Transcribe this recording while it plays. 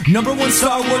Number 1,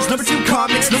 Star Wars. Number 2,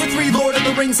 comics. Number 3, Lord of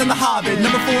the Rings and The Hobbit.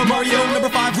 Number 4, Mario. Number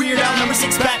 5, Weird Al. Number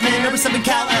 6, Batman. Number 7,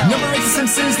 Kal-El. Number 8, The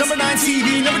Simpsons. Number 9,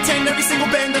 TV. Number 10, every single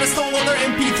band that I stole all their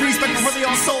MP3s back before they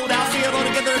all sold out. See it all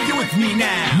together if you with me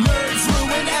now. Nerds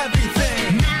ruin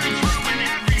everything.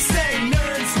 Say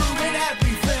nerds ruin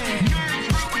everything.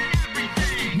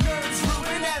 Nerds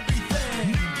ruin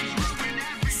everything.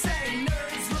 Say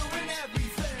nerds ruin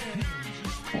everything.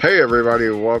 Hey everybody,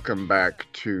 welcome back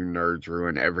to Nerds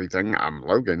Ruin Everything. I'm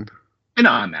Logan. And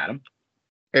I'm Adam.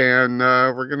 And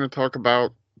we're going to talk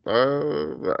about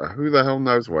who the hell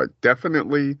knows what.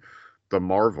 Definitely the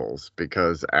Marvels,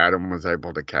 because Adam was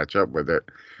able to catch up with it.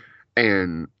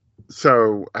 And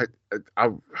so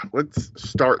let's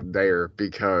start there,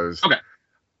 because Okay.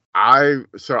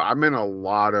 I'm in a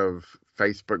lot of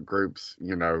Facebook groups,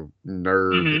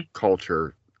 nerd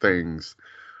culture things,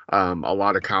 a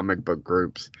lot of comic book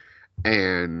groups.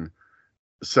 And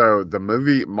so the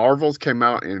movie Marvels came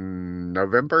out in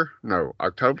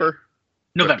October?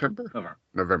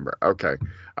 November. Okay.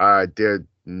 Did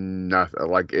nothing.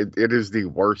 Like it is the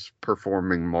worst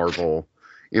performing Marvel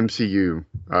MCU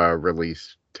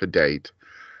release to date.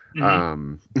 I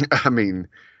mean,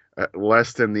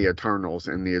 less than the Eternals,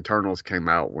 and the Eternals came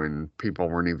out when people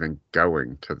weren't even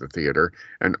going to the theater,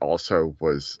 and also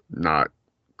was not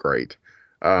great.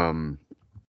 But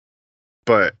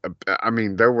I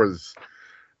mean, there was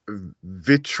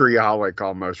vitriolic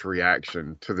almost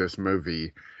reaction to this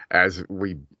movie as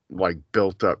we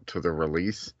built up to the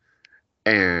release,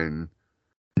 and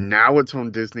now it's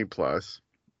on Disney Plus.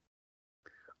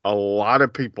 A lot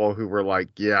of people who were like,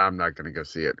 yeah, I'm not going to go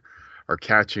see it, are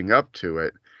catching up to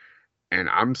it. And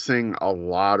I'm seeing a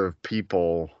lot of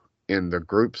people in the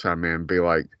groups I'm in be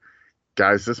like,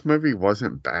 guys, this movie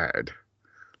wasn't bad.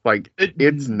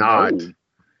 It's not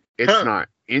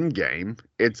Endgame.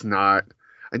 It's not,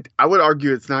 I would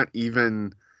argue it's not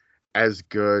even as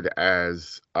good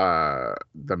as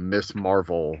the Miss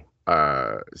Marvel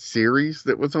series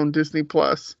that was on Disney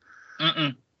Plus.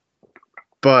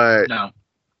 But No.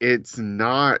 it's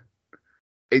not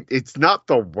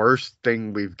the worst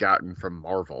thing we've gotten from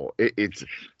Marvel. It's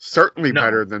certainly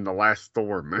better than the last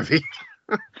Thor movie.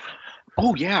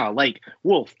 Oh yeah,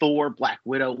 Thor, Black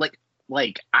Widow,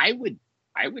 I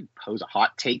would pose a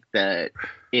hot take that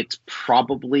it's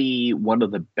probably one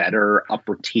of the better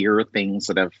upper tier things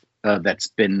that have that's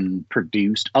been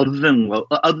produced, other than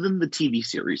the TV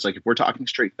series. If we're talking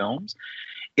straight films,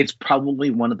 it's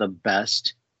probably one of the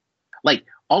best.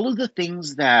 All of the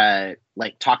things that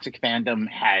Toxic Fandom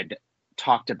had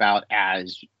talked about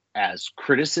as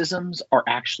criticisms are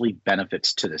actually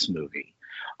benefits to this movie.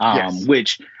 Yes.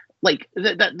 Which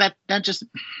that just,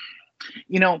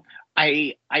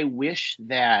 I wish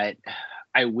that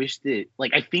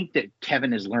I think that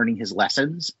Kevin is learning his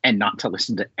lessons and not to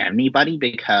listen to anybody,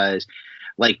 because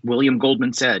William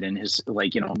Goldman said in his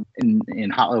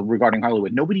regarding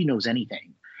Hollywood, nobody knows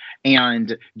anything.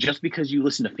 And just because you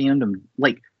listen to fandom,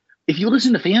 if you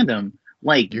listen to fandom,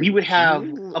 we would have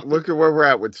look at where we're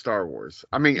at with Star Wars.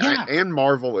 I mean, and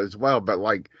Marvel as well, but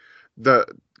the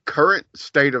current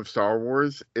state of Star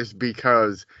Wars is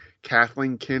because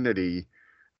Kathleen Kennedy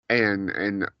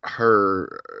and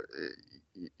her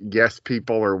yes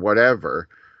people or whatever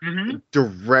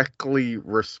directly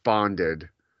responded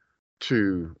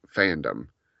to fandom.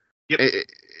 Yep.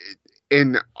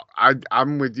 And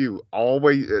I'm with you,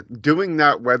 always doing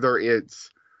that, whether it's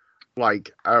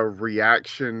a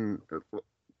reaction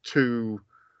to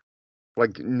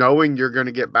knowing you're going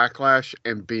to get backlash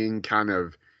and being kind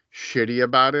of shitty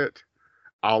about it,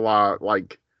 a la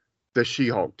the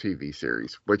She-Hulk TV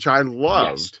series, which I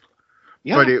loved.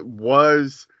 Yes. But it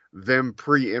was them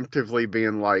preemptively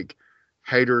being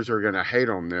haters are going to hate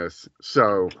on this,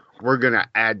 so we're going to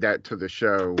add that to the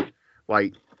show.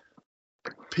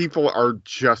 People are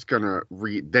just going to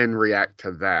then react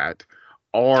to that.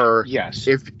 Or yes,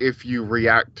 if you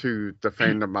react to the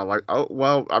fandom by oh,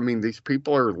 well, I mean, these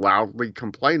people are loudly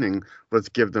complaining, let's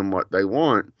give them what they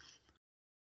want.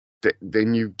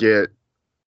 Then you get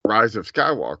Rise of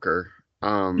Skywalker,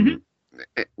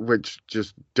 which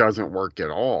just doesn't work at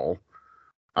all.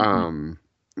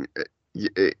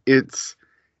 It's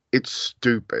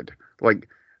stupid.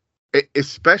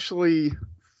 Especially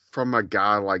from a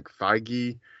guy like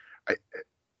Feige.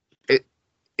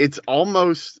 It's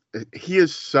almost, he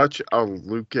is such a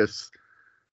Lucas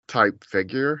type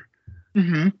figure.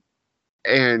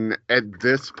 And at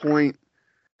this point,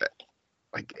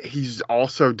 he's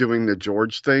also doing the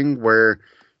George thing where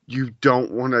you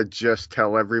don't want to just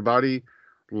tell everybody,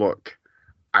 look,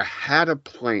 I had a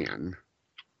plan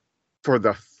for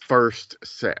the first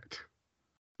set.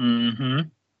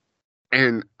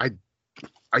 and I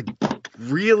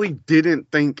really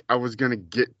didn't think I was going to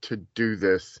get to do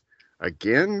this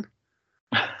again.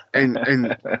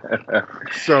 And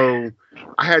so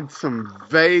I had some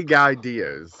vague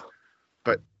ideas,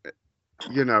 but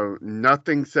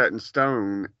nothing set in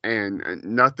stone and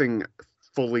nothing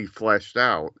fully fleshed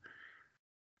out.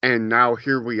 And now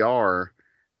here we are,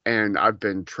 and I've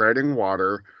been treading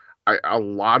water. A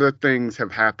lot of things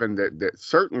have happened that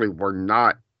certainly were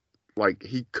not, like,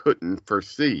 he couldn't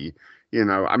foresee.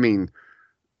 I mean,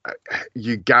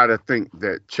 you got to think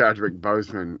that Chadwick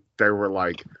Boseman, they were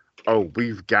like, oh,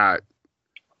 we've got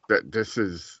that. This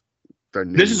is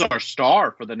our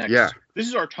star for the next. Yeah. This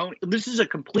is our Tony. This is a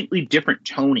completely different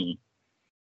Tony.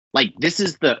 Like, this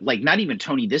is not even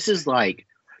Tony. This is like,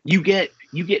 you get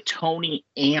Tony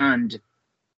and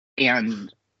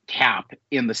Cap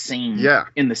in the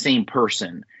same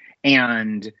person,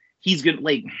 and he's gonna,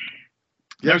 like,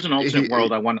 there's an alternate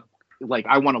world I want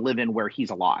to live in where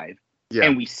he's alive,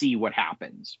 and we see what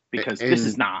happens, because this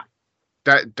is not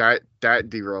that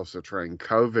derails the train.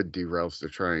 COVID derails the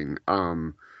train.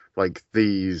 Like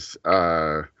these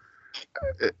the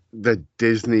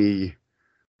Disney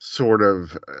sort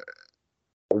of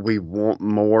we want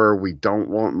more, we don't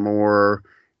want more,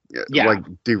 like,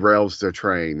 derails the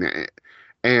train.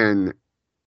 And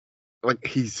like,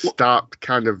 he stopped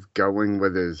kind of going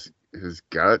with his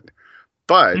gut.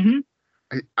 But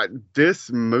this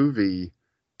movie,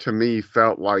 to me,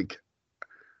 felt like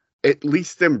at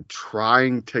least them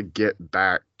trying to get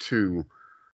back to,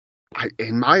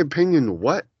 in my opinion,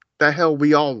 what the hell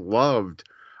we all loved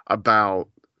about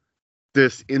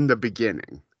this in the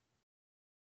beginning.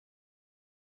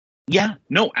 Yeah,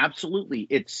 no, absolutely.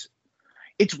 It's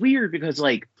weird because,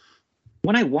 like,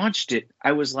 when I watched it,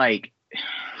 I was like,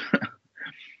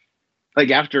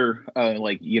 like, after,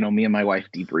 me and my wife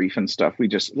debrief and stuff, we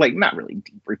just, like, not really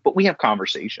debrief, but we have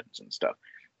conversations and stuff.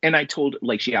 And I told,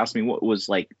 like, she asked me what was,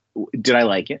 like, did I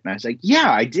like it? And I was like,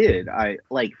 yeah, I did. I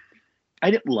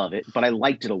didn't love it, but I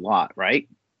liked it a lot, right?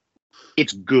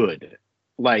 It's good.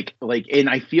 Like, and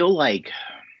I feel like,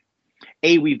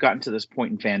 we've gotten to this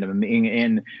point in fandom,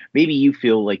 and maybe you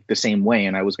feel like the same way.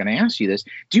 And I was going to ask you this.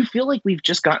 Do you feel like we've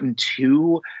just gotten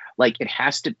to, like, it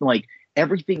has to, like,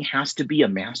 everything has to be a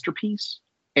masterpiece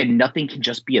and nothing can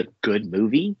just be a good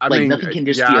movie? I mean, nothing can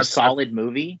just be a solid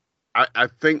movie? I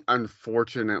think,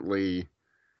 unfortunately,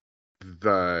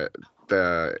 the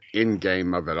end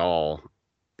game of it all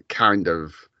kind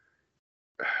of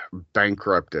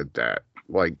bankrupted that.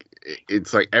 Like,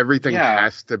 it's like everything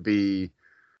has to be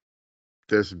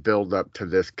this build up to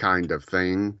this kind of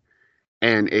thing,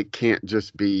 and it can't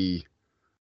just be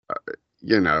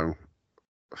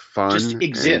fun, just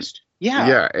exist.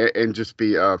 And just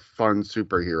be a fun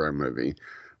superhero movie.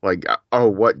 Like, oh,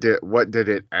 what did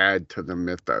it add to the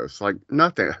mythos? Like,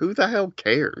 nothing. Who the hell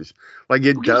cares? Like,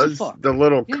 it does the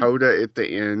little coda at the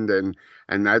end, and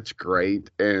that's great,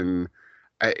 and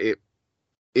it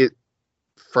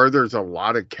furthers a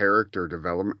lot of character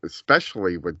development,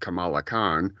 especially with Kamala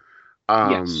Khan,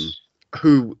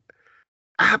 who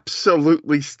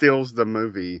absolutely steals the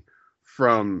movie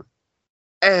from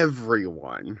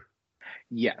everyone.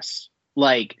 Yes.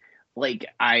 Okay,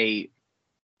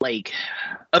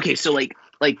 so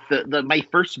the my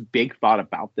first big thought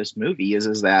about this movie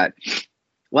is that,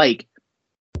 like,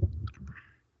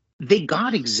 they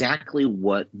got exactly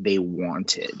what they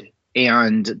wanted.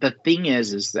 And the thing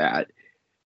is that,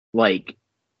 like,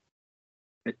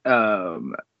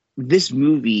 this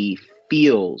movie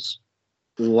feels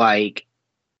like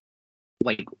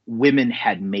women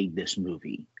had made this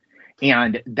movie.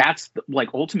 And that's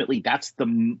ultimately that's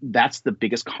the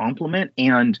biggest compliment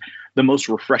and the most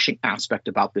refreshing aspect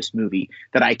about this movie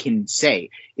that I can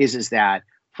say is that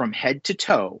from head to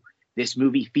toe, this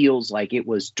movie feels like it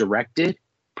was directed,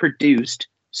 produced,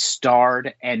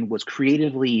 starred, and was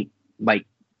creatively, like,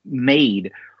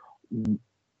 made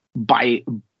by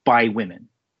women.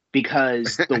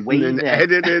 Because the way that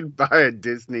edited by a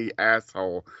Disney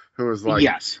asshole who was like,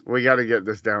 we got to get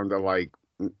this down to, like,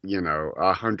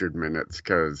 100 minutes,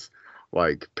 because,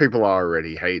 like, people are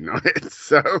already hating on it.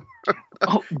 So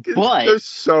but there's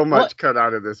so much cut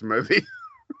out of this movie.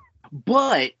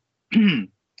 But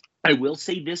I will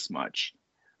say this much: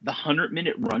 the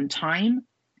 100-minute runtime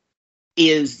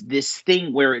is this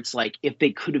thing where it's like, if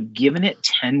they could have given it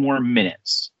 10 more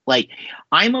minutes. Like,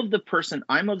 I'm of the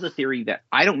theory that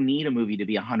I don't need a movie to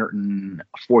be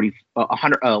 140,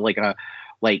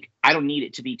 I don't need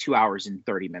it to be 2 hours and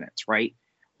 30 minutes, right?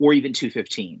 Or even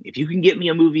 2:15. If you can get me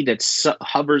a movie that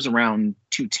hovers around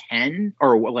 2:10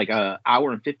 or like a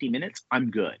hour and 50 minutes,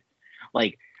 I'm good.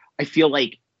 Like, I feel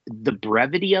like the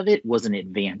brevity of it was an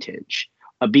advantage,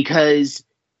 because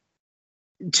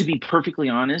to be perfectly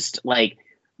honest, like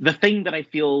the thing that I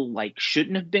feel like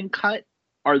shouldn't have been cut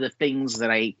are the things that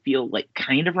I feel like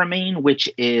kind of remain, which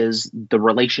is the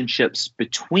relationships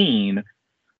between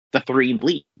the three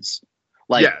leads.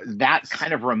 Like that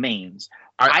kind of remains.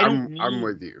 I'm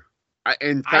with you.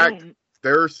 In fact,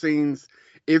 there are scenes,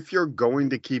 if you're going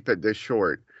to keep it this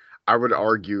short, I would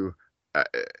argue,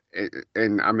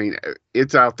 and I mean,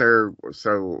 it's out there,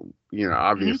 so, you know,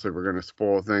 obviously we're going to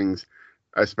spoil things,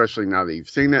 especially now that you've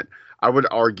seen it. I would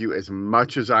argue, as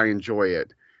much as I enjoy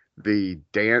it, the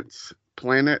dance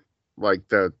planet, like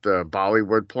the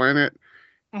Bollywood planet,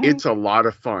 it's a lot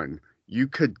of fun. You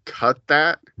could cut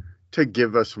that to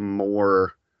give us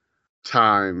more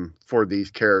time for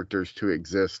these characters to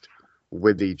exist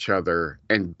with each other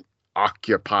and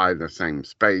occupy the same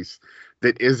space.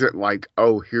 That isn't like,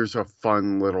 oh, here's a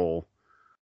fun little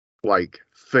like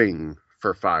thing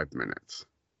for 5 minutes.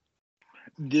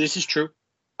 This is true.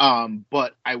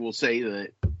 But I will say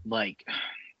that, like,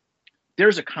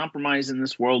 there's a compromise in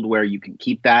this world where you can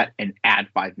keep that and add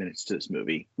 5 minutes to this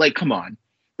movie. Like, come on.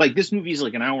 Like, this movie is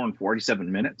like an hour and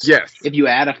 47 minutes. Yes. If you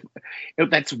add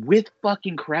that's with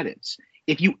fucking credits.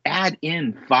 If you add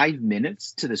in 5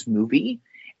 minutes to this movie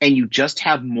and you just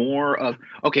have more of,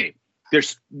 okay,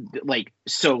 there's like,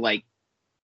 so like,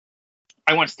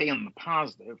 I want to stay on the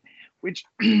positive, which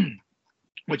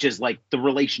is like the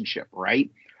relationship, right?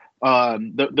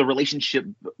 The relationship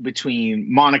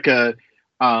between Monica,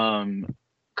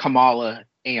 Kamala,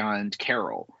 and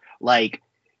Carol. Like,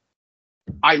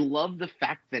 I love the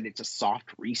fact that it's a soft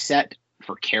reset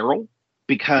for Carol,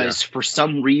 because for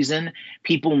some reason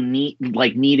people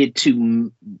needed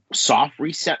to soft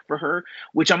reset for her,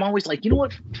 which I'm always like, you know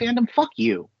what, fandom, fuck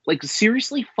you. Like,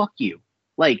 seriously, fuck you.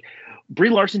 Like,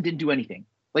 Brie Larson didn't do anything.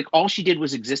 Like, all she did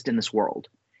was exist in this world.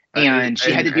 And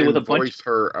she had to deal with a bunch of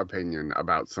her opinion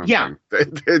about something. Yeah.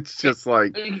 It's just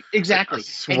like, exactly. I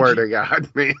swear to God,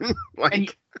 man.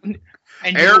 Like, and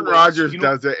Aaron Rodgers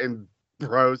does it, and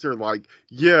bros are like,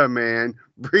 yeah, man.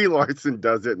 Brie Larson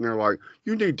does it, and they're like,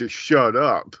 you need to shut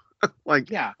up. Like,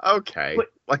 yeah, okay. But,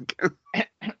 like,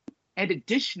 and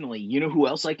additionally, you know who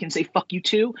else I can say fuck you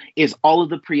to is all of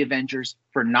the pre-Avengers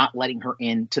for not letting her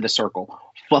into the circle.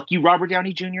 Fuck you, Robert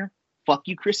Downey Jr. Fuck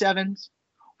you, Chris Evans.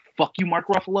 Fuck you, Mark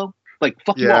Ruffalo. Like,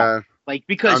 fuck you all. Like,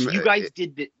 because you guys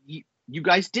did that. You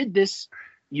guys did this.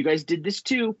 You guys did this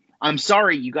too. I'm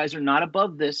sorry, you guys are not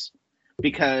above this,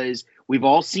 because we've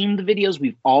all seen the videos.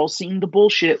 We've all seen the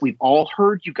bullshit. We've all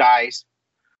heard you guys.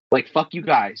 Like, fuck you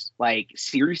guys. Like,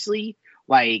 seriously.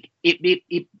 Like,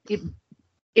 it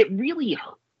really,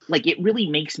 like, it really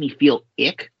makes me feel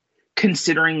ick,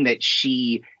 considering that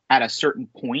she at a certain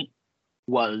point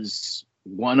was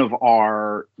one of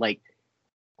our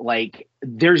like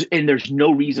there's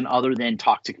no reason other than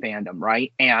toxic fandom,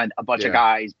 right? And a bunch of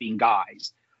guys being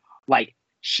guys. Like,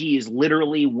 she was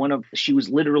literally one of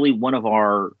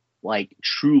our like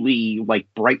truly like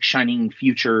bright shining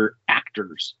future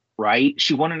actors, right?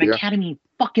 She won an Academy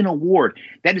fucking award.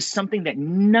 That is something that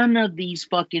none of these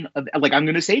fucking, like, I'm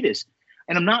going to say this,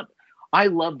 and I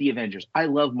love the Avengers. I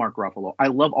love Mark Ruffalo. I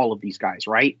love all of these guys,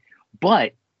 right?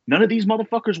 But none of these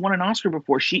motherfuckers won an Oscar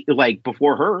before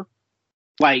her.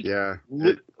 Like, they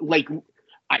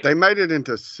made it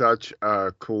into such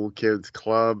a cool kids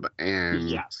club,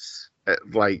 and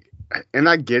and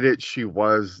I get it. She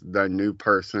was the new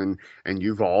person, and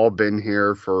you've all been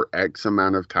here for X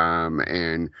amount of time,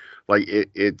 and like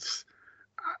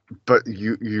but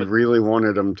you really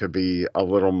wanted them to be a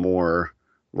little more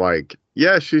like,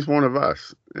 yeah, she's one of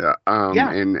us.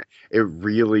 And it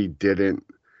really didn't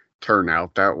turn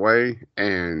out that way,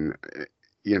 and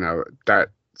you know that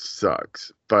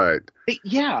sucks. But I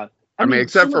mean,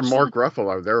 except for Mark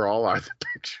Ruffalo, they're all out of the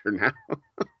picture now.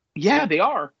 Yeah, they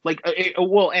are. Like,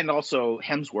 well, and also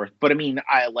Hemsworth. But I mean,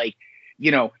 at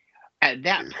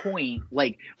that point,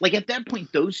 like at that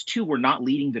point, those two were not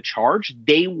leading the charge.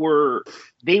 They were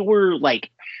like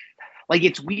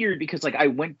it's weird, because like I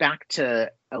went back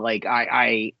to like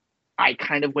I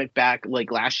kind of went back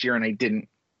like last year, and I didn't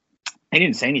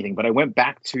say anything, but I went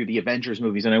back to the Avengers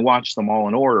movies and I watched them all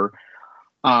in order.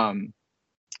 And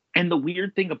the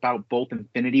weird thing about both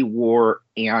Infinity War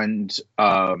and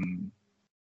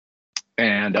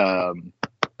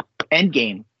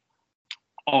Endgame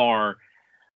are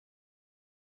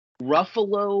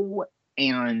Ruffalo,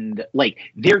 and like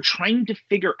they're trying to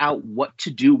figure out what to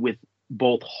do with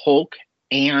both Hulk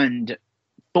and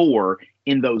Thor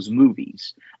in those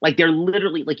movies. Like, they're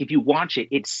literally, like, if you watch it,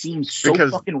 it seems so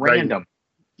fucking random.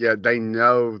 Yeah, they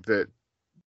know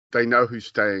who's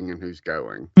staying and who's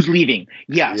going. Who's leaving.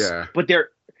 Yes. Yeah. But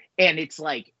And it's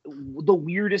like the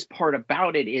weirdest part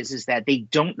about it is that they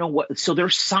don't know what, so they're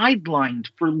sidelined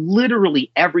for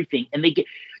literally everything. And they get,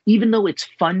 even though it's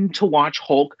fun to watch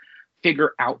Hulk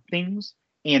figure out things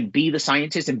and be the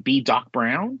scientist and be Doc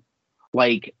Brown,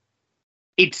 like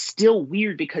it's still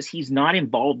weird because he's not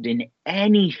involved in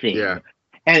anything. Yeah.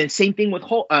 And same thing with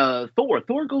Thor.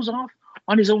 Thor goes off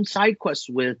on his own side quest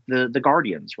with the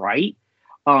Guardians, right?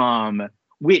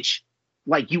 Which,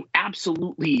 like, you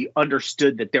absolutely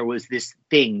understood that there was this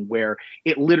thing where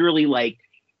it literally, like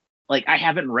I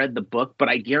haven't read the book, but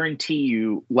I guarantee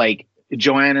you, like,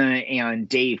 Joanna and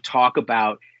Dave talk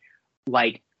about,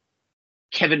 like,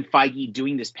 Kevin Feige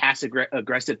doing this passive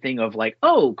aggressive thing of like,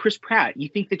 oh, Chris Pratt, you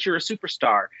think that you're a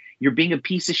superstar. You're being a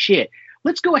piece of shit.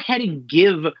 Let's go ahead and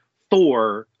give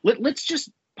Thor, let's just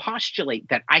postulate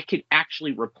that I could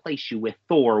actually replace you with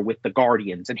Thor with the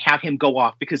Guardians and have him go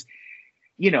off because,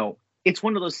 you know, it's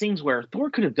one of those things where Thor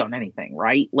could have done anything,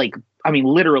 right? Like, I mean,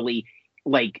 literally,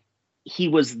 like, he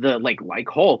was the, like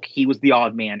Hulk, he was the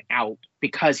odd man out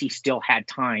because he still had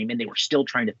time and they were still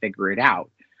trying to figure it out.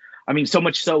 I mean, so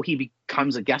much so he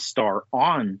becomes a guest star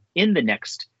in the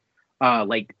next,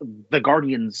 like, the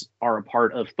Guardians are a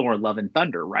part of Thor Love and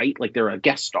Thunder, right? Like, they're a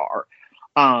guest star.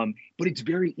 But it's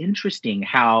very interesting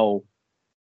how,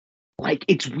 like,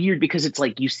 it's weird because it's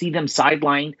like you see them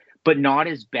sidelined, but not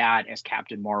as bad as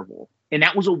Captain Marvel. And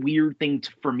that was a weird thing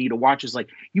for me to watch, is like,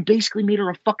 you basically made her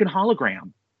a fucking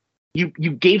hologram. You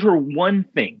gave her one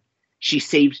thing. She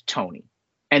saved Tony.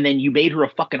 And then you made her a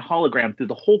fucking hologram through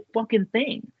the whole fucking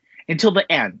thing until the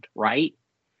end, right?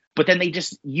 But then they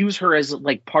just use her as,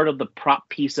 like, part of the prop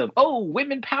piece of, oh,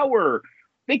 women power.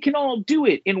 They can all do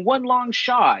it in one long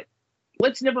shot.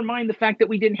 Let's never mind the fact that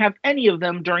we didn't have any of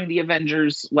them during the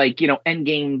Avengers, like, you know,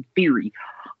 Endgame theory.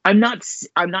 I'm not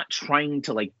trying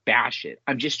to, like, bash it.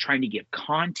 I'm just trying to give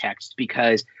context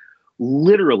because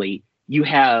literally you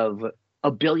have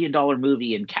 $1 billion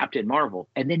movie in Captain Marvel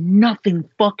and then nothing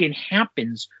fucking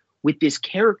happens with this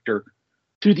character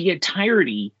through the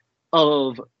entirety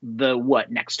of the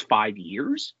next 5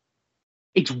 years.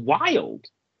 It's wild.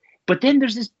 But then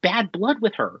there's this bad blood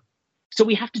with her. So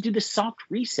we have to do this soft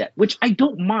reset, which I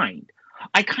don't mind.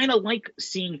 I kind of like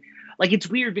seeing, like, it's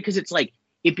weird because it's like,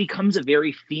 it becomes a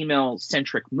very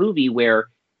female-centric movie where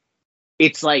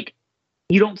it's like,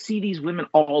 you don't see these women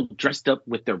all dressed up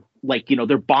with their, like, you know,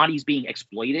 their bodies being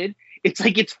exploited. It's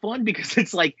like, it's fun because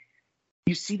it's like,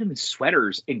 you see them in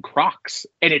sweaters and Crocs.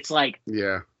 And it's like,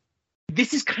 yeah,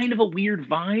 this is kind of a weird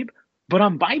vibe, but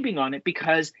I'm vibing on it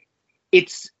because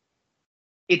it's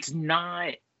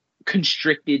not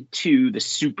constricted to the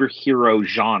superhero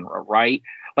genre, right?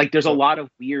 Like, there's a lot of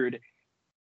weird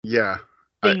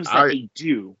things that they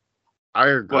do. I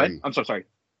agree. What? I'm so sorry.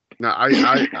 No,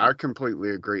 I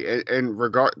completely agree. And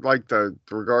regarding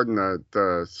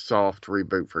the soft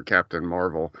reboot for Captain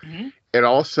Marvel, it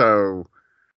also,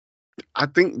 I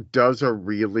think, does a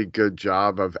really good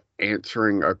job of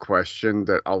answering a question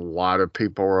that a lot of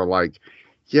people are like,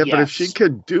 yeah, but if she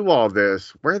could do all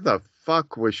this, where the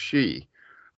fuck was she?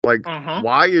 Like,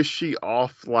 why is she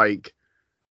off, like,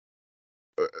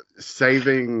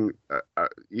 saving,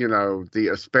 you know, the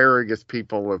asparagus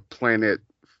people of planet,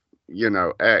 you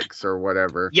know, X or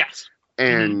whatever? Yes.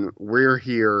 And we're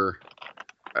here,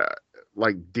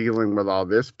 like, dealing with all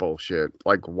this bullshit.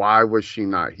 Like, why was she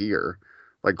not here?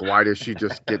 Like, why does she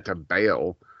just get to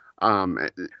bail? And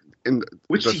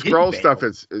which the scroll stuff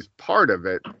is part of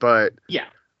it, but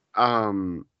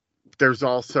there's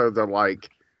also the,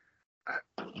 like,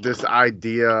 this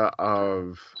idea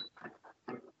of,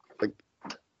 like,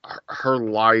 her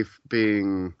life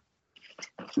being,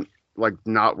 like,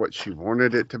 not what she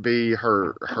wanted it to be,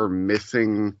 her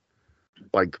missing,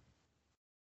 like,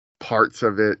 parts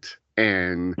of it,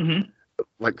 and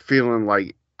like, feeling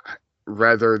like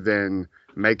rather than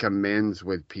make amends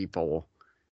with people,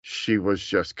 she was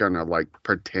just gonna, like,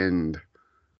 pretend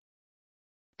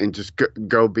and just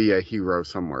go be a hero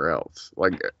somewhere else.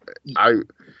 Like,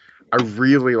 I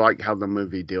really like how the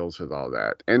movie deals with all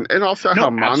that. And also how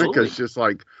Monica's just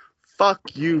like, fuck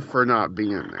you for not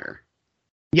being there.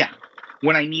 Yeah.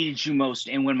 When I needed you most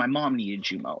and when my mom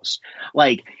needed you most.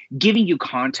 Like, giving you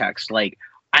context. Like,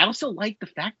 I also like the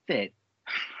fact that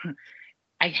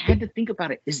I had to think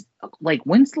about it. Is, like,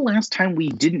 when's the last time we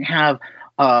didn't have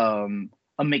a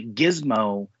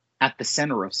McGizmo at the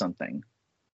center of something?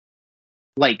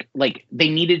 Like they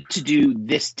needed to do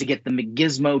this to get the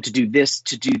McGizmo to do this,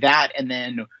 to do that, and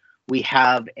then we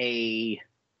have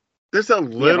there's a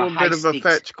little bit of a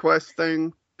fetch quest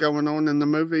thing going on in the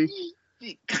movie.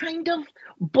 Kind of,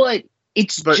 but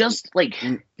it's just like...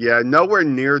 Yeah, nowhere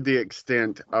near the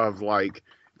extent of, like,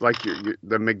 like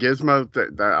the Magismo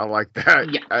that I like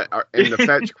that. Yeah. And the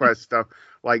fetch quest stuff,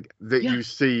 like that Yeah. you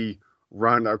see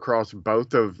run across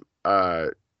both of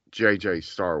JJ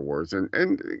Star Wars and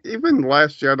even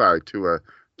Last Jedi to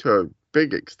a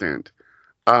big extent.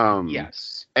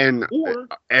 Yes. And Or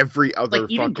every other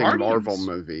like even fucking Marvel Guardians.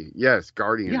 movie. Yes,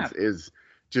 Guardians Yeah. is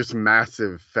just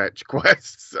massive fetch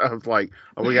quests of like,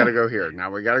 oh, we got to go here. Now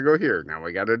we got to go here. Now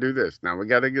we got to do this. Now we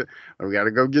got to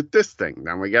go get this thing.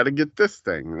 Now we got to get this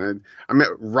thing. And, I mean,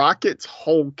 Rocket's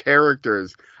whole character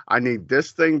is, I need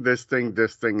this thing, this thing,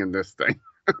 this thing, and this thing.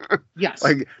 Yes.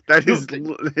 Like that is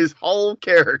his whole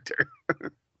character.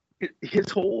 His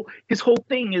whole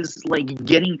thing is like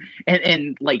getting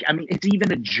and like, I mean, it's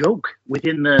even a joke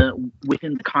within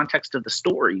the context of the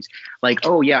stories. Like,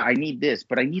 oh yeah, I need this,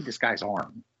 but I need this guy's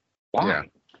arm. Why? Yeah.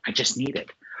 I just need it.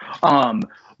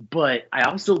 But I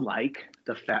also like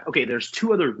the fact, okay, there's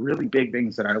two other really big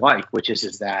things that I like, which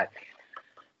is that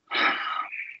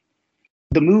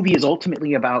the movie is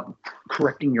ultimately about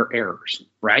correcting your errors,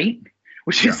 right?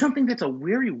 Which is something that's a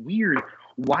very weird,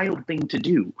 wild thing to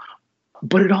do.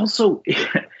 But it also,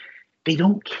 they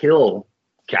don't kill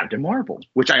Captain Marvel,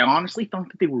 which I honestly thought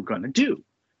that they were going to do.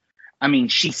 I mean,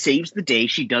 she saves the day.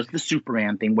 She does the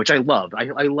Superman thing, which I loved.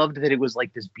 I loved that it was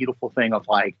like this beautiful thing of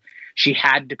like, she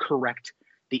had to correct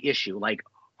the issue. Like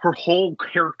her whole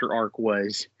character arc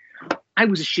was, I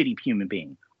was a shitty human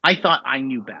being. I thought I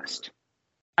knew best.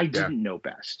 I didn't know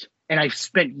best. And I've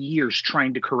spent years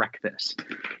trying to correct this.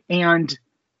 And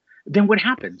then what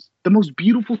happens? The most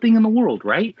beautiful thing in the world,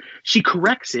 right? She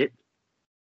corrects it,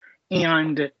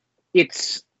 and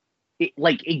it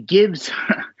gives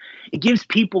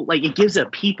people, like, it gives a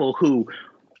people who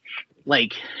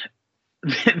like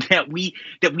that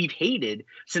we've hated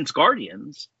since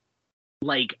Guardians,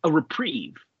 like, a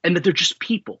reprieve, and that they're just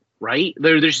people, right?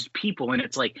 They're just people, and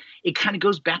it's like, it kind of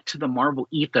goes back to the Marvel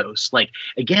ethos. Like,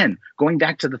 again, going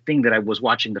back to the thing that I was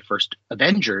watching the first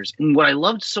Avengers, and what I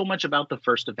loved so much about the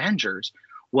first Avengers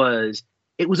was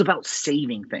it was about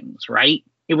saving things, right?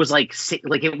 It was like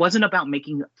it wasn't about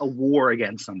making a war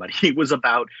against somebody. It was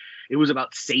about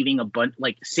saving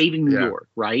saving New York,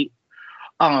 right?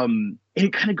 And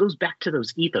it kind of goes back to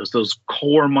those ethos, those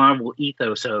core Marvel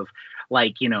ethos of,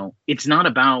 like, you know, it's not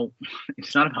about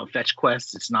fetch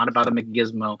quests. It's not about a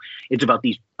McGizmo. It's about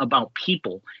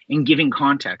people and giving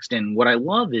context. And what I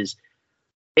love is,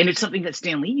 and it's something that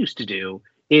Stan Lee used to do,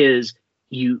 is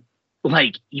you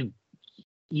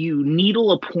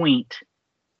needle a point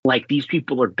like these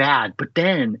people are bad, but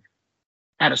then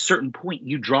at a certain point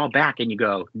you draw back and you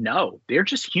go, no, they're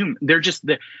just human. They're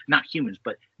not humans,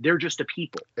 but they're just a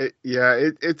people.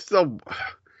 It's the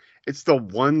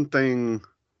one thing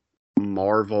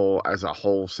Marvel as a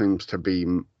whole seems to be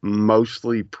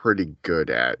mostly pretty good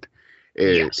at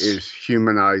is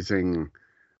humanizing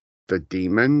the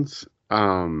demons.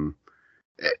 And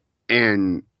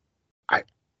I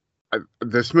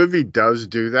this movie does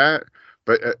do that,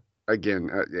 but again,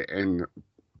 and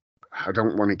I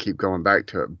don't want to keep going back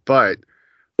to it, but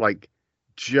like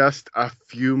just a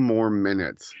few more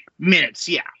minutes,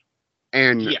 yeah.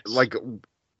 And like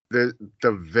the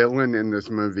villain in this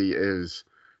movie is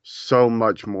so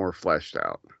much more fleshed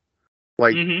out.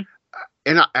 Like, and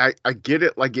I get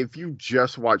it. Like, if you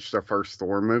just watch the first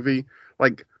Thor movie,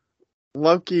 like,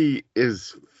 Loki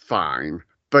is fine,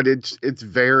 but it's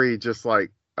very just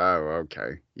like, oh,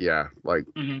 okay, yeah, like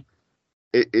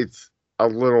it's a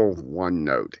little one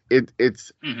note.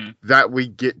 It's that we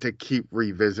get to keep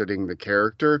revisiting the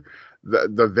character.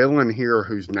 The villain here,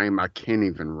 whose name I can't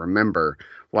even remember,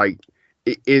 like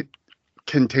it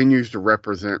continues to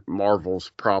represent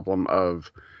Marvel's problem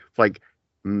of like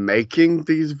making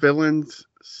these villains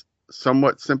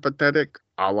somewhat sympathetic,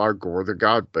 a la Gore the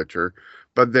God Butcher,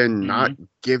 but then not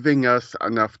giving us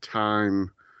enough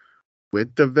time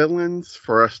with the villains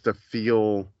for us to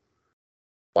feel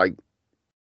like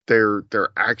they're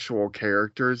actual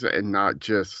characters and not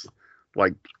just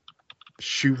like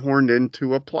shoehorned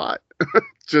into a plot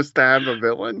just to have a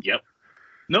villain. Yep.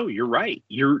 No, you're right.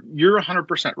 You're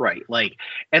 100% right. Like,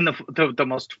 and the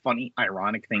most funny,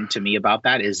 ironic thing to me about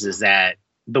that is that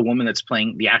the woman that's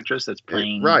playing, the actress that's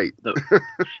playing,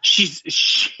 she's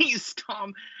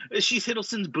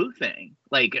Hiddleston's boo thing.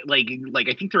 Like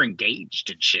I think they're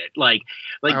engaged and shit. Like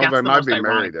that's they the might most be ironic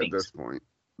married things. at this point.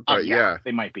 But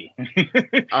they might be.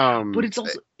 But it's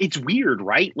also, it's weird,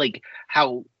 right? Like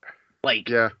how,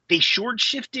 they short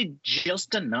shifted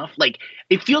just enough. Like,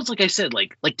 it feels like I said,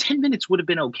 like 10 minutes would have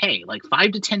been okay. Like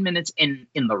 5 to 10 minutes in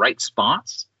the right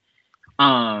spots.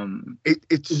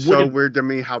 It's so weird to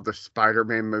me how the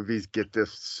Spider-Man movies get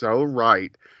this so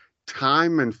right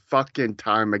time and fucking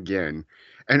time again.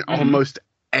 And almost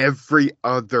every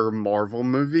other Marvel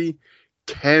movie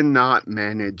cannot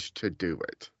manage to do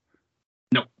it.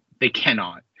 No, they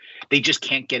cannot. They just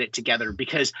can't get it together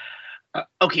because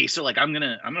okay, so like I'm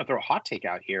gonna throw a hot take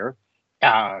out here.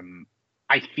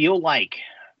 I feel like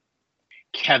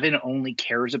Kevin only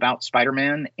cares about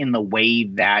Spider-Man in the way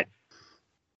that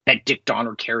Dick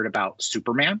Donner cared about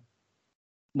Superman.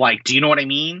 Like, do you know what I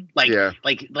mean? Like, yeah.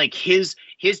 like his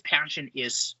passion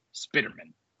is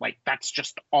Spider-Man. Like, that's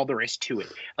just all there is to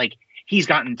it. Like, he's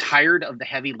gotten tired of the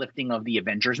heavy lifting of the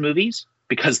Avengers movies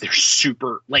because they're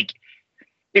super, like,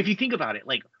 if you think about it,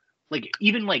 like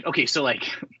even like, okay, so like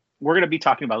we're gonna be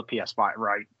talking about PS5,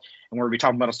 right? And we're gonna be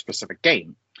talking about a specific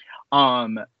game.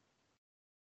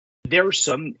 There's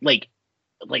some like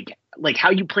how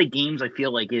you play games, I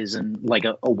feel like is in like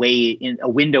a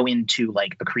window into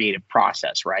like a creative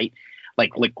process, right?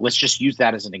 Like let's just use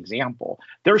that as an example.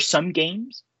 There are some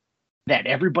games that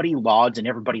everybody lauds and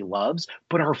everybody loves,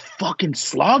 but are fucking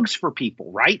slogs for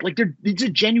people, right? Like it's a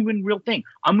genuine real thing.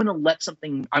 I'm gonna let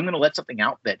something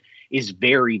out that is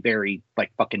very, very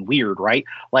like fucking weird, right?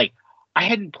 Like I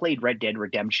hadn't played Red Dead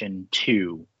Redemption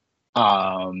 2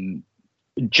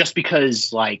 just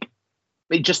because like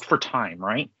just for time,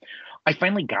 right? I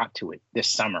finally got to it this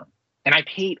summer and I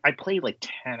played like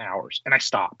 10 hours and I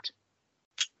stopped.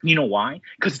 You know why?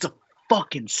 Because it's a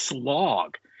fucking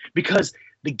slog. Because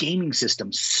the gaming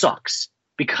system sucks.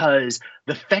 Because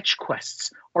the fetch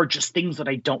quests are just things that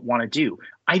I don't want to do.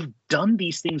 I've done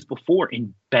these things before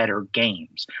in better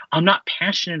games. I'm not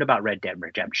passionate about Red Dead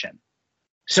Redemption.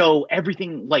 So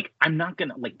everything, like, I'm not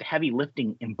gonna like the heavy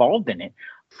lifting involved in it.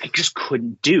 I just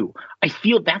couldn't do. I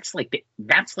feel that's like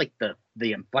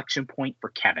the inflection point for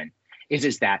Kevin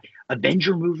is that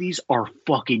Avenger movies are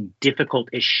fucking difficult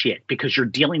as shit because you're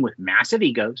dealing with massive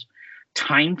egos,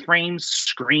 time frames,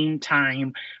 screen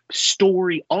time,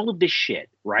 story, all of this shit,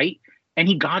 right? And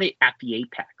he got it at the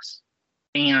apex.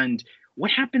 And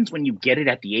what happens when you get it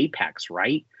at the apex,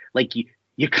 right? Like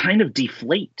you kind of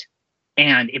deflate.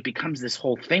 And it becomes this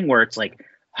whole thing where it's like,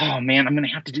 oh man, I'm going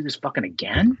to have to do this fucking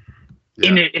again. Yeah.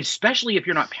 And especially if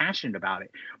you're not passionate about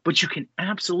it. But you can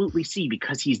absolutely see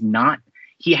because he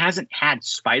hasn't had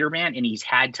Spider-Man and he's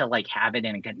had to like have it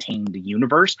in a contained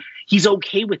universe. He's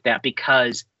okay with that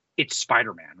because it's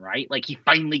Spider-Man, right? Like he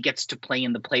finally gets to play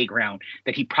in the playground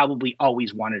that he probably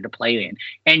always wanted to play in.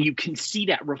 And you can see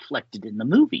that reflected in the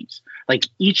movies. Like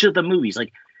each of the movies,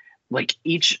 like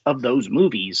each of those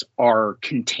movies are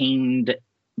contained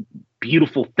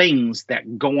beautiful things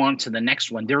that go on to the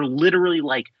next one. They're literally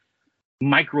like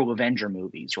micro Avenger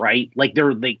movies, right? Like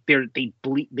they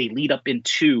lead up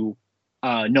into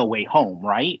No Way Home,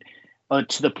 right?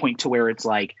 To the point to where it's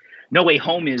like No Way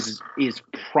Home is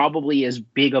probably as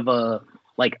big of an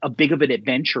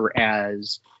adventure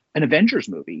as an Avengers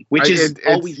movie, which is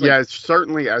always it's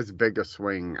certainly as big a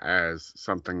swing as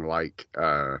something like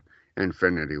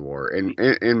Infinity War.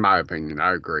 In my opinion,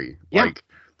 I agree. Yeah.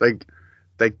 Like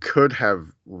they could have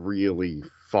really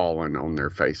fallen on their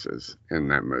faces in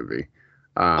that movie.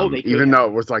 Even though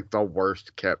it was like the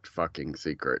worst kept fucking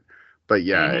secret. But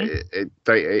yeah,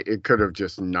 it could have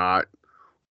just not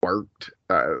worked.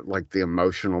 Like the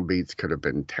emotional beats could have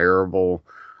been terrible.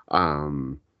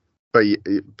 But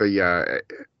yeah,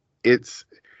 it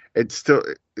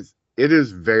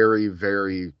is very,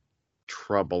 very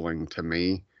troubling to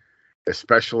me,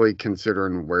 especially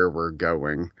considering where we're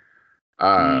going,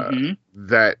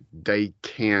 that they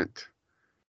can't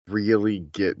really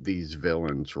get these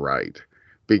villains right.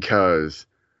 Because,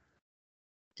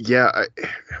 yeah,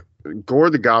 Gore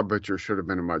the God Butcher should have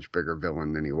been a much bigger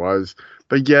villain than he was.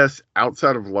 But yes,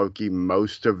 outside of Loki,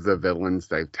 most of the villains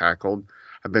they've tackled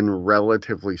have been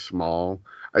relatively small.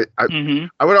 I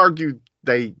would argue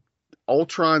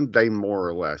Ultron, they more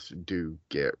or less do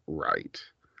get right.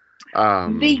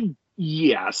 They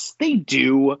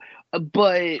do.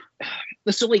 But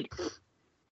so like,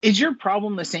 is your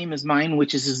problem the same as mine,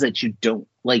 which is that you don't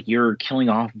like you're killing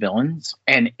off villains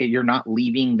and you're not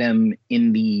leaving them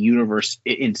in the universe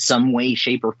in some way,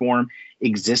 shape, or form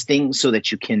existing so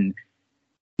that you can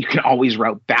always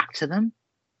route back to them?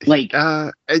 Like,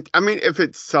 I mean, if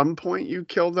at some point you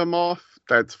kill them off,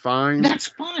 that's fine. That's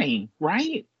fine,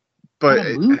 right? But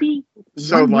a movie,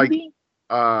 so like movie?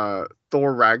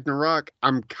 Thor Ragnarok,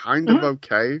 I'm kind of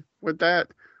okay with that.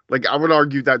 Like, I would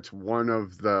argue that's one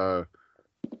of the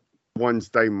ones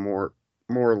they more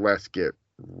or less get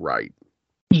right.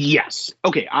 Yes.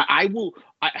 Okay. I will.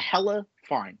 Hela,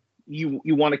 fine. You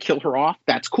want to kill her off?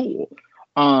 That's cool.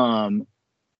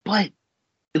 But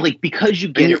like because you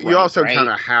get you also kind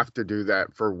of have to do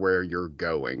that for where you're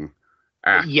going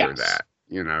after that.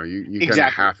 You know, you kind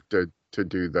of have to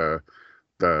do the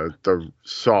the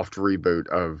soft reboot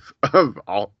of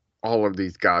all of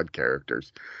these God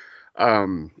characters.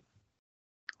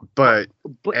 But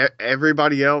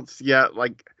everybody else, yeah,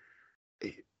 like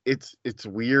it's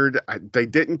weird. They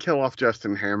didn't kill off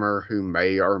Justin Hammer, who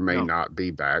may or may not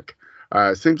be back.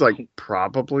 Seems like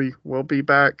probably will be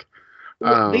back.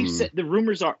 Well, they've said the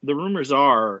rumors are the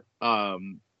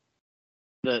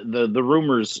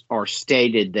rumors are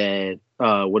stated that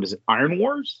what is it, Iron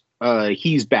Wars?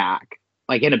 He's back,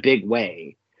 like in a big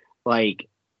way, like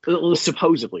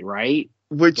supposedly, right?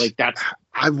 Which like that's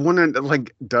I wanted,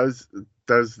 like, does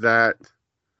that?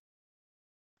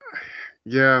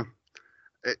 Yeah.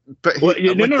 But well,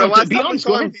 no, last to be time honest,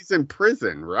 we saw him, he's in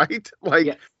prison, right? Like,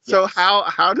 yeah, so yes.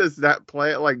 how does that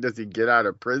play? Like, does he get out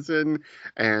of prison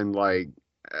and like,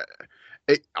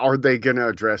 are they gonna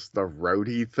address the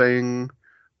Rhodey thing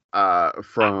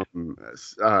from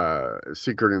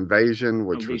Secret Invasion,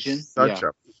 which was such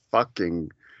a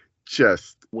fucking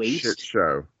just waste shit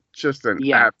show, just an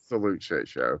absolute shit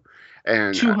show,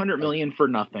 and $200 million for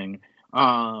nothing.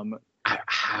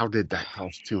 How did that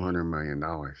cost $200 million?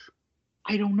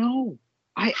 I don't know.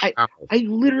 I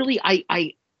literally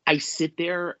I sit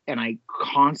there and I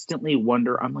constantly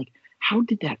wonder. I'm like, how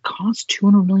did that cost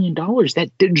 $200 million?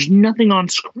 That there's nothing on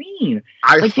screen.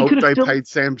 I hope they paid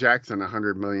Sam Jackson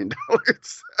 $100 million.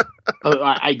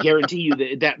 I guarantee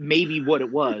you that may be what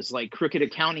it was. Like, crooked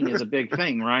accounting is a big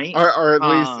thing, right? Or at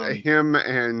least him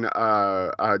and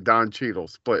Don Cheadle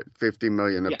split $50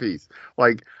 million apiece.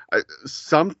 Like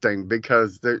something,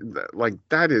 because like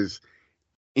that is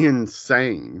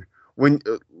insane. When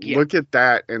look at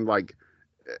that, and like,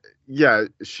 yeah,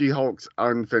 She-Hulk's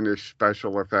unfinished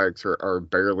special effects or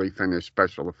barely finished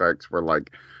special effects were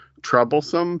like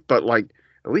troublesome, but like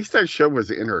at least that show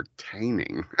was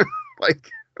entertaining. Like,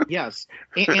 yes,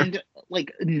 and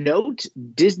like, note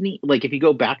Disney, like if you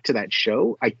go back to that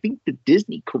show, I think that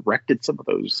Disney corrected some of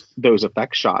those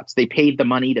effect shots. They paid the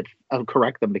money to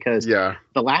correct them, because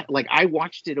like I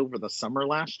watched it over the summer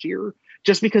last year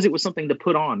just because it was something to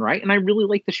put on, right? And I really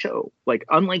liked the show. Like,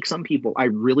 unlike some people, I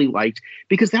really liked,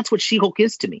 because that's what She-Hulk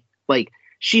is to me. Like,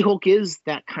 She-Hulk is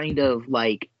that kind of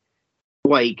like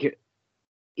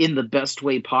in the best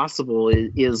way possible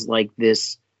is like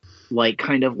this, like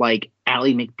kind of like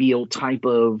Ally McBeal type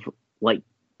of like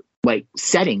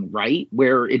setting, right?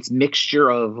 Where it's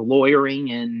mixture of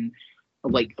lawyering and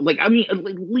like I mean, at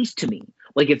least to me,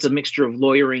 like it's a mixture of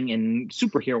lawyering and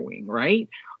superheroing, right?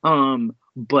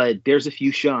 But there's a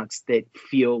few shots that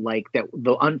feel like that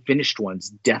the unfinished ones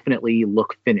definitely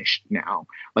look finished now.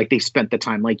 Like they spent the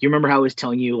time. Like, you remember how I was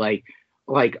telling you, like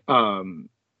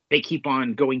they keep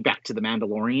on going back to the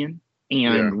Mandalorian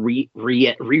and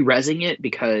re-resing it,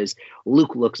 because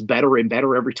Luke looks better and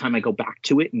better every time I go back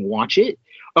to it and watch it.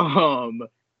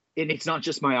 And it's not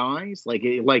just my eyes. Like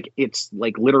it's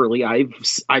like literally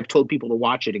I've told people to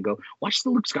watch it and go, watch the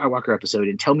Luke Skywalker episode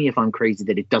and tell me if I'm crazy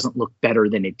that it doesn't look better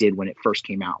than it did when it first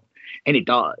came out. And it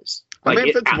does. Like, I mean,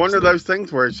 if it's one of those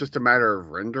things where it's just a matter of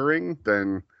rendering,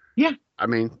 then I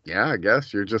mean, I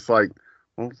guess you're just like,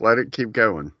 well, let it keep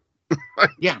going.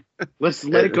 Let's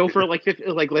let it go for like 50,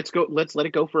 let's let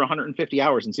it go for 150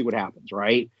 hours and see what happens,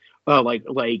 right?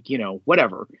 You know,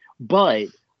 whatever. But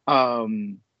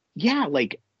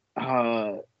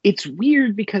it's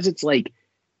weird, because it's like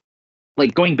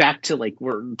going back to, like,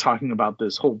 we're talking about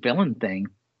this whole villain thing.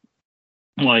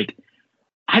 Like,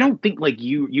 I don't think, like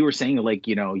you were saying, like,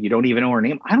 you know, you don't even know her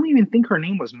name. I don't even think her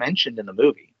name was mentioned in the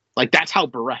movie. Like, that's how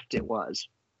bereft it was.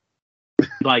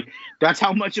 Like, that's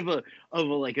how much of a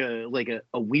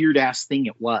weird ass thing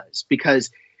it was,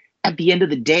 because at the end of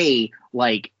the day,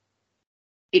 like,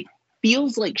 it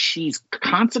feels like she's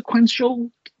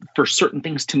consequential for certain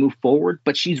things to move forward,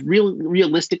 but she's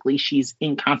realistically she's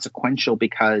inconsequential,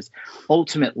 because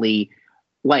ultimately,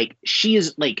 like, she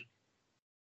is like,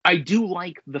 I do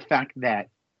like the fact that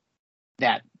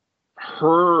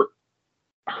her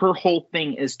whole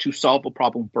thing is to solve a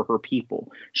problem for her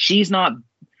people. She's not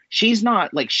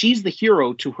like, she's the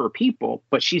hero to her people,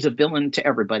 but she's a villain to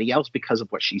everybody else because of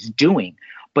what she's doing.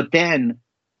 But then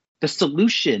the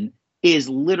solution is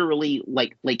literally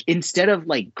like instead of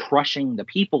like crushing the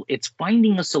people, it's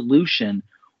finding a solution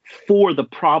for the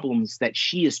problems that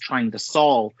she is trying to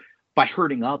solve by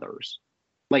hurting others.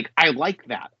 Like, I like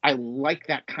that. I like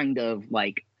that kind of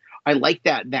like, I like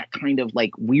that kind of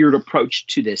like weird approach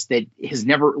to this that has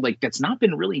never, like, that's not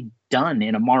been really done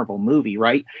in a Marvel movie,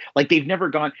 right? Like, they've never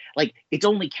gone, like, it's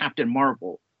only Captain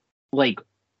Marvel, like,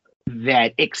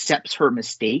 that accepts her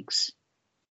mistakes,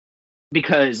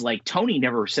 because like Tony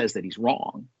never says that he's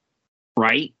wrong,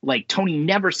 right? Like, Tony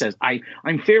never says,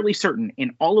 I'm fairly certain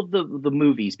in all of the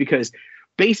movies, because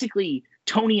basically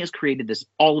Tony has created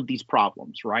all of these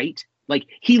problems, right? Like,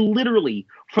 he literally,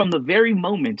 from the very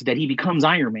moment that he becomes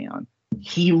Iron Man,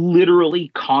 he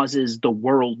literally causes the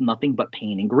world nothing but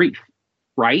pain and grief,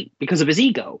 right? Because of his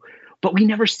ego. But we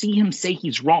never see him say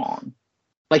he's wrong.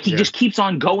 Like, he just keeps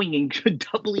on going and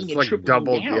doubling and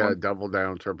tripling down. Yeah, double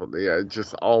down, triple. Yeah, it's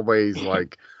just always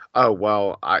like, oh,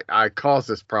 well, I caused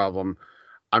this problem.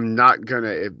 I'm not going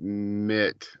to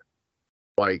admit,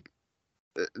 like,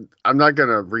 I'm not going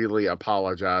to really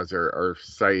apologize or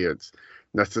say it's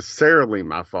necessarily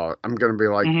my fault. I'm going to be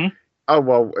like, oh,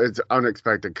 well, it's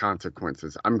unexpected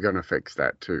consequences. I'm going to fix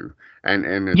that too. And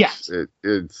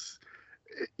it's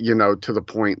you know, to the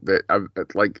point that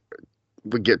like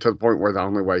we get to the point where the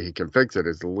only way he can fix it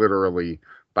is literally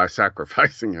by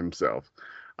sacrificing himself.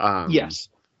 Yes.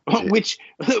 Which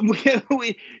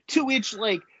to which,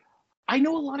 like, I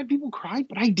know a lot of people cried,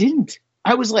 but I didn't.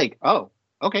 I was like, oh,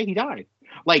 okay, he died.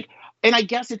 Like, and I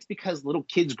guess it's because little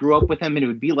kids grew up with him, and it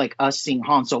would be like us seeing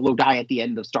Han Solo die at the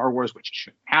end of Star Wars, which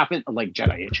shouldn't happen. Like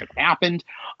Jedi, it should have happened.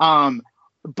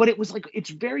 But it was like, it's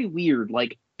very weird.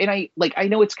 Like, and I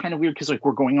know it's kind of weird because, like,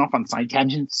 we're going off on side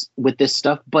tangents with this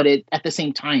stuff, but at the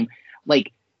same time,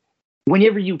 like,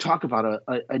 whenever you talk about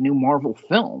a new Marvel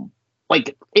film,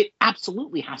 like, it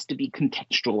absolutely has to be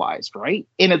contextualized, right?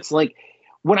 And it's like,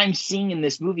 what I'm seeing in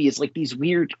this movie is like these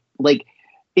weird, like,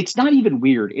 it's not even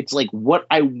weird. It's like what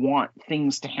I want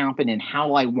things to happen and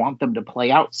how I want them to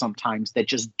play out sometimes that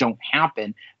just don't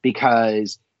happen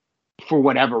because for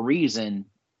whatever reason,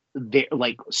 they're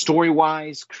like, story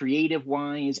wise, creative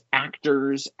wise,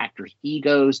 actors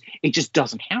egos, it just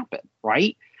doesn't happen.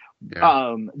 Right.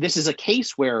 Yeah. This is a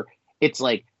case where it's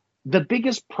like the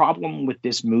biggest problem with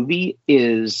this movie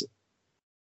is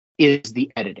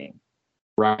the editing.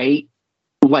 Right.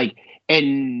 Like,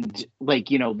 and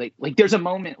like, you know, like there's a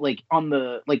moment like on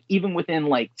the, like, even within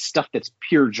like stuff that's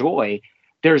pure joy,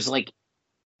 there's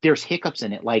hiccups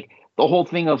in it. Like the whole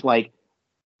thing of like,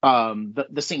 the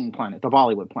singing planet, the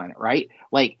Bollywood planet, right?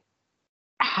 Like,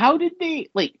 how did they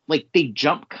like they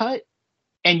jump cut,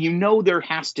 and you know there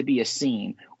has to be a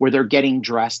scene where they're getting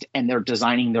dressed and they're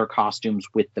designing their costumes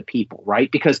with the people,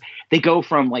 right? Because they go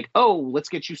from like, oh, let's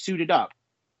get you suited up.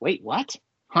 Wait, what?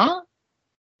 Huh?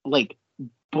 Like,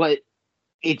 but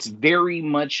it's very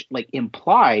much like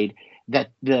implied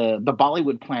that the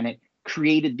Bollywood planet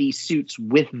created these suits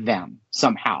with them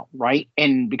somehow, right?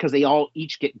 And because they all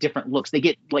each get different looks, they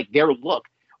get like their look,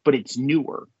 but it's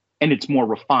newer and it's more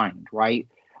refined, right?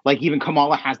 Like even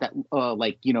Kamala has that,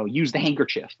 like, you know, use the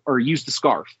handkerchief or use the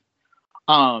scarf.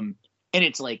 And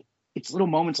it's like, it's little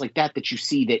moments like that you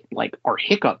see that like are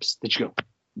hiccups that you go,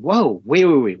 whoa,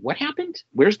 wait, what happened?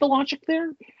 Where's the logic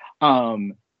there?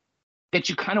 That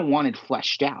you kind of wanted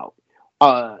fleshed out.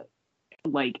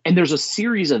 Like, and there's a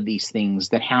series of these things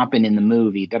that happen in the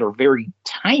movie that are very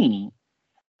tiny,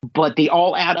 but they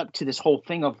all add up to this whole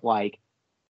thing of like,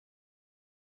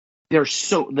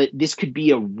 this could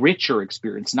be a richer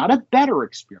experience, not a better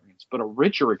experience, but a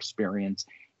richer experience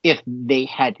if they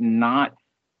had not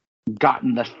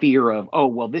gotten the fear of, oh,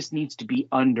 well, this needs to be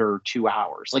under 2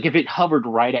 hours. Like if it hovered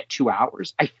right at 2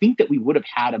 hours, I think that we would have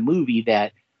had a movie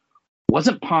that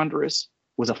wasn't ponderous,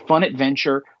 was a fun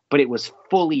adventure, but it was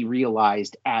fully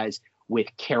realized as with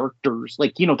characters.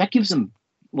 Like, you know, that gives them,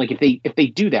 like, if they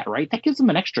do that, right, that gives them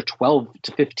an extra 12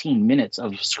 to 15 minutes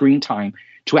of screen time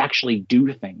to actually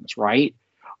do things, right?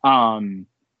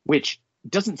 Which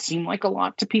doesn't seem like a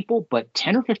lot to people, but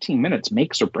 10 or 15 minutes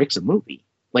makes or breaks a movie.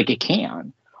 Like it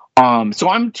can. So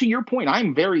I'm, to your point,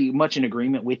 I'm very much in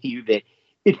agreement with you that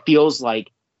it feels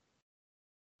like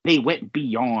they went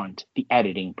beyond the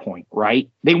editing point,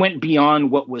 right? They went beyond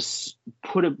what was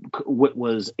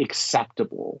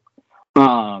acceptable.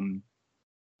 And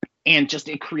just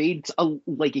it creates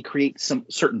some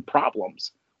certain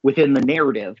problems within the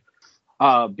narrative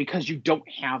because you don't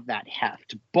have that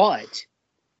heft. But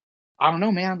I don't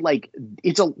know, man, like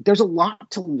there's a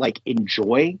lot to like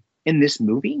enjoy in this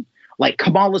movie. Like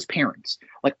Kamala's parents,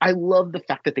 like I love the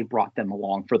fact that they brought them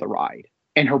along for the ride.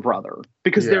 And her brother,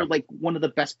 because they're like one of the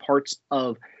best parts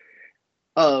of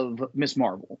Miss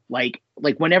Marvel. Like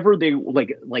whenever they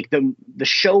like the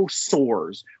show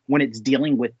soars when it's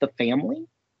dealing with the family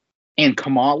and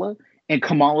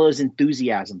Kamala's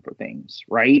enthusiasm for things,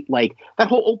 right? Like that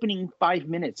whole opening 5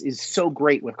 minutes is so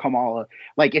great with Kamala.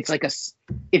 Like it's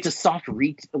a soft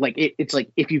read. Like it's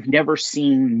like if you've never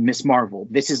seen Miss Marvel,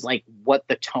 this is like what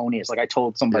the tone is. Like I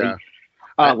told somebody. Yeah.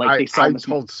 I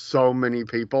told so many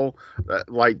people that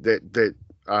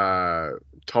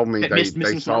told me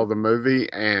they saw the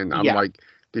movie, and I'm like,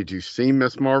 did you see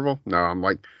Miss Marvel? No, I'm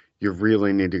like, you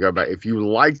really need to go back. If you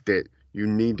liked it, you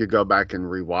need to go back and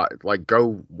rewatch, like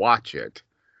go watch it.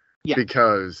 Yeah.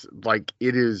 Because like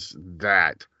it is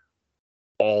that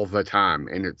all the time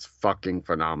and it's fucking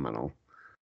phenomenal.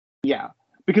 Yeah.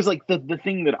 Because like the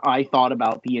thing that I thought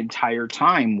about the entire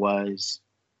time was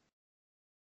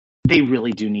they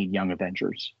really do need Young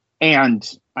Avengers. And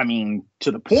I mean,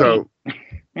 to the point. So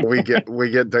we get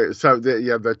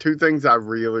the two things I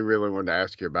really want to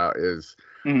ask you about is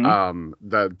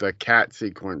the cat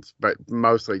sequence, but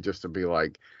mostly just to be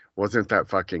like, wasn't that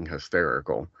fucking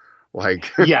hysterical?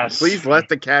 Like, yes, please let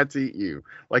the cats eat you.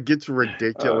 Like, it's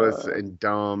ridiculous and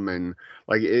dumb and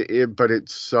like but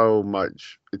it's so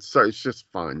much. It's just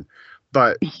fun.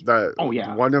 But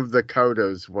one of the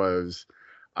codas was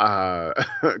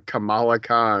Kamala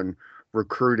Khan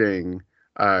recruiting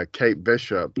Kate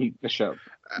Bishop.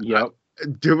 Yep.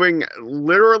 Doing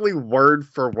literally word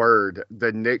for word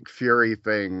the Nick Fury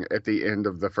thing at the end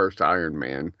of the first Iron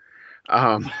Man.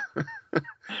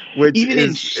 Which even is,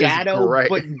 in shadow,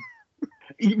 but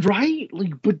right?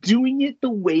 Like, but doing it the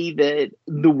way that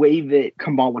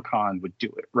Kamala Khan would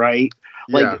do it, right?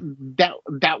 Like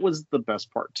that was the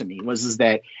best part to me is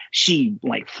that she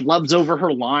like flubs over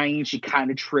her line, she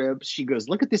kind of trips, she goes,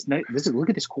 look at this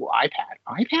cool iPad.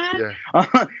 Yeah.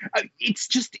 It's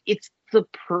the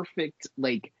perfect,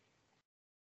 like,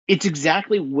 it's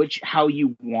exactly how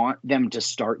you want them to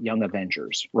start Young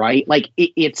Avengers, right? Like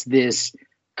it's this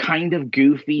kind of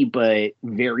goofy but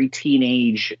very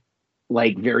teenage,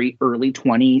 like very early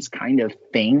 20s kind of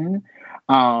thing,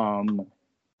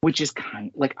 which is kind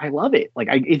of, like, I love it. Like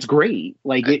it's great.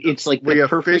 Like it's like we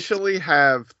officially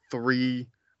have 3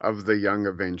 of the Young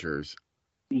Avengers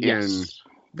in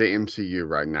the MCU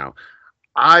right now.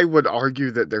 I would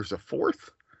argue that there's a 4th.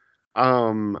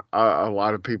 A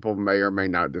lot of people may or may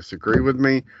not disagree with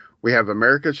me. We have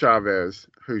America Chavez,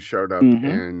 who showed up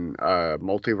in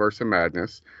Multiverse of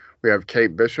Madness. We have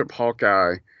Kate Bishop,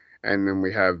 Hawkeye, and then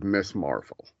we have Miss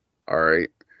Marvel. All right,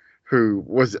 who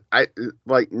was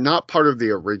not part of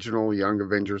the original Young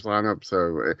Avengers lineup.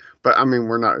 So, but I mean,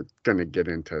 we're not going to get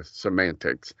into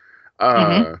semantics.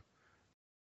 I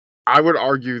would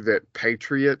argue that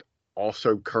Patriot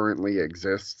also currently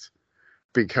exists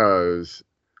because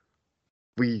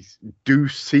we do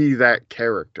see that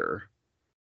character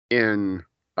in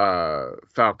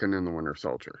Falcon and the Winter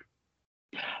Soldier.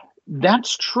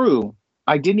 That's true.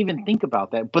 I didn't even think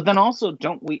about that. But then also,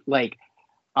 don't we like?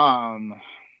 I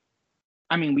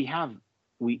mean, we have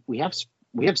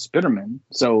Spider-Man,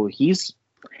 so he's.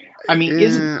 I mean,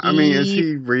 is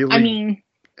he really? I mean,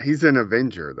 he's an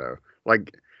Avenger though.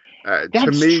 Like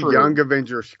to me, true. Young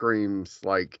Avenger screams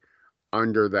like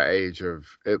under the age of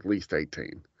at least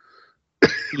 18.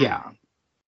 Yeah.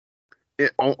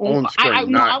 On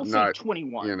screen, I'll say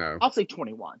 21. You know, I'll say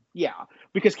 21. Yeah,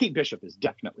 because Kate Bishop is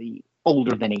definitely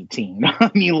older than 18.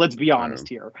 I mean, let's be honest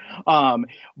here.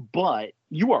 But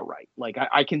you are right. Like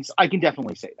I can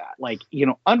definitely say that. Like, you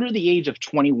know, under the age of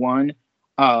 21,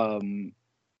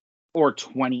 or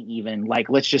 20 even. Like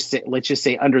let's just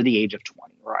say under the age of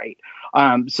 20, right?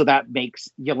 So that makes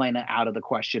Yelena out of the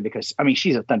question because I mean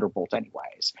she's a Thunderbolt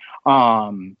anyways,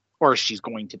 or she's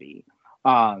going to be.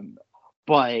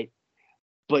 But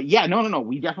yeah, no,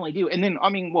 we definitely do. And then, I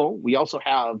mean, well, we also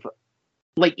have,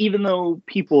 like, even though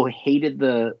people hated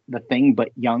the thing, but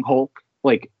young Hulk,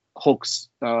 like Hulk's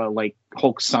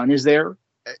son is there.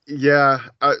 Yeah.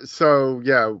 So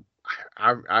yeah,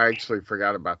 I actually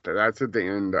forgot about that. That's at the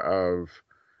end of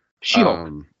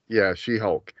She-Hulk. Yeah,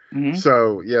 She-Hulk. Mm-hmm.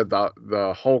 So yeah,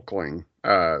 the Hulkling.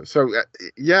 Yeah,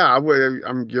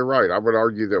 you're right. I would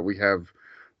argue that we have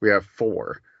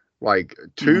 4, like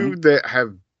 2 that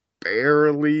have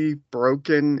barely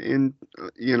broken in,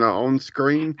 on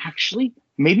screen. Actually,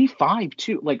 maybe 5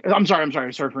 too. Like, I'm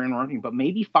sorry for interrupting, but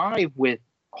maybe 5 with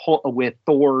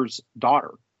Thor's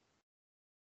daughter.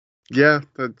 Yeah,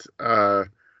 that's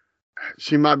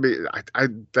she might be.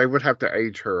 They would have to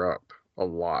age her up a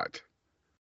lot.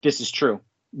 This is true.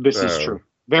 Is true.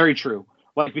 Very true.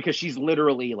 Like, because she's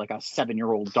literally like a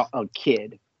 7-year-old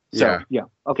kid. So yeah,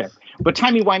 okay. But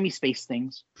timey-wimey space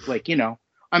things, like,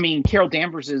 I mean, Carol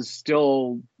Danvers is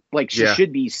still like she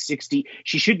should be 60.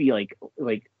 She should be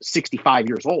like 65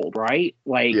 years old, right?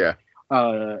 Like,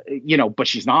 but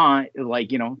she's not. Like,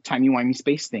 timey-wimey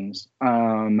space things.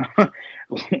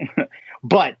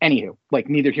 But anywho, like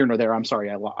neither here nor there. I'm sorry,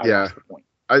 I lost the point.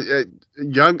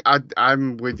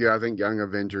 I'm with you. I think Young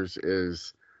Avengers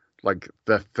is like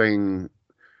the thing.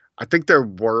 I think they're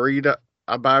worried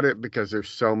about it because there's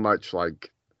so much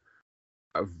like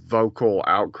a vocal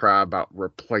outcry about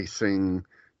replacing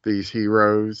these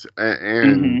heroes,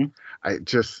 and I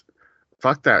just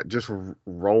fuck that. Just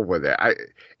roll with it.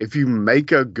 If you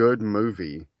make a good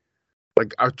movie,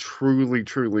 like a truly,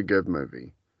 truly good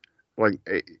movie, like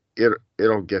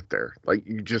it'll get there. Like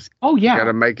you just got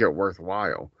to make it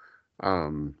worthwhile.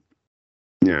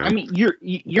 Yeah. I mean,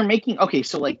 you're making okay.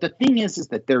 So like the thing is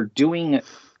that they're doing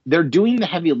the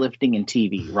heavy lifting in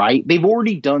TV, right? They've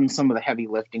already done some of the heavy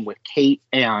lifting with Kate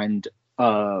and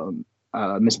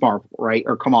Miss Marvel, right,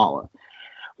 or Kamala.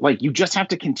 Like you just have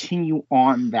to continue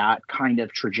on that kind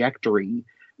of trajectory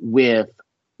with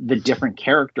the different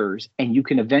characters, and you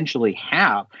can eventually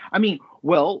have. No,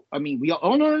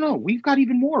 we've got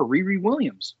even more Riri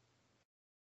Williams.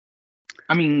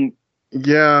 I mean,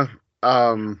 yeah.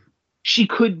 She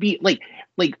could be like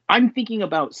I'm thinking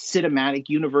about cinematic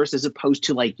universe as opposed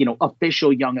to like,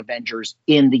 official Young Avengers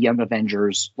in the Young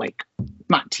Avengers, like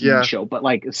not TV show, but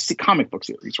like a comic book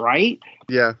series, right?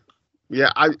 Yeah.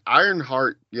 Yeah.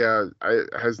 Ironheart. Yeah.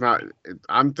 Has not,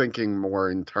 I'm thinking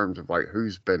more in terms of like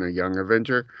who's been a Young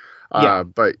Avenger.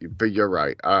 But you're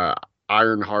right.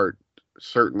 Ironheart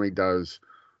certainly does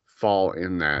fall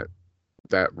in that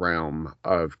realm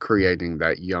of creating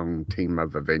that young team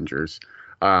of Avengers.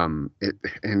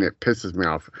 It pisses me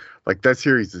off. Like that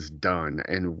series is done,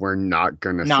 and we're not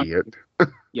gonna see it.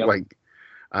 Yep. Like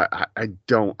I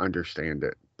don't understand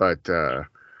it, but I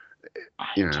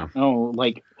don't know.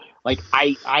 Like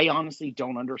I honestly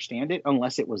don't understand it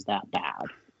unless it was that bad.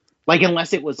 Like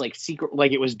unless it was like secret,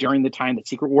 like it was during the time that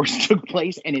Secret Wars took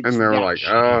place, and they were like,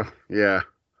 oh yeah,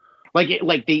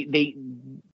 like they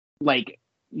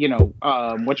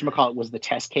whatchamacallit was the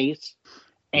test case.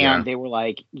 And they were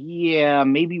like, yeah,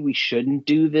 maybe we shouldn't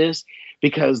do this,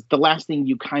 because the last thing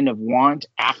you kind of want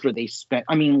after they spent,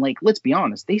 I mean, like, let's be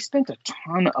honest, they spent a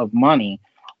ton of money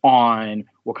on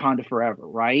Wakanda Forever,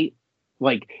 right?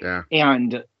 Like,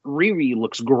 and Riri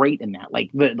looks great in that.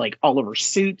 Like all of her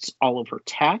suits, all of her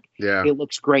tech, it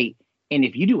looks great. And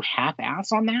if you do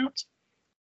half-ass on that,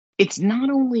 it's not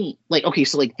only like, okay,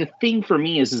 so like the thing for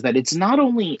me is that it's not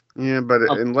only but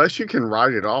unless you can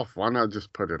write it off, why not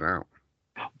just put it out?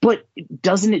 But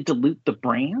doesn't it dilute the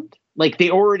brand? Like they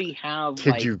already have.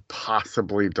 Could you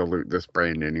possibly dilute this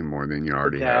brand any more than you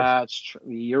already have? That's true.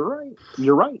 You're right.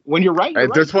 You're right. When you're right.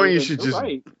 At this point, you should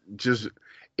just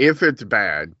if it's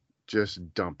bad,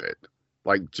 just dump it.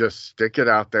 Like just stick it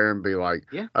out there and be like,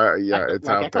 it's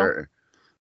out there.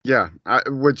 Yeah,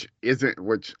 which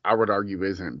I would argue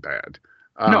isn't bad.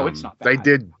 No, it's not bad. They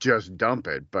did just dump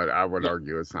it, but I would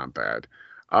argue it's not bad.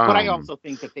 But I also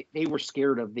think that they were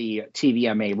scared of the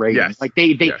TVMA rating. Yes. Like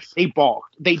they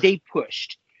balked. They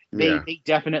pushed. They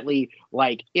definitely,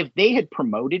 like, if they had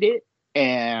promoted it,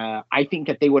 I think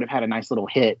that they would have had a nice little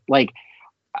hit. Like,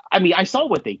 I mean, I saw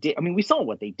what they did. I mean, we saw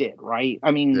what they did, right?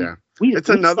 I mean, it's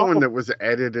another one that was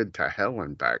edited to hell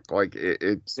and back. Like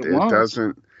it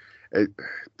doesn't.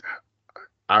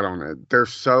 I don't know.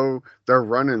 They're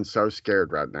running so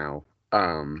scared right now.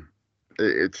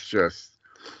 It's just.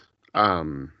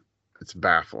 It's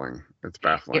baffling.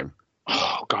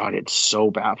 Oh God, it's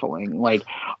so baffling. Like,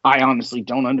 I honestly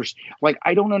don't understand. Like,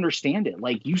 I don't understand it.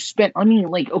 Like, you spent. I mean,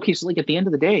 like, okay, so like at the end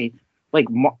of the day, like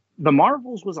the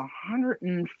Marvels was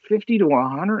 $150 to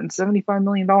 $175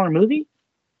 million movie,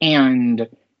 and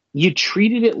you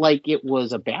treated it like it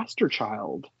was a bastard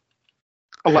child.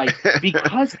 Like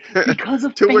because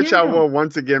of to which I will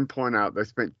once again point out, they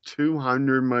spent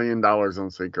 $200 million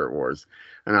on Secret Wars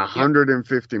and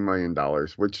 $150 million,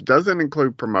 which doesn't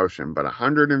include promotion, but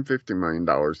 $150 million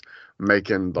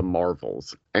making the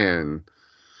Marvels. And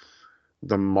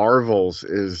the Marvels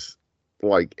is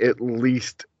like at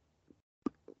least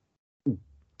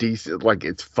decent. Like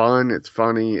it's fun, it's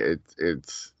funny,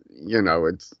 it's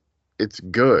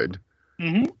good.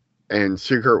 Mm-hmm. And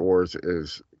Secret Wars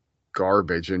is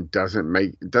garbage and doesn't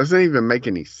even make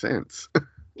any sense.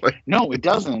 No, it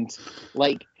doesn't.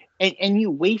 Like, and you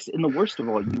and the worst of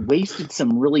all, you wasted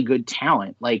some really good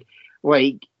talent. Like,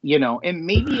 and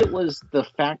maybe it was the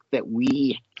fact that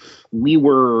we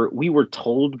were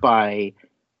told by,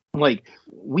 like,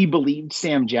 we believed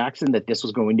Sam Jackson that this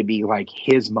was going to be like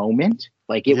his moment.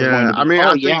 Like it was going to be,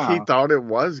 I think he thought it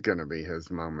was going to be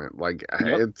his moment. Like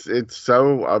it's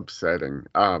so upsetting.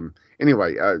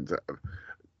 Anyway,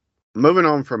 moving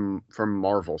on from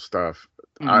Marvel stuff,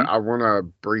 I want to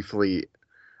briefly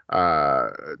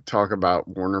talk about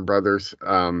Warner Brothers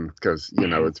because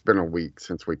it's been a week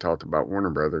since we talked about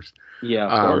Warner Brothers. Yeah,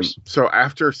 of course. So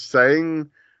after saying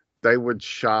they would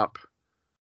shop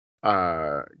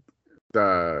the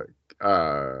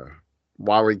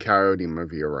Wile E. Coyote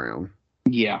movie around,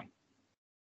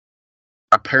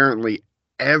 apparently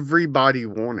everybody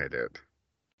wanted it.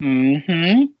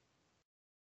 Mm-hmm.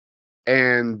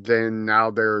 And then now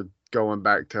they're going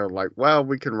back to like, well,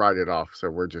 we can write it off, so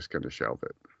we're just going to shelve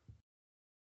it.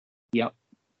 Yep.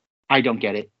 I don't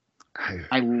get it.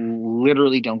 I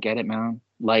literally don't get it, man.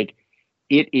 Like,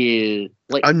 it is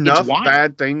like enough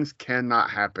bad things cannot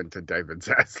happen to David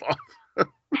Zaslav.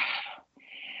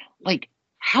 Like,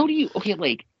 how do you?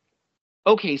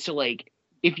 Okay, so like,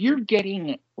 if you're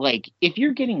getting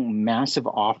massive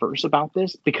offers about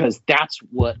this, because that's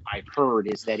what I've heard,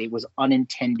 is that it was an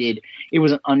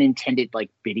unintended like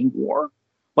bidding war,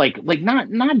 like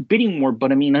not bidding war,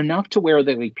 but I mean enough to where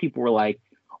that like people were like,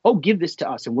 oh, give this to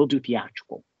us and we'll do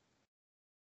theatrical.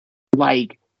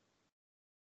 Like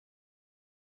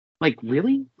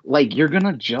really? Like, you're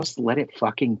gonna just let it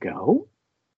fucking go?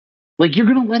 Like, you're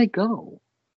gonna let it go?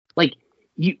 Like,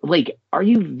 you like, are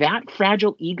you that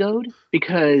fragile egoed?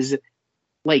 Because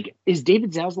like, is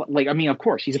David Zaslav, like, I mean, of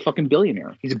course he's a fucking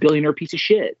billionaire. He's a billionaire piece of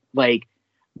shit. Like,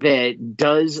 that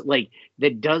does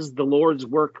the Lord's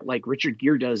work like Richard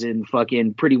Gere does in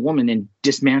fucking Pretty Woman and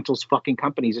dismantles fucking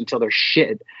companies until they're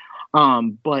shit.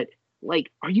 But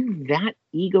like, are you that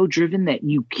ego driven that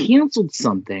you canceled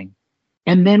something,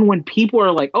 and then when people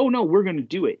are like, oh no, we're going to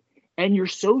do it, and you're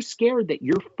so scared that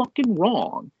you're fucking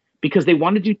wrong because they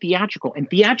want to do theatrical, and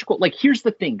theatrical, like, here's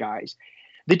the thing, guys.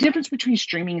 The difference between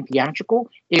streaming and theatrical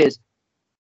is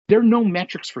there are no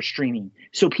metrics for streaming.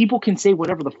 So people can say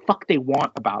whatever the fuck they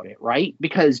want about it, right?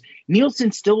 Because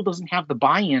Nielsen still doesn't have the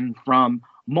buy-in from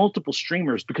multiple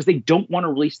streamers because they don't want to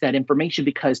release that information,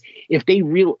 because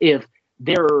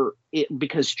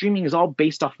because streaming is all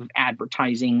based off of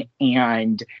advertising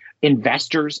and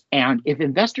investors. And if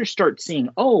investors start seeing,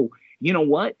 oh, you know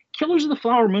what? Killers of the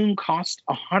Flower Moon cost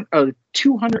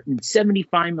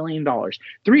 $275 million,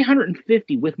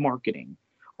 $350 with marketing,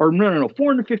 or no,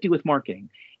 $450 with marketing,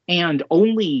 and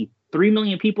only 3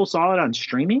 million people saw it on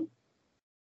streaming,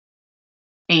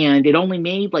 and it only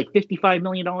made like $55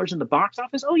 million in the box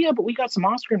office. Oh yeah, but we got some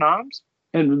Oscar noms,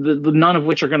 and the none of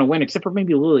which are going to win except for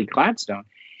maybe Lily Gladstone.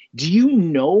 Do you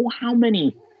know how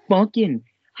many fucking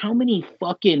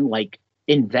like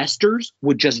investors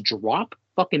would just drop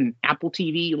fucking Apple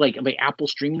TV, like the Apple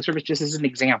streaming service, just as an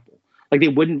example? Like, they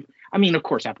wouldn't. I mean, of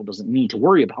course, Apple doesn't need to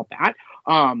worry about that.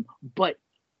 But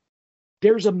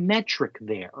there's a metric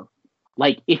there.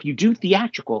 Like, if you do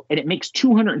theatrical and it makes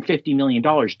 $250 million,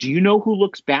 do you know who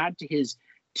looks bad to his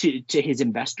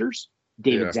investors?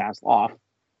 David Zaslav.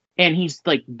 And he's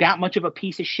like that much of a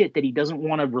piece of shit that he doesn't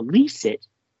want to release it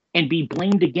and be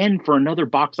blamed again for another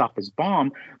box office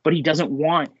bomb, but he doesn't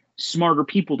want smarter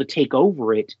people to take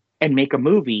over it and make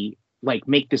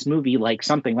this movie like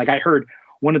something. Like, I heard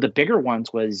one of the bigger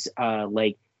ones was I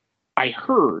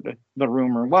heard the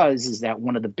rumor is that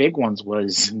one of the big ones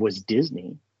was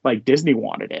Disney. Like, Disney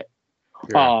wanted it.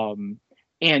 Yeah.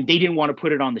 And they didn't want to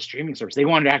put it on the streaming service. They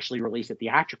wanted to actually release it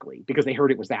theatrically because they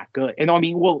heard it was that good. And I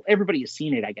mean, well, everybody has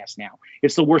seen it, I guess now.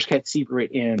 It's the worst kept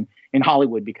secret in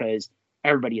Hollywood because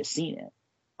everybody has seen it.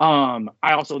 I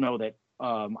also know that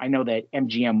I know that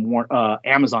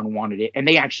Amazon wanted it, and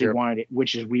they actually wanted it,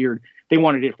 which is weird. They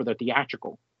wanted it for the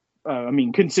theatrical. I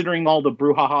mean, considering all the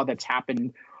brouhaha that's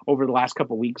happened over the last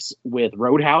couple of weeks with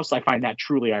Roadhouse, I find that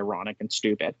truly ironic and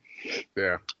stupid.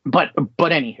 Yeah. But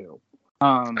anywho,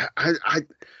 I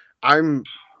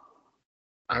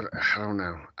don't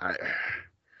know.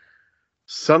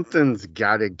 Something's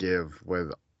got to give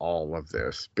with all of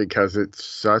this because it's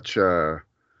such a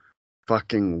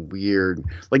fucking weird.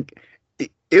 Like,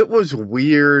 it was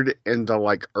weird in the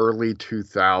like early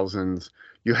 2000s.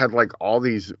 You had like all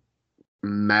these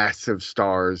massive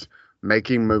stars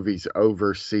making movies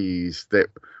overseas that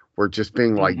were just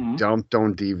being like dumped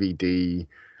on DVD.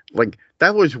 Like,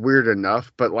 that was weird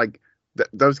enough, but like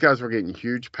those guys were getting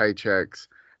huge paychecks,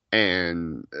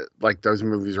 and like those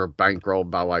movies were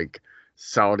bankrolled by like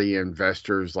Saudi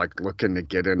investors like looking to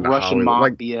get into Russian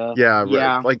Hollywood. mafia. Like,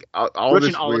 yeah. Like all Russian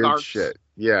this oligarchs. Weird shit.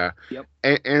 Yeah. Yep.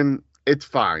 And it's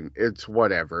fine. It's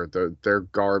whatever. They're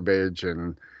garbage,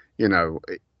 and you know,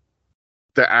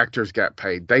 the actors got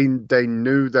paid. They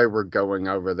knew they were going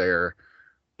over there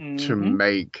to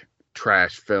make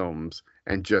trash films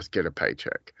and just get a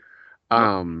paycheck.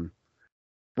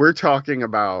 We're talking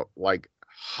about like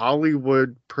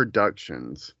Hollywood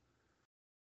productions,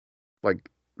 like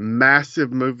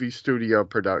massive movie studio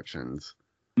productions,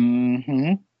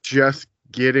 just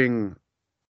getting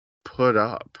put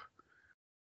up,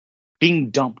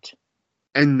 being dumped,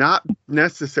 and not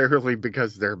necessarily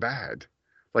because they're bad.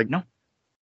 Like, no.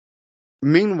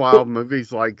 Meanwhile,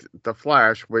 movies like The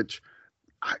Flash, which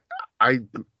I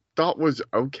thought was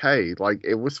okay, like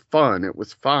it was fun, it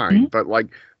was fine, but like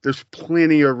there's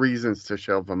plenty of reasons to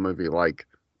shelve a movie like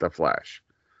The Flash.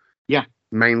 Yeah,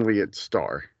 mainly its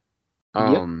star.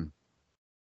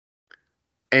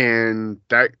 and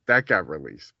that got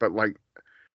released. But like,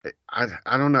 I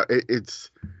don't know. It's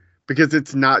because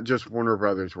it's not just Warner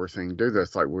Brothers we're seeing do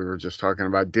this. Like we were just talking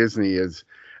about, Disney is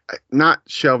not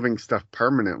shelving stuff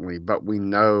permanently, but we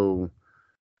know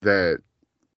that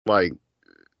like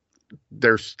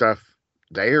there's stuff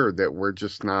there that we're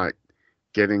just not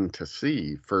getting to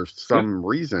see for some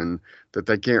reason that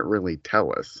they can't really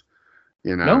tell us.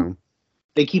 You know, no.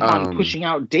 They keep on pushing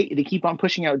out They keep on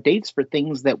pushing out dates for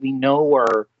things that we know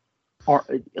are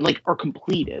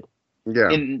completed. Yeah,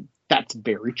 and that's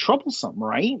very troublesome,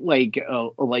 right? Like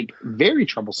very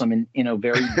troublesome in a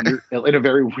very in a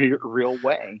very real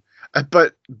way.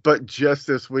 But just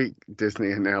this week,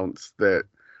 Disney announced that,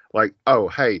 like, oh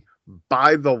hey,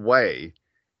 by the way,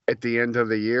 at the end of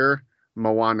the year,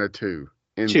 Moana 2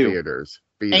 in theaters.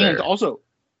 Also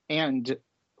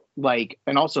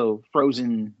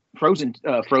Frozen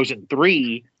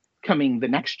 3 coming the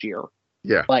next year.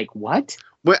 Yeah. Like what?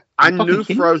 Well, I knew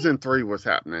Frozen 3 was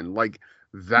happening. Like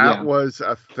that was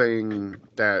a thing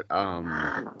that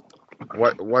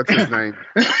what's his name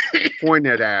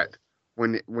pointed at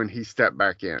when he stepped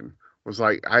back in. Was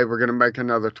like, hey, we're gonna make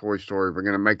another Toy Story, we're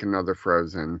gonna make another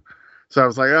Frozen. So I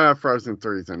was like, Frozen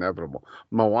 3 is inevitable.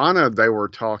 Moana, they were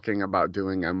talking about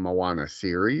doing a Moana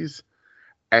series.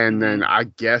 And then I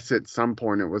guess at some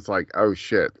point it was like, oh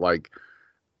shit, like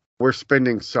we're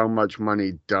spending so much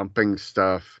money dumping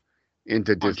stuff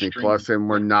into Disney Plus and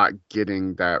we're not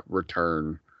getting that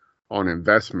return on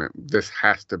investment. This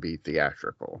has to be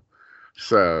theatrical.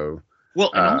 So,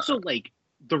 well, and also like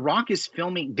The Rock is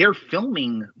they're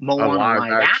filming Moana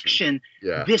live action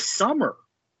this summer.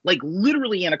 Like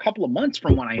literally in a couple of months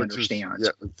from what I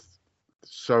understand. It's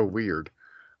so weird.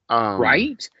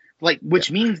 Right? Like, which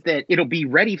means that it'll be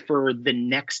ready for the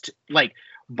next, like,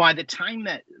 by the time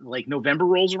that, like, November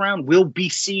rolls around, we'll be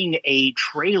seeing a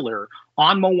trailer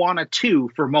on Moana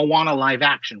 2 for Moana live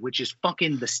action, which is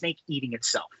fucking the snake eating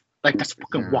itself. Like, that's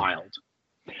fucking wild.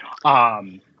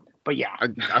 But yeah.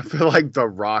 I feel like The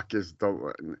Rock is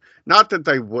not that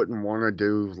they wouldn't want to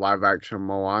do live action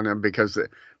Moana, because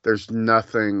there's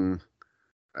nothing,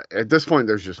 at this point,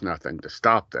 there's just nothing to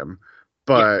stop them.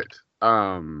 But,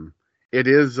 it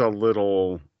is a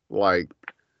little like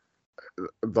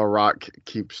The Rock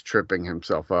keeps tripping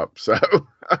himself up. So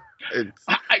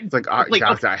it's like,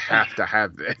 guys, I have to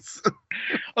have this.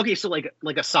 Okay, so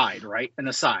like aside, right? An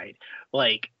aside.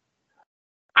 Like,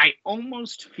 I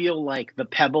almost feel like the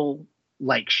Pebble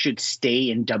should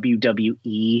stay in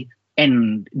WWE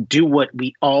and do what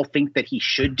we all think that he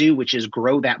should do, which is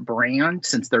grow that brand,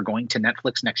 since they're going to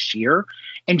Netflix next year,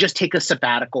 and just take a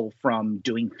sabbatical from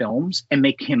doing films and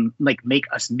make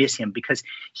us miss him, because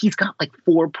he's got like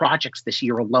 4 projects this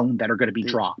year alone that are going to be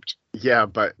dropped. Yeah,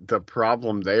 but the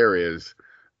problem there is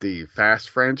the Fast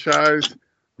franchise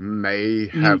may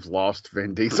have lost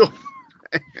Vin Diesel.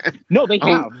 No, they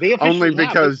have. They only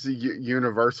because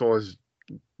Universal is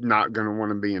not going to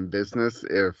want to be in business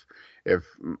if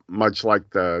much like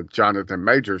the Jonathan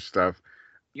Majors stuff,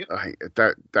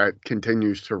 that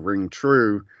continues to ring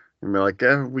true, and be like,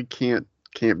 we can't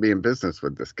be in business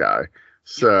with this guy.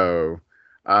 So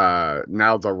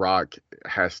now The Rock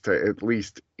has to at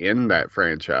least end that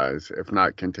franchise, if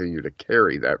not continue to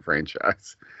carry that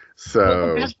franchise.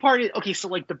 So the best part is,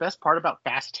 the best part about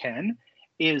Fast 10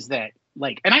 is that,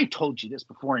 like, and I told you this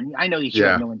before, and I know you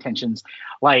have no intentions,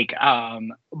 but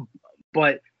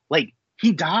like,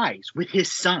 he dies with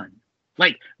his son.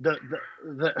 Like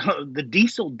the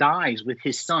Diesel dies with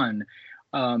his son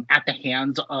at the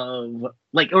hands of,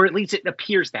 like, or at least it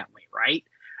appears that way, right?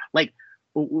 Like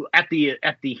at the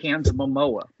hands of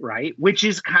Momoa, right? Which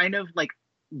is kind of like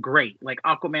great. Like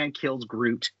Aquaman kills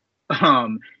Groot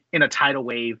in a tidal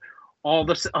wave, all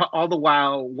the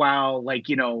while like,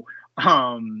 you know,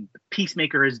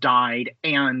 Peacemaker has died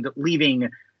and leaving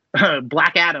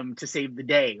Black Adam to save the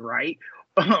day, right?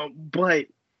 But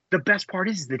the best part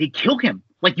is that he killed him.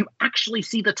 Like, you actually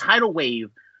see the tidal wave,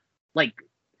 like,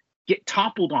 get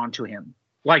toppled onto him,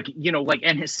 like, you know, like,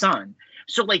 and his son.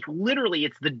 So, like, literally,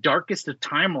 it's the darkest of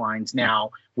timelines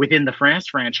now within the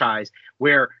franchise,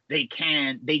 where they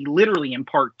literally in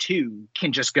part 2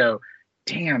 can just go,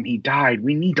 damn, he died.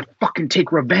 We need to fucking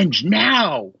take revenge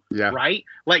now. Yeah. Right?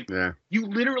 Like, you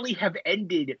literally have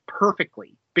ended it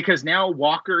perfectly, because now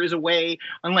Walker is away,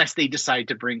 unless they decide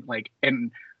to bring, like,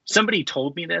 and somebody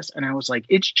told me this, and I was like,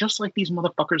 it's just like these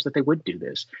motherfuckers that they would do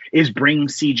this, is bring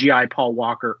CGI Paul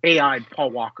Walker, AI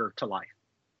Paul Walker to life.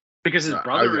 Because his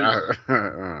brother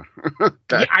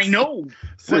I know.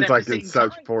 Seems like it's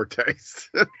such poor taste.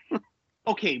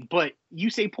 Okay, but you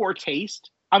say poor taste,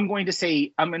 I'm going to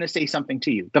say something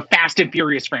to you. The Fast and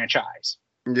Furious franchise.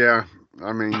 Yeah.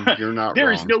 I mean, you're not There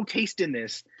wrong. is no taste in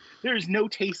this. There is no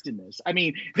taste in this. I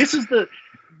mean, this was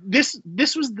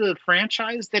the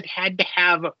franchise that had to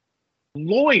have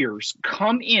lawyers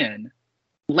come in,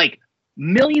 like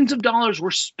millions of dollars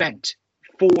were spent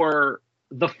for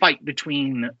the fight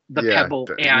between the Pebble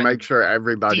and make sure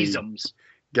everybody Deezums.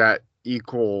 Got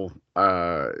equal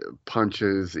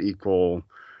punches, equal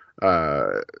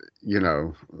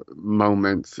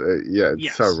moments.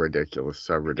 It's so ridiculous.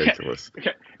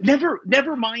 Okay.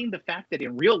 Never mind the fact that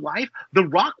in real life, The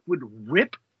Rock would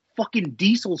rip fucking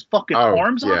Diesel's fucking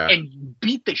arms off and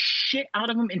beat the shit out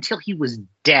of him until he was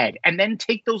dead, and then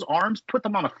take those arms, put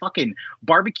them on a fucking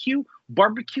barbecue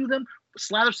them,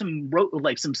 slather some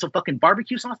fucking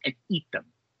barbecue sauce, and eat them,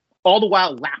 all the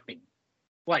while laughing.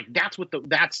 Like that's the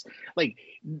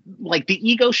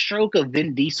ego stroke of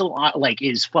Vin Diesel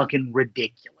is fucking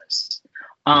ridiculous.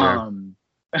 But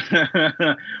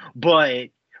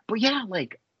yeah,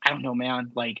 like I don't know,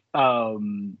 man. Like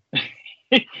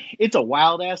it's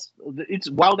wild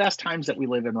ass times that we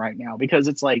live in right now, because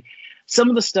it's like some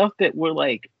of the stuff that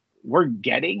we're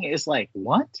getting is like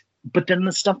what, but then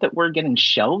the stuff that we're getting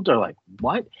shelved are like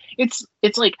what. It's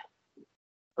like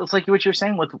what you're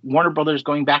saying with Warner Brothers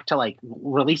going back to like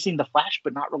releasing The Flash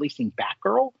but not releasing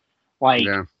Batgirl.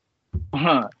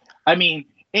 I mean,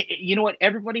 you know what?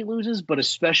 Everybody loses, but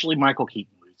especially Michael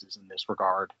Keaton loses in this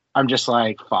regard. I'm just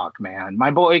like, fuck, man, my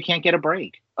boy can't get a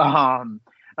break.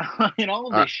 In all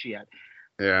of this shit.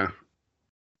 Yeah.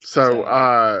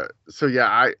 So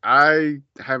yeah, I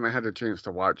haven't had a chance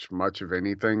to watch much of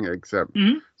anything except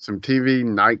some TV,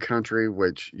 Night Country,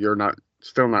 which you're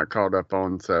still not caught up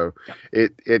on. So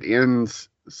it ends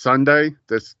Sunday.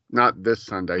 Not this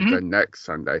Sunday, the next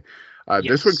Sunday.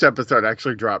 This week's episode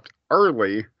actually dropped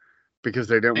early because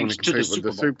they didn't want to compete with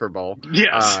the Super Bowl.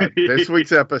 Yes. This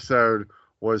week's episode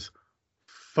was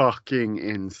fucking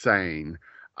insane.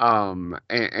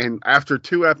 And after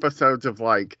 2 episodes of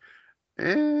are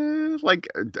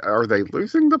they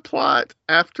losing the plot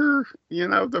after,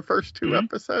 the first 2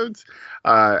 episodes?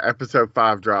 Episode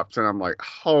 5 drops and I'm like,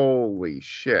 holy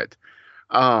shit.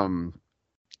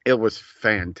 It was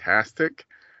fantastic.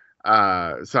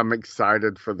 So I'm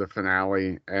excited for the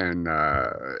finale and,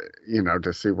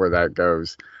 to see where that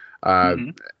goes.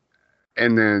 And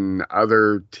then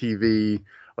other TV,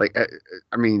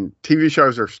 TV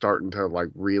shows are starting to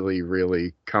really,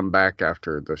 really come back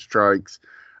after the strikes.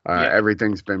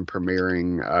 Everything's been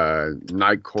premiering.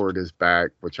 Night Court is back,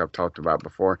 which I've talked about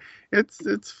before. It's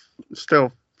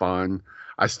still fun.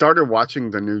 I started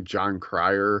watching the new John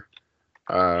Cryer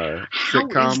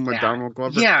sitcom with Donald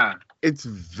Glover. Yeah, it's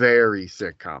very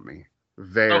sitcom-y.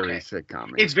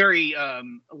 Sitcom-y. It's very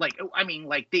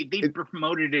they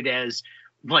promoted it as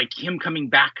him coming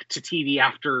back to TV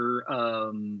after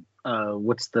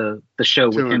what's the show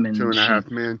with him and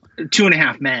 2.5 Men?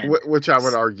 2.5 Men. Which I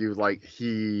would argue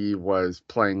he was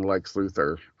playing Lex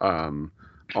Luthor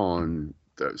on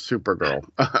the Supergirl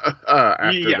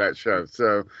after that show.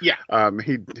 So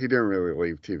he didn't really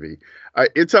leave TV.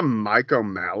 It's a Mike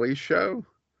O'Malley show.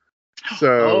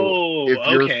 So if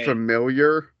you're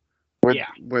familiar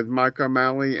with Mike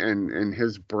O'Malley and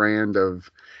his brand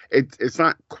of it's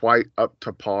not quite up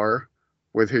to par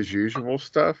with his usual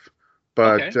stuff,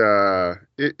 but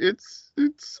it's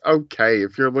okay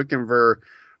if you're looking for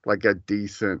a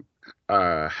decent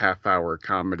half-hour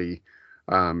comedy.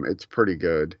 It's pretty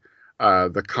good.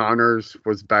 The Conners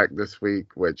was back this week,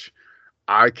 which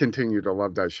I continue to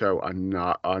love that show. I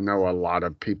know a lot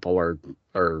of people are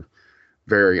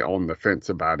very on the fence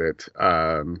about it,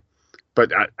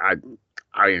 but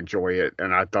I enjoy it,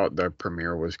 and I thought the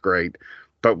premiere was great.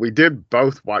 But we did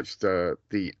both watch the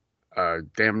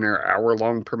damn near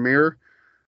hour-long premiere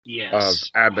of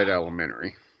Abbott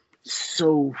Elementary.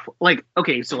 So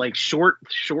short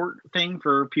thing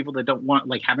for people that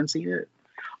don't haven't seen it.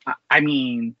 I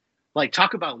mean,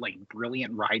 talk about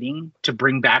brilliant writing to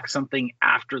bring back something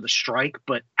after the strike,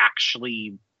 but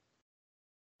actually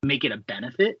make it a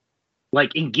benefit.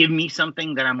 And give me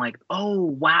something that I'm like, oh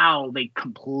wow, they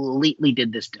completely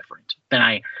did this different than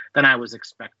I was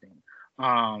expecting.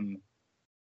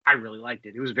 I really liked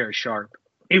it. It was very sharp.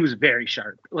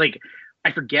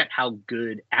 I forget how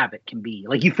good Abbott can be.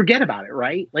 You forget about it,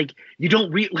 right? You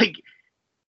don't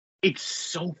it's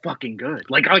so fucking good.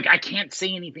 I can't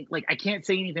say anything. I can't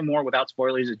say anything more without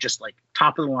spoilers. It's just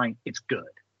top of the line. It's good.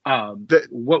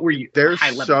 What were you? They're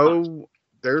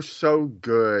so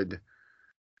good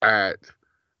at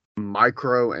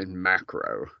micro and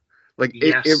macro.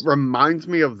 It reminds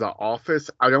me of The Office.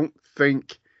 I don't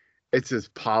think it's as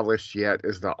polished yet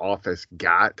as The Office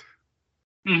got.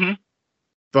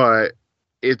 But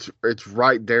it's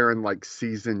right there in like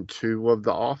season 2 of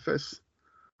The Office,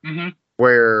 Mm-hmm.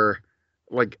 where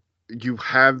like you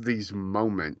have these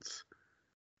moments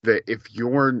that if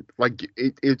you're like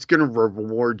it's gonna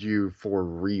reward you for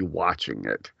rewatching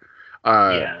it.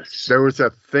 Yes. There was a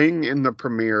thing in the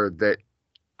premiere that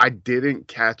I didn't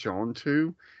catch on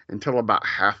to until about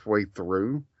halfway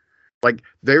through. Like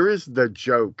there is the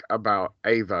joke about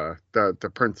Ava,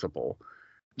 the principal,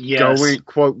 Yes.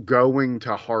 going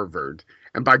to Harvard,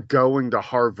 and by going to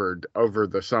Harvard over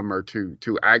the summer to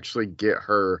actually get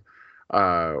her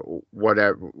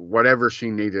whatever she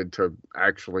needed to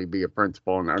actually be a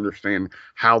principal and understand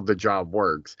how the job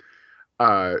works.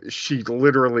 She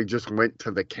literally just went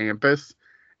to the campus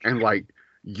and like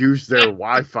used their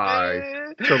Wi-Fi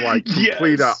to like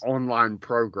complete an online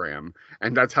program,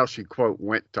 and that's how she quote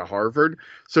went to Harvard.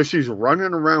 So she's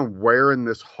running around wearing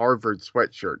this Harvard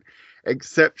sweatshirt,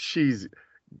 except she's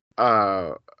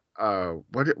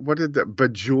what did the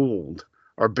bejeweled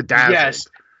or bedazzled?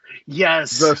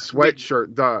 Yes. The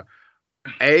sweatshirt, the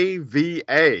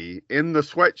AVA in the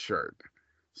sweatshirt.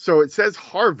 So it says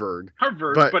Harvard,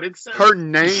 but it says her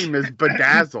name is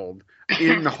bedazzled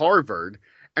in Harvard.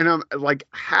 And I'm like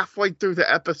halfway through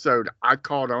the episode, I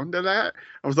caught on to that.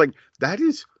 I was like, that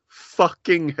is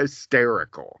fucking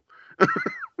hysterical.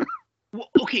 Well,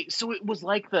 okay, so it was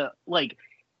like fuck.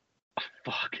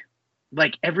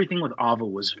 Like everything with Ava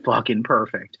was fucking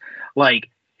perfect. Like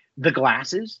the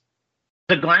glasses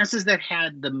that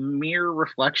had the mirror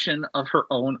reflection of her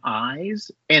own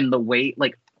eyes, and the way,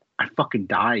 like, I fucking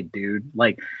died, dude.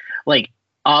 Like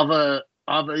Ava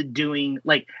doing,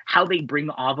 like, how they bring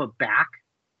Ava back,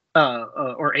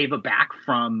 or Ava back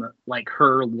from like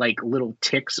her like little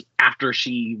tics after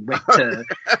she went to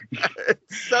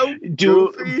it's so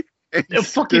do goofy and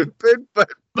stupid, but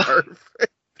perfect.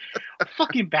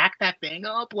 Fucking back that thing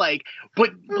up, like,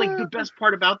 but like the best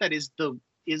part about that is the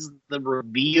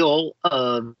reveal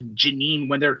of Janine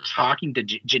when they're talking to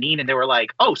Janine, and they were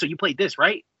like, "Oh, so you played this,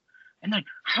 right?" And like,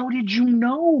 how did you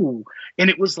know? And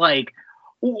it was like,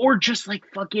 or just like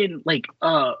fucking like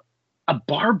a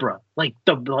Barbara, like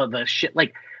the shit,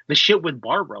 like the shit with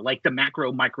Barbara, like the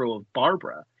macro micro of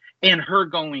Barbara, and her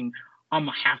going, "I'm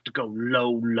gonna have to go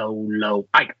low."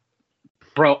 I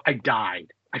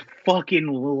died. I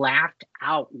fucking laughed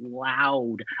out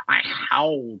loud. I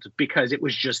howled because it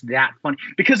was just that funny.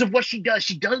 Because of what she does.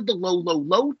 She does the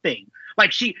low thing.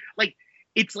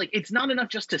 It's not enough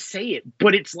just to say it,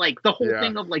 but it's like the whole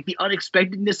thing of like the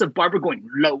unexpectedness of Barbara going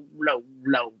low.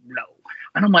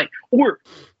 And I'm like, or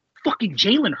fucking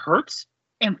Jalen Hurts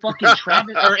and fucking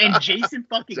Travis and Jason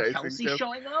fucking Kelce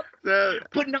showing up.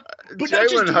 But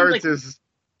Jalen Hurts is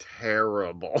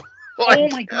terrible. Like, oh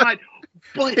my god.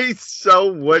 But he's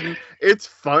so wooden. It's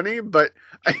funny, but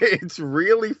it's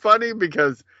really funny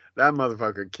because that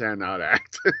motherfucker cannot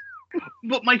act.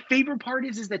 But my favorite part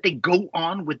is that they go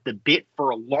on with the bit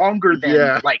for longer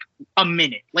than like a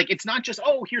minute. Like it's not just,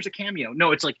 oh, here's a cameo.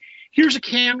 No, it's like, here's a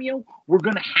cameo. We're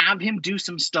gonna have him do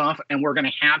some stuff, and we're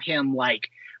gonna have him like,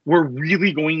 we're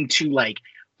really going to like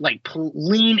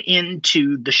lean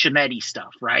into the Shimetti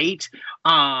stuff, right?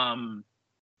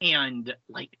 And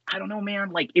like, I don't know, man,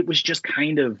 like it was just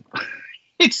kind of,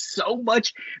 there's so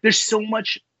much,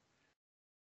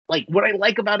 like what I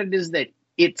like about it is that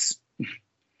it's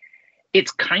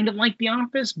kind of like The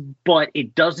Office, but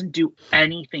it doesn't do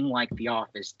anything like The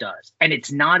Office does. And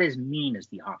it's not as mean as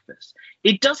The Office.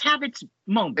 It does have its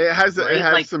moments. It has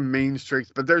like, some mean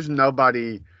streaks, but there's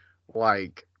nobody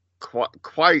like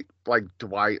quite like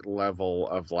Dwight level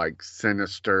of like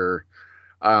sinister.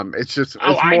 It's just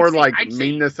it's more like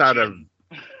meanness out of,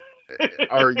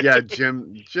 or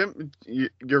Jim.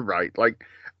 You're right. Like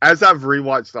as I've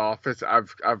rewatched The Office,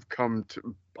 I've come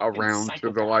around to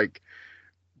the like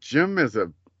Jim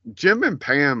and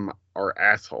Pam are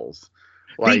assholes.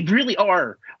 Like, they really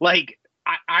are. Like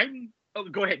I'm. Oh,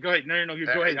 go ahead. No, you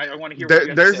go ahead. I want to hear.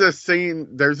 There's a scene.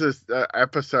 There's this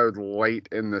episode late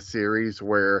in the series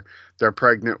where they're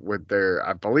pregnant with their,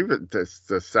 I believe it's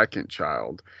the second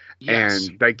child,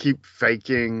 and they keep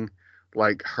faking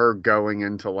like her going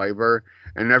into labor,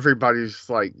 and everybody's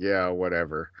like, yeah,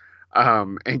 whatever,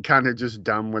 and kind of just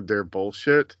done with their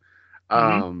bullshit.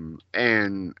 And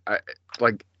I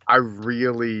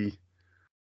really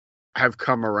have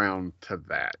come around to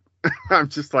that. I'm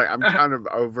just like, I'm kind of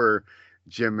over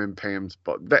Jim and Pam's,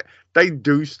 but they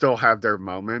do still have their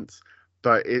moments,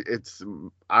 but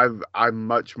I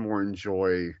much more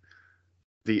enjoy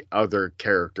the other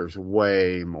characters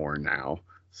way more now.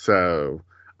 So,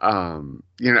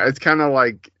 it's kind of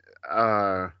like,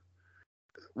 well,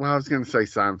 I was going to say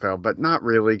Seinfeld, but not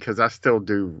really, because I still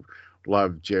do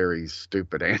love Jerry's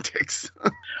stupid antics.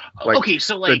 Okay,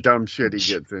 so like the dumb shit he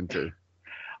gets into.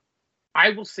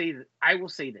 I will say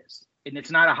this, and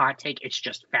it's not a hot take, it's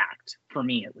just fact for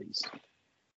me at least.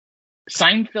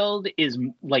 Seinfeld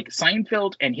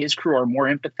and his crew are more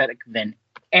empathetic than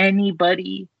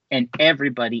anybody and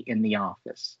everybody in The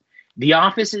Office. The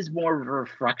Office is more of a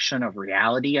reflection of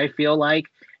reality, I feel like,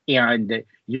 and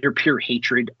your pure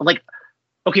hatred. Like,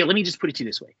 okay, let me just put it to you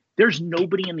this way. There's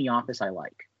nobody in The Office I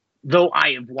like. Though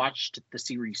I have watched the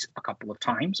series a couple of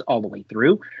times all the way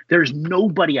through, there's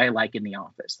nobody I like in The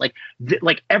Office. Like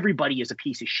everybody is a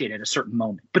piece of shit at a certain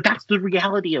moment. But that's the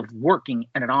reality of working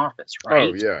in an office,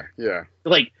 right? Oh, yeah.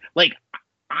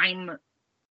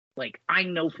 I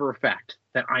know for a fact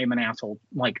that I am an asshole.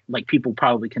 Like people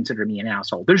probably consider me an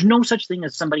asshole. There's no such thing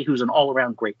as somebody who's an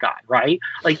all-around great guy, right?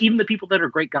 Like even the people that are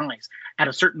great guys, at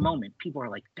a certain moment, people are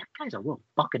like, that guy's a real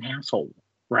fucking asshole.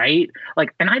 Right?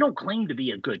 Like, and I don't claim to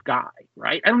be a good guy,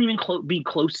 right? I don't even be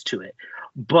close to it.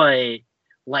 But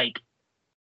like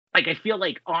I feel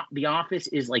like The Office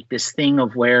is like this thing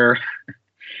of where,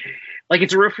 like,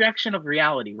 it's a reflection of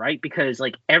reality, right? Because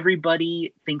like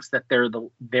everybody thinks that they're the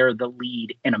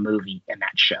lead in a movie in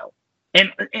that show,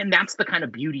 and that's the kind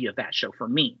of beauty of that show for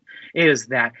me, is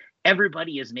that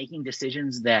everybody is making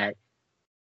decisions that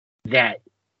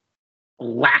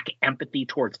lack empathy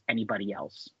towards anybody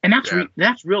else, and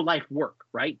that's real life work,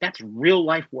 right? That's real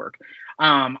life work.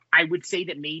 I would say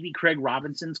that maybe Craig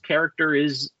Robinson's character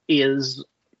is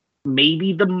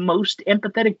maybe the most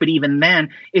empathetic, but even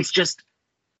then, it's just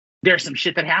there's some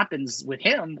shit that happens with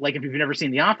him. Like if you've never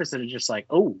seen The Office, and it's just like,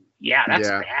 oh yeah, that's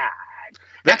bad.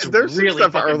 There's really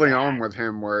some stuff early bad. on with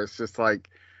him where it's just like,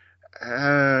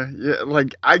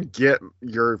 like I get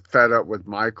you're fed up with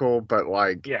Michael, but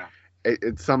like,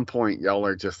 at some point, y'all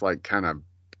are just like kind of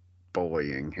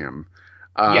bullying him.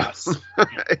 Yes.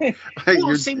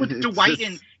 Well, same with Dwight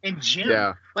and Jim.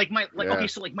 Yeah. Okay,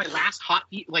 so like my last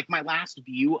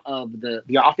view of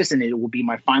the Office, and it will be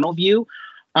my final view.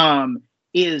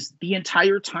 Is the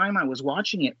entire time I was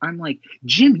watching it, I'm like,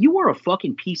 Jim, you are a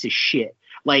fucking piece of shit.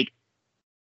 Like,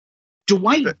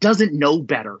 Dwight doesn't know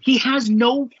better. He has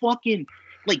no fucking,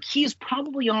 like, he is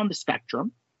probably on the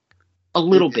spectrum a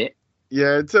little bit.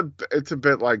 Yeah, it's a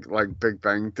bit like Big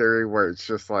Bang Theory, where it's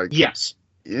just like, yes,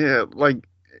 yeah, like,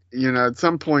 you know, at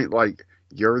some point, like,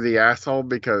 you're the asshole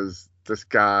because this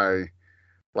guy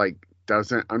like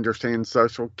doesn't understand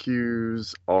social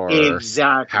cues or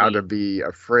how to be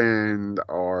a friend,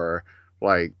 or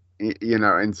like, you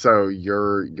know, and so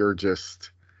you're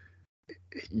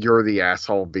the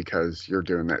asshole because you're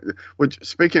doing that. Which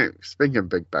speaking of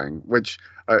Big Bang, which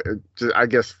I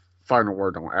guess final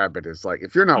word on Abbott is like,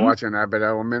 if you're not watching Abbott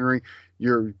Elementary,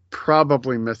 you're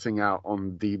probably missing out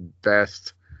on the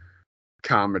best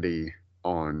comedy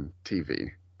on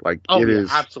TV. Like, it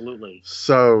is absolutely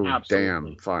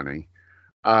damn funny.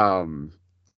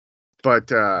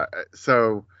 But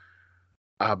so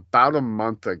about a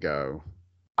month ago,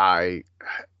 I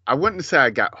wouldn't say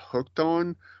I got hooked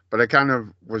on, but I kind of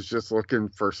was just looking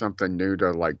for something new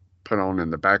to like put on in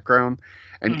the background.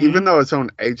 And even though it's on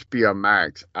HBO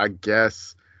Max, I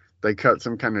guess they cut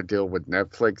some kind of deal with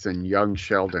Netflix, and Young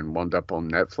Sheldon wound up on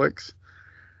Netflix.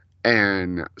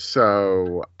 And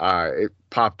so it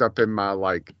popped up in my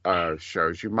like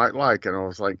shows you might like, and I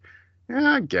was like,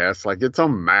 yeah, I guess, like, it's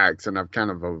on Max, and I've kind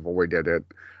of avoided it.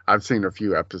 I've seen a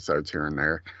few episodes here and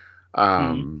there.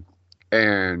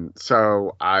 And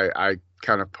so I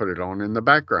kind of put it on in the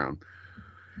background.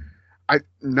 I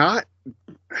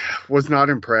was not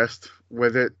impressed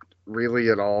with it really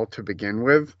at all to begin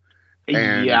with.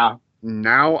 And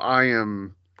now I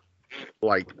am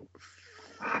like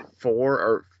 4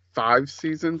 or 5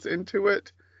 seasons into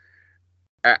it.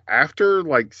 After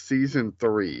like season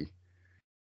 3,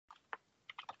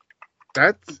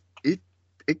 that's it.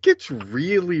 It gets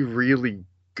really, really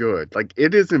good. Like,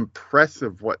 it is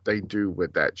impressive what they do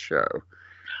with that show.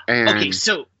 And okay,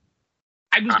 so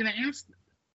I was going to ask.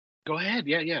 Go ahead.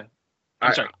 Yeah.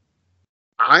 I'm sorry.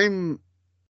 I'm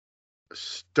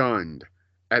stunned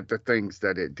at the things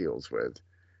that it deals with,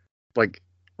 like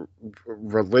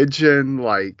religion,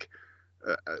 like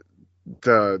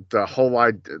the whole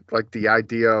idea, like the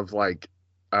idea of like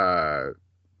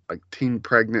teen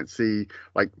pregnancy,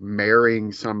 like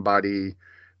marrying somebody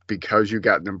because you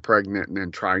got them pregnant and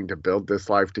then trying to build this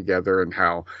life together, and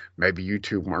how maybe you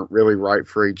two weren't really right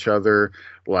for each other.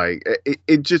 Like,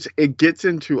 it gets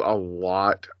into a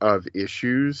lot of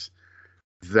issues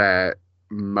that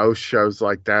most shows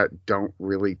like that don't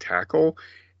really tackle.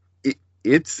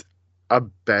 It's a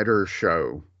better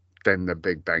show than The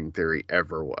Big Bang Theory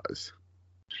ever was.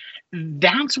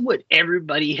 that's what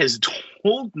everybody has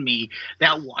told me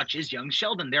that watches Young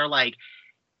Sheldon. They're like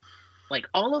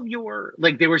all of your,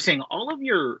 like they were saying, all of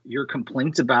your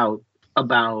complaints about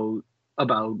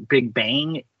Big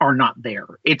Bang are not there.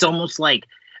 It's almost like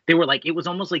they were like, it was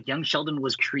almost like Young Sheldon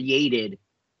was created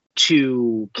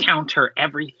to counter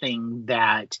everything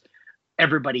that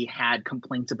everybody had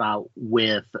complaints about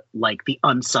with like the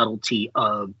unsubtlety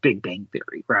of Big Bang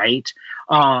Theory, right?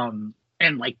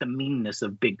 And like the meanness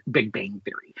of Big Bang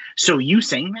Theory. So you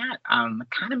saying that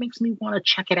kind of makes me want to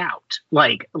check it out.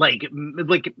 Like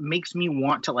it makes me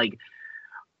want to like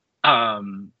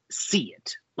see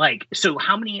it. Like, so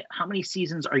how many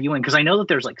seasons are you in? Because I know that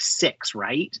there's like 6,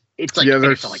 right? It's like, yeah,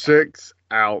 there's like 6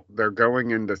 out. They're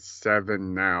going into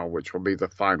 7 now, which will be the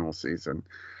final season.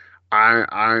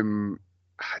 I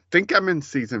think I'm in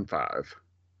season 5.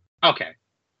 Okay.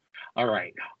 All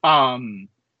right.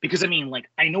 Because I mean, like,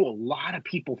 I know a lot of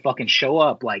people fucking show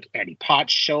up, like Eddie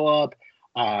Potts show up,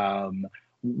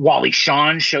 Wally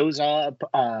Shawn shows up.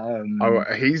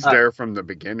 He's there from the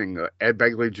beginning. Ed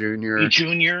Begley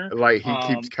Jr. Like he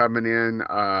keeps coming in.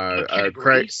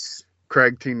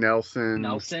 Craig T.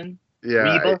 Nelson.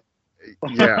 Yeah. Reba.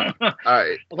 Yeah.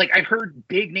 Like I've heard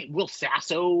big name Will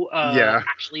Sasso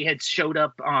actually had showed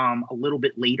up a little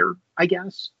bit later, I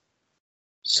guess.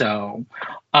 So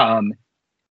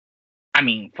I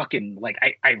mean, fucking, like,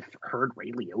 I've heard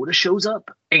Ray Liotta shows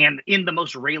up, and in the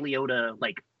most Ray Liotta,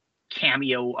 like,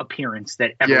 cameo appearance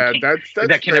that ever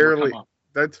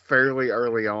that's fairly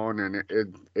early on, and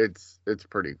it's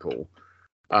pretty cool.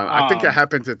 I think it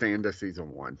happens at the end of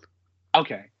season 1.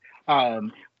 Okay.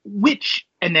 Which,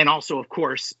 and then also, of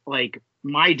course, like,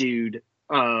 my dude,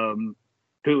 who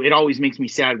it always makes me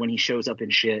sad when he shows up in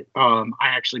shit. I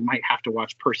actually might have to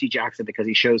watch Percy Jackson because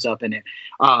he shows up in it.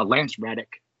 Lance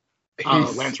Reddick.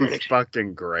 Lance Reddick's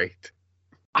fucking great.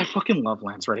 I fucking love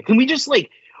Lance Reddick. Can we just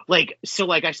like so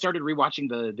like I started rewatching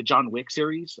the John Wick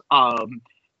series,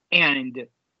 and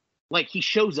like he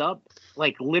shows up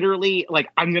like literally like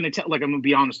I'm gonna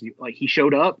be honest with you, like he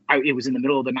showed up. It was in the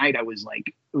middle of the night. I was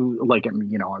like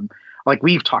I'm like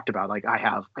we've talked about, like I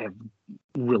have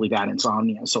really bad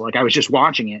insomnia, so like I was just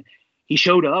watching it. He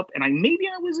showed up, and I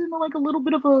was in like a little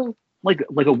bit of a like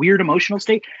a weird emotional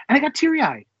state, and I got teary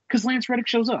eyed. Because Lance Reddick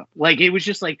shows up. Like, it was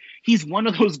just like, he's one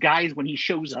of those guys, when he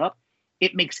shows up,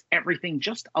 it makes everything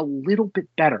just a little bit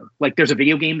better. Like, there's a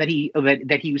video game that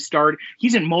he starred.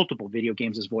 He's in multiple video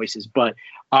games as voices, but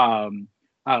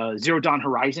Zero Dawn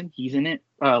Horizon, he's in it.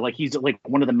 Like, he's like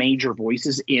one of the major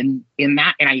voices in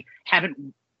that. And I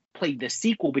haven't played the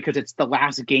sequel because it's the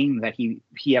last game that he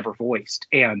ever voiced.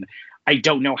 And I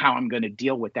don't know how I'm going to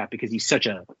deal with that because he's such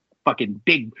a fucking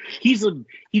big, he's a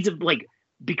like,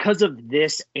 because of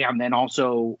this, and then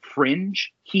also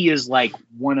Fringe, he is like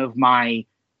one of my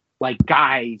like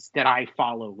guys that I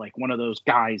follow, like one of those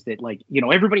guys that, like,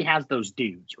 everybody has those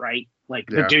dudes, right? Like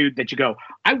the dude that you go,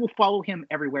 I will follow him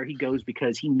everywhere he goes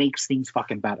because he makes things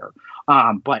fucking better.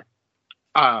 But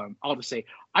I'll just say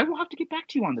I will have to get back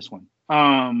to you on this one.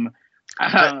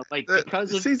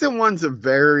 Because of season 1's a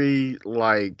very,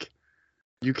 like,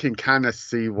 you can kind of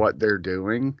see what they're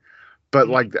doing. But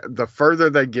like the further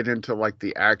they get into like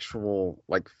the actual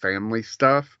like family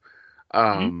stuff,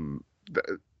 because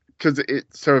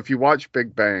so if you watch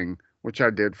Big Bang, which I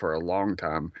did for a long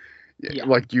time,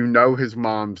 like his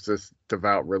mom's this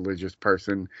devout religious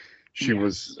person. She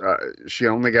was she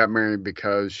only got married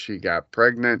because she got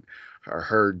pregnant.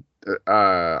 Her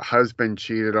husband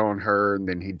cheated on her, and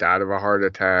then he died of a heart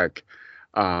attack.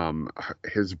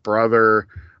 His brother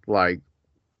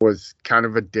was kind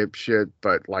of a dipshit,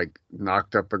 but like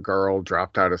knocked up a girl,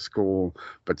 dropped out of school,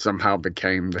 but somehow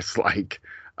became this like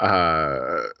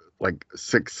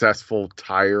successful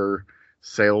tire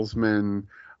salesman.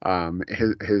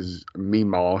 His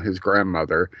Meemaw, his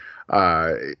grandmother,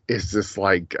 is this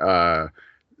like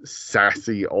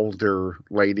sassy older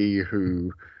lady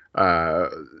who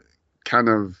kind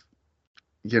of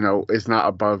is not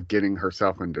above getting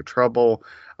herself into trouble.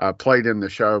 Played in the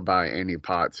show by Annie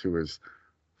Potts, who is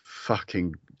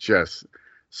fucking just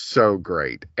so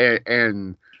great,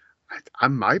 and I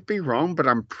might be wrong, but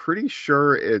I'm pretty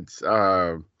sure it's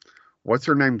what's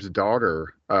her name's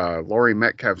daughter, Laurie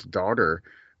Metcalf's daughter,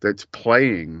 that's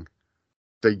playing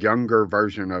the younger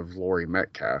version of Laurie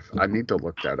Metcalf. I need to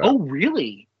look that up. Oh,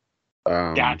 really?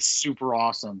 That's super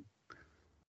awesome.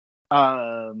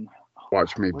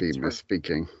 Watch me be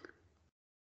misspeaking.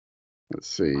 Let's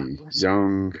see,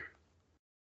 young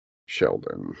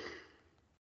Sheldon.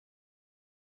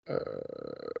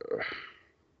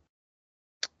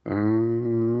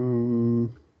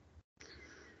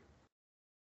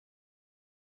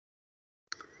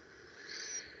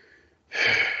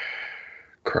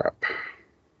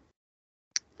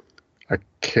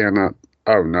 cannot.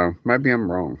 Oh no, maybe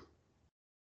I'm wrong.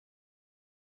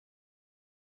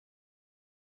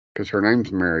 Because her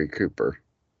name's Mary Cooper.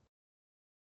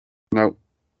 Nope.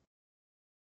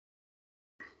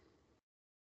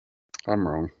 I'm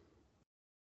wrong.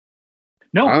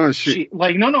 No, she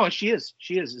is.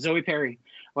 She is Zoe Perry.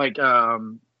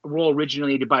 Role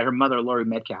originated by her mother, Laurie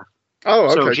Metcalf. Oh,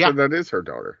 okay. So that is her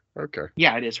daughter. Okay.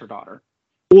 Yeah, it is her daughter.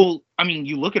 Well, I mean,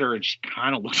 you look at her and she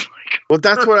kind of looks like her. Well,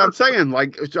 that's what I'm saying.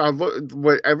 Like,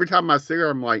 every time I see her,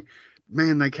 I'm like,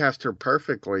 man, they cast her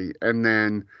perfectly. And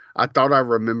then I thought I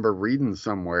remember reading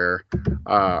somewhere,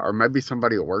 or maybe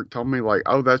somebody at work told me, like,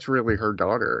 oh, that's really her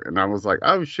daughter. And I was like,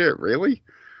 oh, shit, really?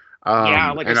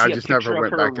 And I just never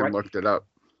went back and looked it up.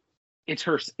 It's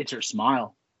her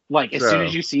smile. Like, as soon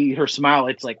as you see her smile,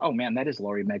 it's like, oh, man, that is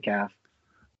Laurie Metcalf.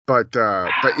 But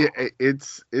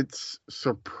it's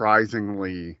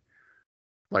surprisingly,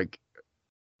 like,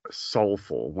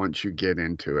 soulful once you get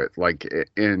into it, like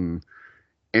in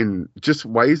just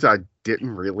ways I didn't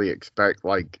really expect.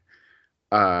 Like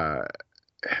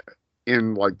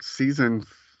in like season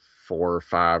 4 or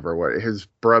 5 or what, his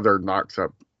brother knocks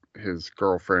up his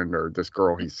girlfriend or this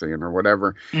girl he's seeing or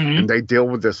whatever, and they deal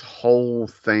with this whole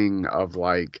thing of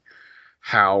like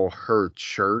how her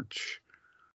church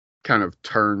kind of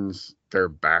turns their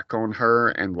back on her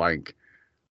and like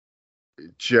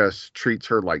just treats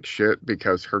her like shit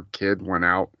because her kid went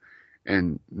out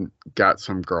and got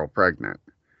some girl pregnant,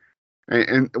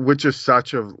 and which is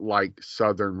such a like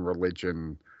Southern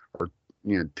religion, or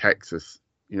Texas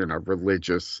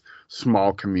religious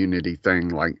small community thing.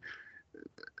 Like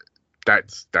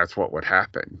that's what would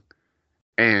happen,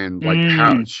 and like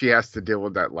how she has to deal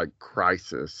with that like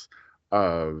crisis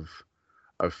of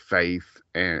faith,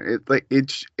 and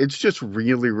it's just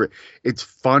really it's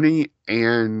funny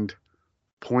and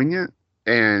poignant,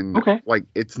 and like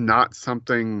it's not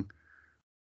something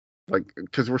like,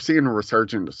 because we're seeing a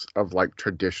resurgence of like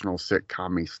traditional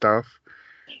sitcom-y stuff,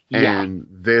 and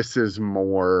this is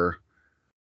more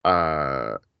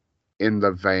in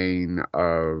the vein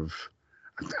of,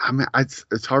 I mean,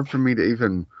 it's hard for me to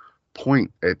even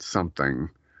point at something.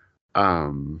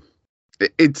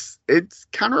 It's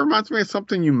kind of reminds me of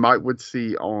something you would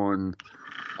see on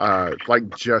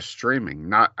like just streaming,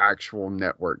 not actual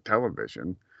network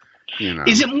television.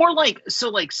 Is it more like, so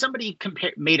like somebody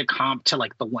made a comp to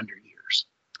like the Wonder Years?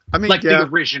 I mean, like the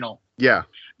original. Yeah.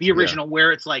 The original,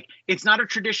 where it's like, it's not a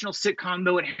traditional sitcom,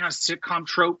 though it has sitcom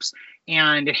tropes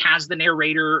and it has the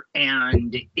narrator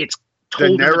and it's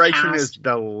told. The narration is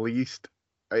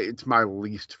it's my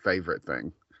least favorite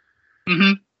thing.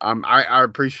 I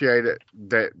appreciate it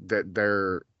that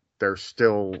they're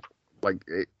still like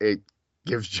it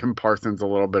gives Jim Parsons a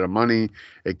little bit of money.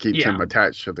 It keeps him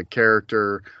attached to the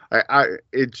character.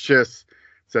 It's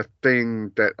a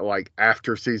thing that like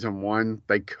after season 1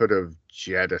 they could have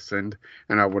jettisoned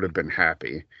and I would have been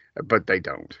happy, but they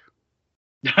don't.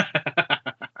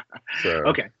 So.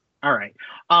 Okay. All right.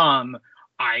 I'm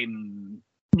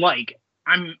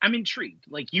intrigued.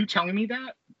 Like, you telling me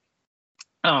that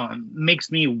makes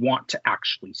me want to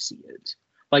actually see it.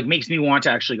 Like, makes me want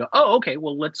to actually go, oh, okay,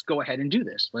 well, let's go ahead and do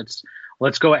this. Let's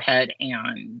go ahead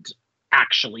and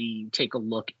actually take a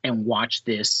look and watch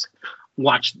this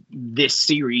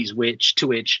series, which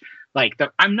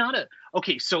I'm not a,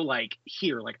 okay, so like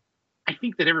here, like, I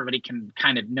think that everybody can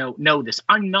kind of know this.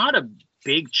 I'm not a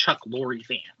big Chuck Lorre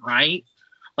fan, right?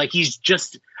 Like, he's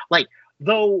just like,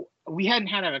 though we hadn't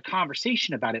had a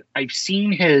conversation about it, I've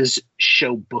seen his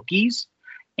show Bookies,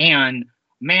 and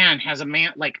man,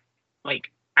 like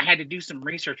I had to do some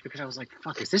research because I was like,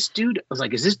 fuck, is this dude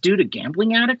a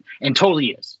gambling addict? And totally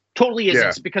is. Yeah.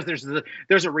 It's because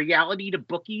there's a reality to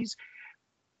Bookies,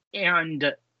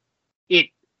 and it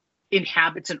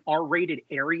inhabits an R-rated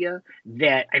area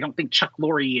that I don't think Chuck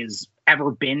Lorre has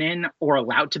ever been in or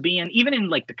allowed to be in. Even in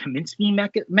like the Kaminsky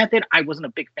method, I wasn't a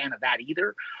big fan of that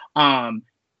either.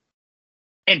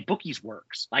 And Bookies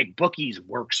works. Like, Bookies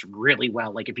works really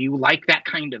well. Like, if you like that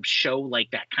kind of show, like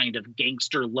that kind of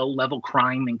gangster, low-level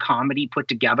crime and comedy put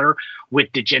together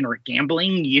with degenerate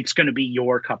gambling, it's going to be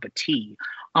your cup of tea.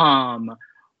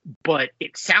 But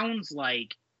it sounds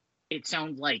like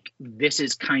this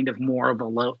is kind of more of a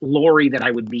Lorre that I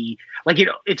would be like,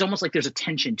 it's almost like there's a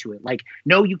tension to it. Like,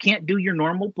 no, you can't do your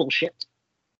normal bullshit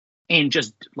and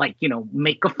just like,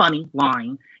 make a funny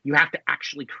line. You have to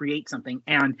actually create something,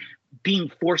 and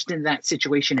being forced into that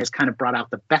situation has kind of brought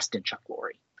out the best in Chuck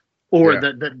Lorre, or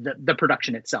the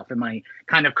production itself. Am I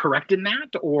kind of correct in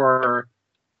that, or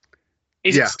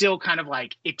is it still kind of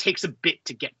like it takes a bit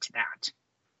to get to that?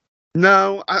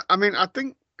 No, I mean, I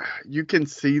think you can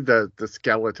see the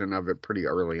skeleton of it pretty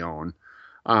early on.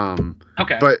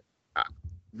 Okay. But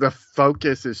the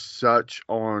focus is such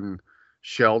on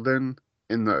Sheldon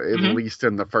at least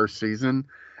in the first season,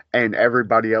 and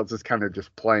everybody else is kind of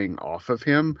just playing off of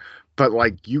him. But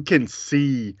like you can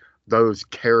see those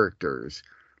characters,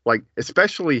 like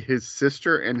especially his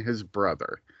sister and his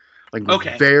brother. Like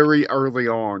very early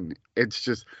on, it's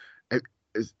just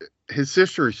his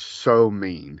sister is so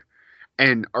mean,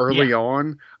 and early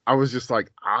on, I was just like,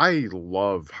 I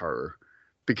love her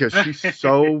because she's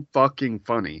so fucking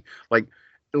funny. Like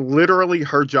literally,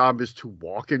 her job is to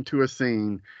walk into a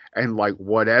scene and like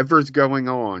whatever's going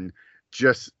on,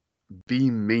 just be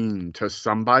mean to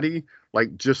somebody,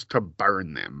 like just to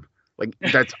burn them. Like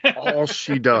that's all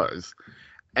she does.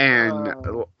 And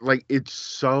like it's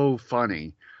so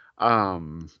funny.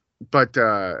 But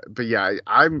yeah,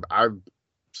 I'm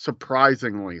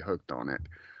surprisingly hooked on it.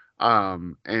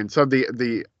 And so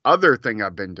the other thing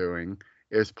I've been doing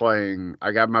is playing.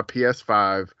 I got my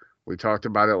PS5. We talked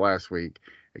about it last week.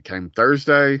 It came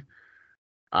Thursday.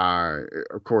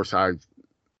 Of course, I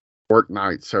work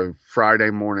nights, so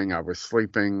Friday morning I was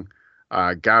sleeping.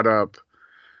 Got up.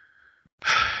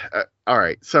 All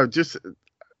right, so just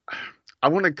I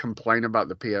want to complain about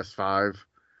the PS5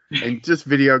 and just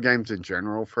video games in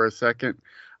general for a second.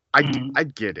 I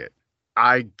get it.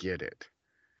 I get it.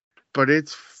 But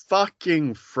it's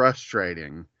fucking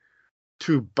frustrating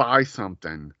to buy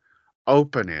something,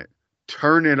 open it,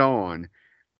 turn it on,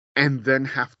 and then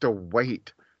have to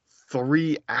wait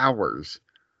 3 hours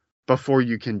before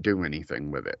you can do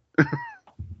anything with it.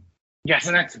 Yes,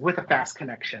 and that's with a fast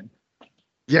connection.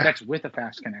 Yeah. That's with a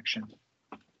fast connection.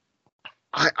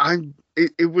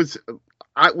 It was,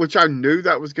 which I knew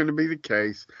that was going to be the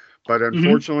case, but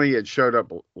unfortunately it showed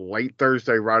up late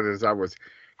Thursday right as I was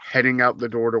heading out the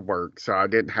door to work, so I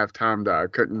didn't have time I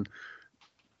couldn't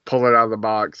pull it out of the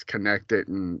box, connect it,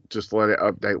 and just let it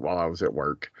update while I was at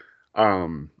work.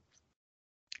 And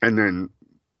then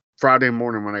Friday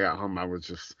morning when I got home, I was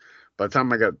just, by the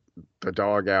time I got the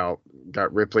dog out,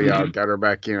 got Ripley out, got her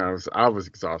back in, I was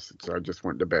exhausted, so I just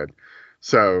went to bed.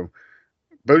 So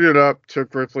booted up,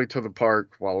 took Ripley to the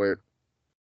park while it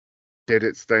did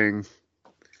its thing,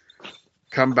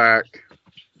 come back,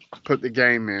 put the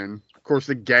game in. Of course,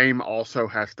 the game also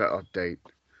has to update.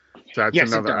 So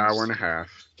that's another hour and a half.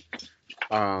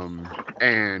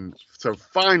 And so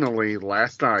finally,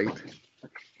 last night,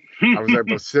 I was able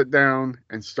to sit down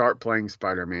and start playing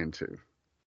Spider-Man 2.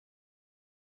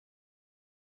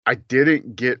 I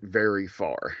didn't get very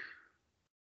far.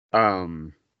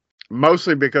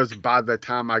 Mostly because by the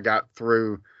time I got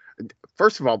through,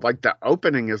 first of all, like the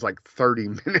opening is like 30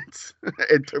 minutes.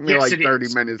 It took me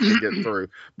 30 minutes to get through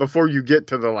before you get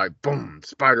to the like, boom,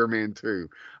 Spider-Man 2.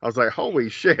 I was like, holy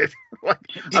shit. Like,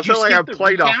 I feel like I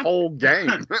played a whole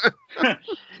game.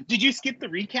 Did you skip the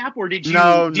recap or did you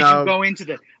go into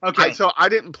the, okay. So I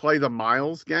didn't play the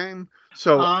Miles game.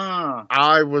 So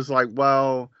I was like,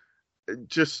 well,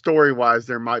 just story-wise,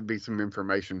 there might be some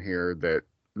information here that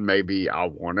maybe I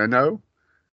want to know.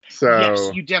 So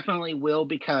yes, you definitely will,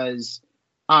 because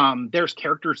there's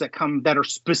characters that come that are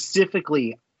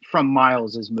specifically from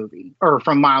Miles's movie or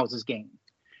from Miles's game.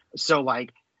 So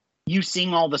like you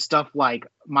seeing all the stuff like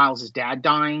Miles's dad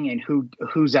dying and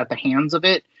who's at the hands of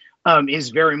it is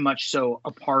very much so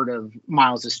a part of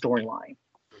Miles's storyline.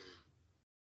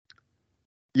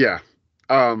 Yeah.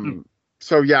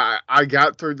 So yeah, I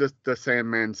got through the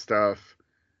Sandman stuff,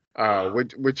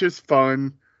 which is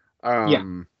fun.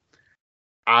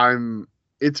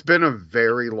 It's been a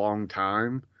very long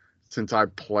time since I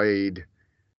played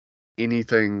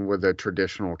anything with a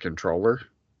traditional controller.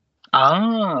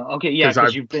 Okay, yeah.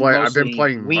 Because I've been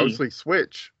playing Wii. Mostly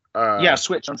Switch.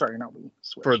 Switch. I'm sorry, not Wii.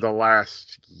 Switch. For the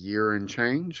last year and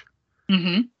change.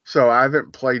 Mm-hmm. So I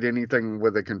haven't played anything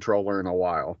with a controller in a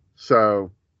while.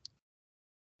 So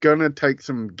gonna take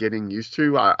some getting used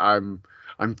to. I'm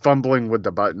fumbling with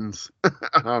the buttons.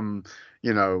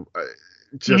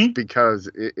 Just because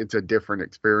it's a different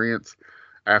experience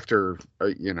after a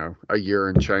year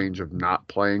and change of not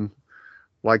playing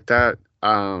like that.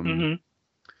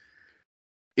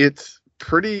 It's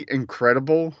pretty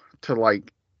incredible to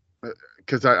like,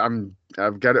 because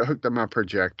I've got it hooked to my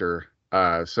projector,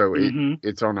 so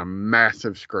it's on a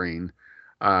massive screen,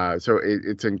 so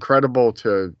it's incredible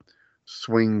to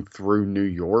swing through New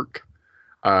York.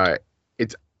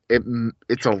 It's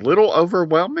a little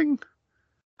overwhelming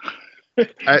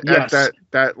at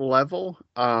that level.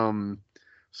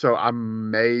 So I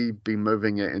may be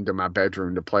moving it into my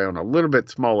bedroom to play on a little bit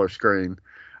smaller screen,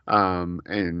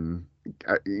 and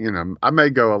I may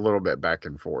go a little bit back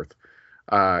and forth,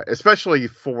 especially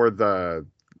for the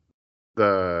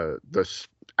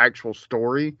actual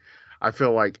story. I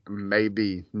feel like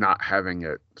maybe not having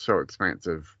it so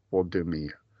expansive will do me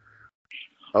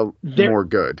more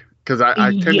good, because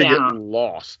I tend to get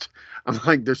lost. I'm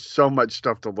like, there's so much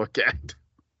stuff to look at.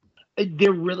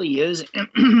 There really is.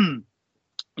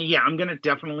 Yeah, I'm gonna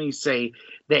definitely say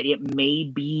that it may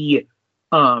be,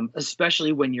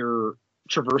 especially when you're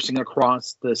traversing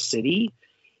across the city,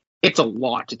 it's a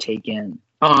lot to take in.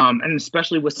 And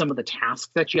especially with some of the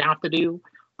tasks that you have to do.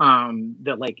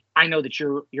 That, like, I know that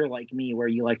you're like me, where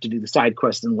you like to do the side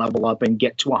quests and level up and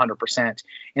get to 100%.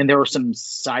 And there are some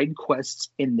side quests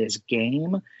in this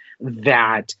game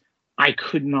that I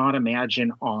could not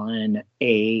imagine on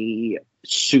a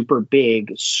super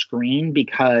big screen,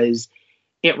 because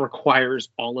it requires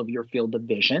all of your field of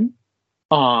vision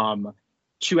to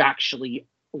actually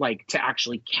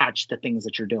catch the things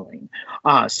that you're doing.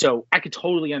 So I could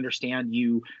totally understand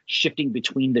you shifting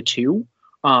between the two.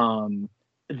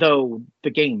 Though the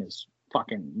game is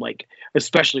fucking, like,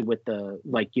 especially with the,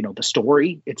 like, you know, the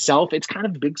story itself, it's kind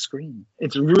of big screen.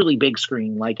 It's a really big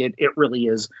screen. Like, it really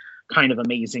is kind of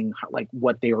amazing, like,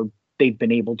 what they've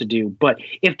been able to do. But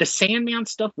if the Sandman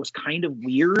stuff was kind of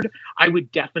weird, I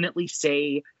would definitely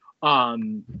say,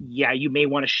 yeah, you may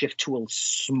want to shift to a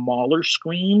smaller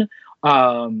screen,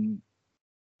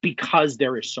 because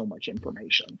there is so much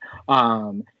information.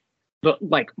 But,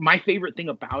 like, my favorite thing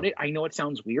about it, I know it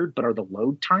sounds weird, but are the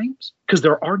load times, because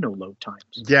there are no load times.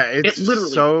 Yeah, it's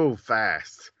literally so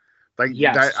fast. Like,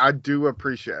 yes. That I do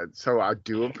appreciate. So I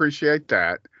do appreciate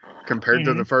that compared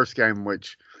to the first game,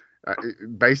 which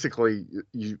basically,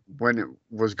 when it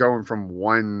was going from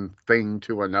one thing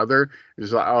to another,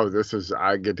 it's like, oh,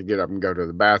 I get to get up and go to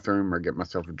the bathroom or get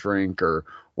myself a drink or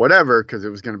whatever, because it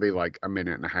was going to be like a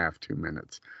minute and a half, 2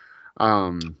 minutes.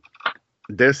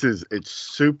 It's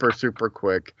super, super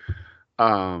quick.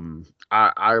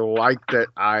 I like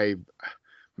that.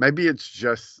 Maybe it's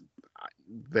just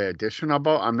the addition I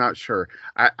bought. I'm not sure.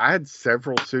 I had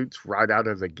several suits right out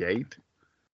of the gate.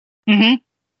 Mm-hmm.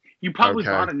 You probably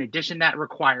bought an edition that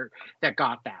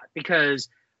got that, because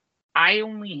I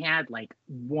only had like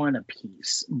one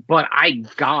apiece, but I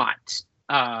got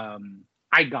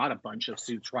a bunch of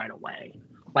suits right away.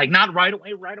 Like, not right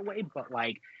away, but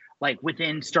like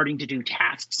within starting to do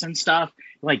tasks and stuff,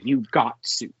 like, you got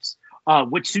suits.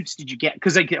 Which suits did you get?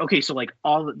 Because, like, okay, so, like,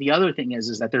 all the other thing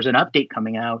is that there's an update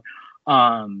coming out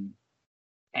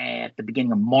at the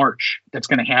beginning of March that's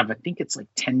going to have, I think it's like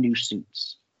 10 new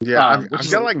suits. Yeah, I've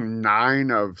got like 9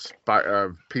 of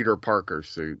Peter Parker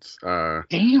suits.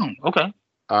 Damn. Okay.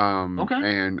 Okay.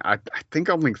 And I think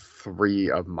only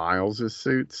 3 of Miles'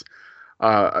 suits.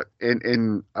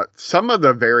 In some of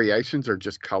the variations are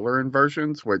just color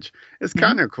inversions, which is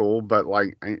kind of cool, but,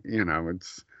 like, you know,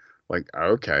 it's like,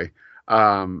 okay.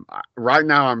 Right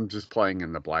now I'm just playing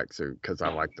in the black suit because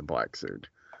I like the black suit.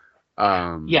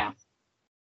 Yeah.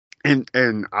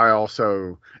 And I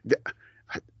also,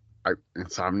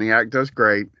 Insomniac does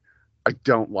great. I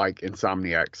don't like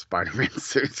Insomniac Spider-Man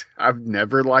suits. I've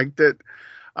never liked it.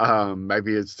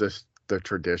 Maybe it's just the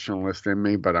traditionalist in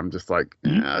me, but I'm just like,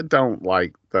 I don't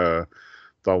like the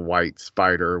white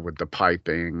spider with the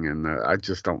piping, and I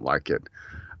just don't like it.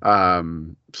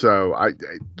 So I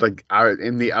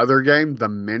in the other game, the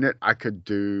minute I could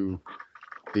do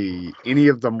any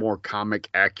of the more comic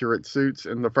accurate suits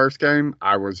in the first game,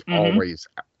 I was always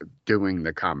doing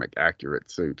the comic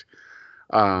accurate suit.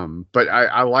 But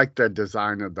I like the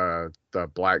design of the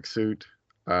black suit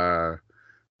that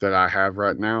I have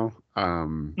right now.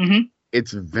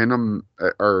 It's Venom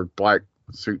or Black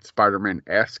Suit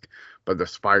Spider-Man-esque, but the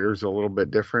spider's a little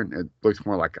bit different. It looks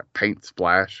more like a paint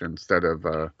splash instead of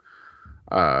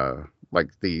like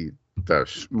the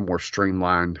more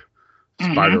streamlined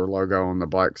spider logo on the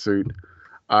black suit.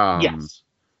 Yes.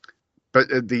 But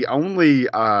the only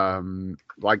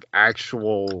like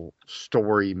actual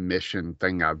story mission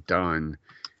thing I've done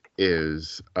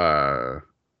is the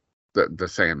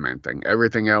Sandman thing.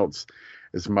 Everything else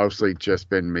has mostly just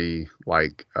been me,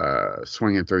 like,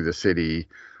 swinging through the city,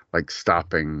 like,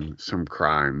 stopping some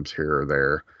crimes here or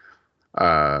there.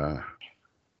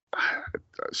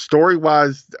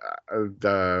 Story-wise,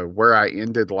 where I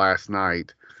ended last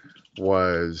night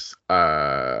was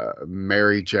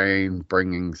Mary Jane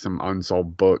bringing some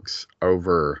unsold books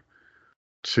over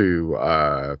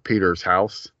to Peter's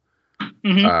house,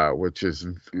 which is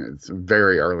it's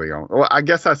very early on. Well, I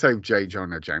guess I saved J.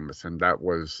 Jonah Jameson. That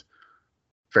was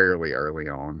fairly early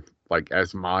on, like,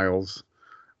 as Miles.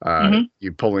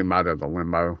 You pull him out of the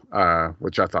limo,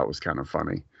 which I thought was kind of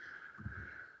funny.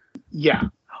 Yeah.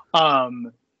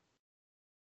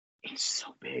 It's so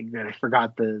big that I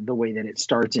forgot the way that it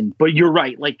starts. But you're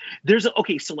right. Like,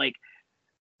 so, like,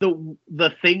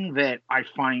 the thing that I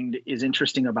find is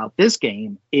interesting about this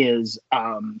game is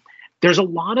there's a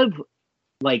lot of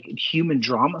like human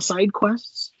drama side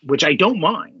quests, which I don't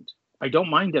mind. I don't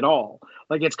mind at all.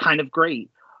 Like it's kind of great.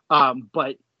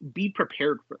 But be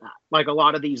prepared for that. Like a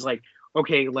lot of these, like,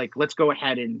 okay, like let's go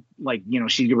ahead and like, you know,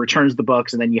 she returns the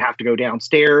books and then you have to go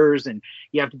downstairs and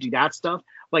you have to do that stuff.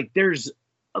 Like there's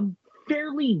a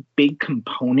fairly big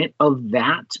component of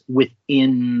that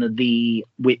within the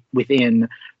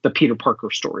Peter Parker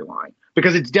storyline,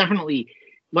 because it's definitely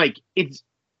like it's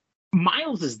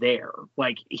Miles is there.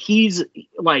 Like he's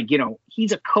like, you know,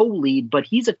 he's a co-lead, but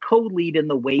he's a co-lead in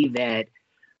the way that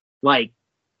like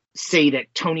say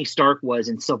that Tony Stark was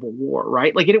in Civil War,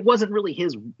 right? Like it wasn't really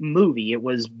his movie. It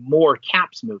was more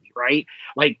Cap's movie, right?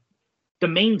 Like the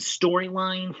main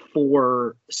storyline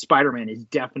for Spider-Man is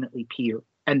definitely Peter.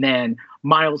 And then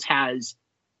Miles is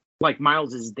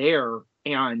there,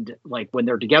 and like when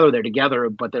they're together,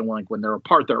 but then like when they're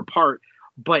apart, they're apart.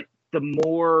 But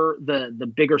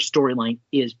the bigger storyline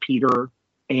is Peter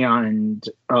and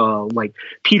like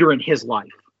Peter and his life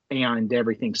and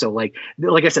everything. So like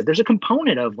I said, there's a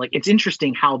component of like, it's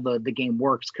interesting how the game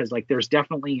works, because like there's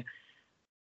definitely,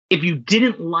 if you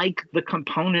didn't like the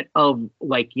component of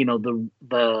like, you know,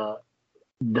 the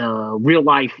real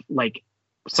life like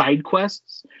side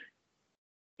quests,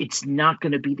 it's not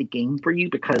going to be the game for you,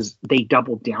 because they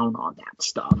double down on that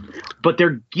stuff. But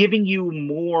they're giving you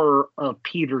more of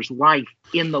Peter's life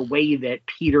in the way that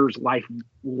Peter's life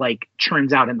like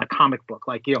turns out in the comic book.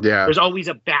 Like, you know, there's always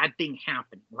a bad thing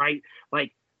happening, right?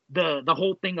 Like the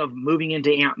whole thing of moving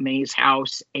into Aunt May's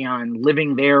house and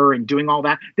living there and doing all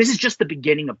that. This is just the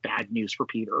beginning of bad news for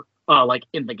Peter, like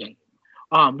in the game,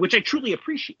 which I truly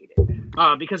appreciated,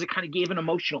 because it kind of gave an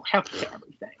emotional heft to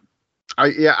everything.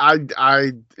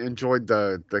 I enjoyed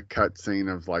the cut scene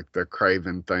of like the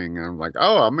Craven thing, and I'm like,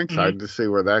 oh, I'm excited to see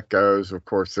where that goes. Of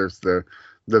course, there's the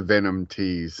Venom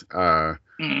tease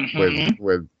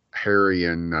with Harry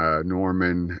and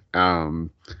Norman.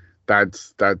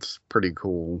 That's pretty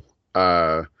cool.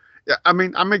 Yeah, I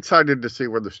mean, I'm excited to see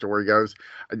where the story goes.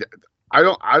 I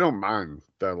don't mind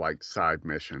the like side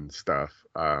mission stuff.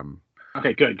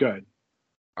 Okay, good.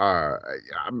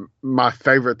 My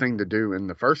favorite thing to do in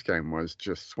the first game was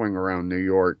just swing around New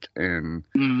York and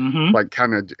like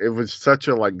kind of, it was such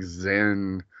a like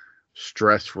zen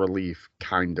stress relief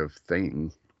kind of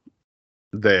thing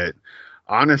that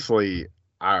honestly,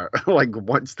 I like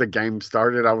once the game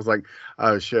started, I was like,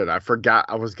 oh shit, I forgot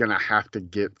I was gonna have to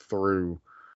get through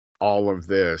all of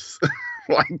this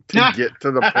like to get to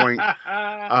the point.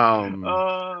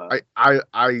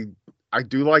 I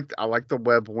do like, I like the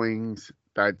web wings.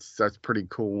 That's pretty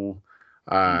cool.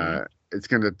 It's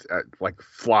gonna like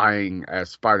flying as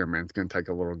Spider-Man. It's gonna take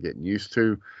a little getting used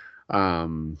to. It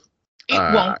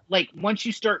won't, like once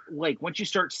you start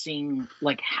seeing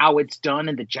like how it's done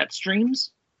in the jet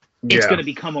streams, it's gonna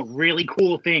become a really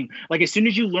cool thing. Like as soon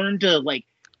as you learn to like,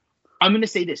 I'm gonna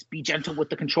say this: be gentle with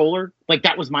the controller. Like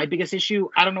that was my biggest issue.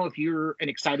 I don't know if you're an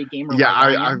excited gamer.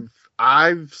 Yeah,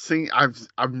 I've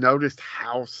noticed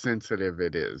how sensitive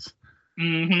it is.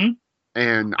 Mm-hmm.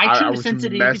 And I was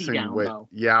messing down, with though.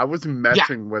 Yeah, I was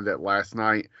messing with it last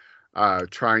night,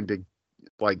 trying to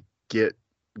like get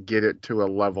it to a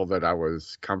level that I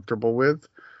was comfortable with.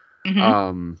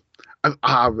 I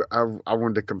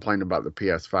wanted to complain about the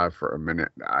PS5 for a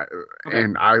minute,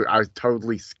 and I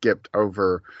totally skipped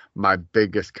over my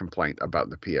biggest complaint about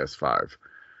the PS5.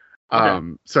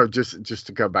 So just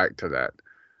to go back to that.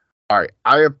 All right,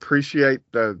 I appreciate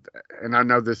and I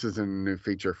know this is a new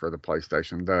feature for the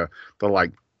PlayStation, the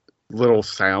like little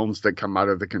sounds that come out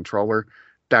of the controller.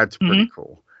 That's pretty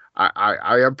cool.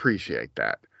 I appreciate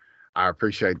that. I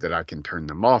appreciate that I can turn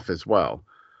them off as well.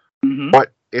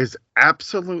 What is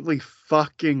absolutely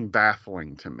fucking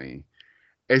baffling to me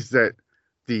is that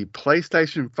the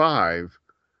PlayStation 5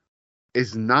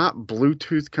 is not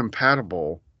Bluetooth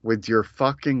compatible with your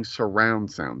fucking surround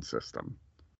sound system.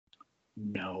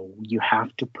 No, you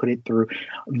have to put it through.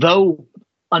 Though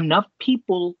enough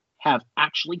people have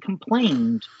actually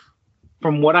complained,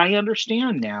 from what I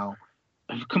understand now,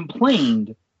 have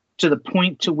complained to the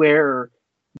point to where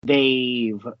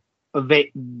there's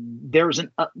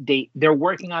an update. They're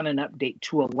working on an update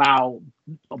to allow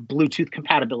a Bluetooth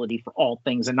compatibility for all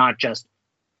things, and not just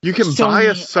you can buy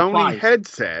a Sony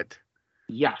headset.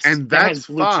 Yes, and that's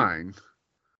fine.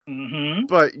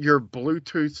 But your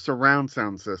Bluetooth surround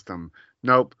sound system,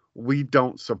 nope, we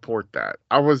don't support that.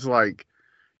 I was like,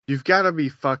 you've got to be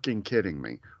fucking kidding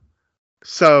me.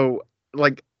 So,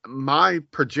 like, my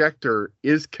projector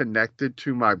is connected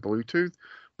to my Bluetooth,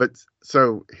 but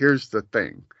so here's the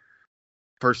thing.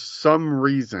 For some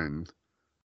reason,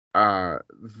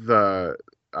 the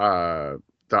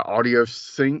audio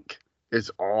sync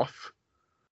is off.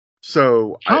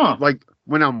 So like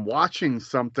when I'm watching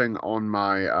something on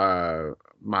my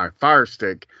my Fire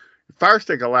Stick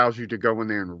allows you to go in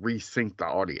there and resync the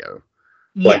audio.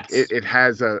 Like Yes. it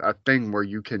has a thing where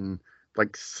you can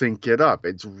like sync it up.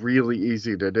 It's really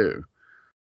easy to do.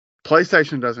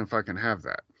 PlayStation doesn't fucking have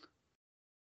that.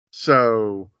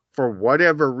 So for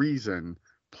whatever reason,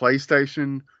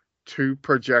 PlayStation to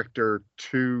projector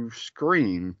to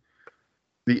screen,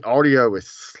 the audio is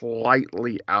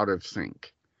slightly out of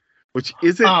sync, which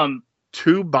isn't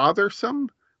too bothersome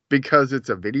because it's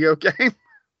a video game,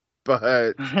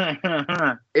 but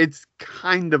it's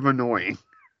kind of annoying.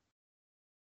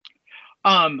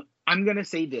 I'm gonna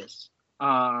say this.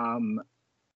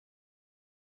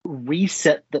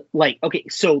 Reset the okay,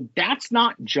 so that's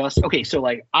not just okay, so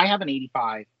like I have an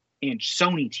 85-inch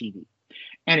Sony TV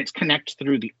and it's connected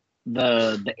through the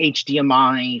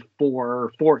HDMI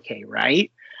for 4K,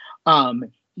 right?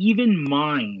 Even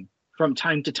mine from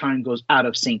time to time goes out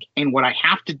of sync, and what I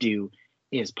have to do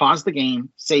is pause the game,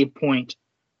 save point,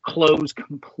 close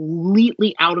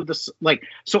completely out of the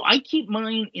so I keep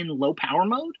mine in low power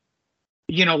mode.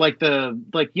 You know, like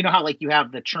you know how like you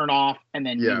have the turn off, and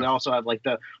then you also have like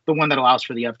the one that allows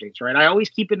for the updates, right? I always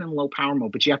keep it in low power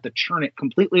mode, but you have to turn it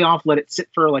completely off, let it sit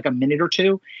for like a minute or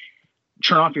two,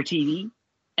 turn off your TV,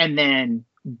 and then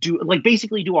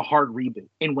basically do a hard reboot.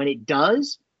 And when it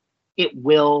does, it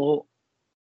will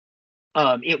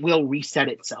reset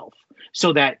itself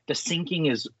so that the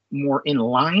syncing is more in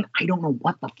line. I don't know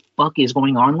what the fuck is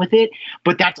going on with it,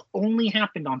 but that's only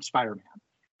happened on Spider-Man.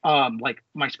 Like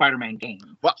my Spider-Man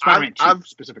game. Well, Spider-Man 2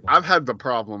 specifically. I've had the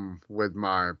problem with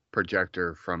my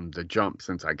projector from the jump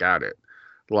since I got it.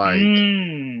 Like,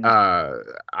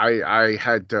 I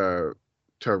had to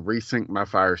resync my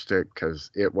Fire Stick because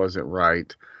it wasn't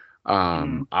right.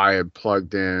 I had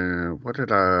plugged in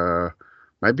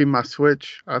maybe my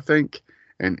Switch, I think,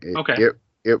 and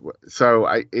it's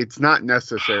not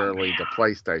necessarily the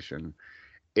PlayStation.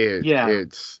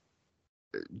 It's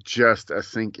just a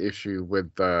sync issue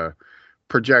with the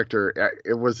projector.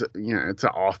 It was, it's an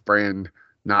off-brand,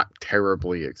 not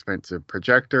terribly expensive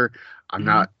projector. I'm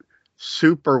not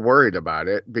super worried about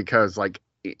it because like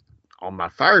on my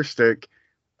Fire Stick,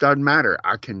 doesn't matter.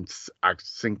 I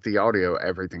sync the audio.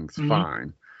 Everything's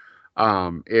fine.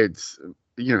 It's,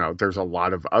 there's a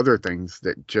lot of other things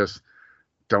that just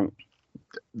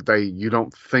you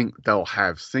don't think they'll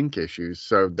have sync issues.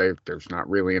 So there's not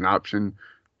really an option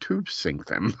to sync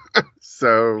them.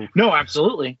 So no,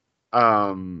 absolutely.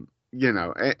 And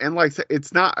like I said,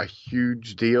 it's not a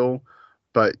huge deal,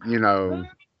 but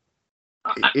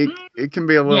it can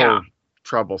be a little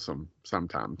troublesome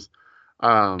sometimes.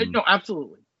 No,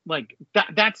 absolutely. Like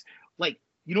that's like,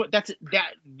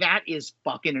 that is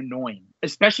fucking annoying,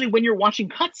 especially when you're watching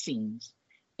cutscenes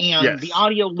and the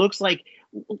audio looks like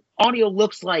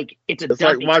it's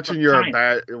like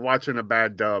watching a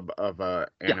bad dub of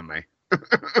anime.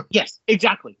 Yes,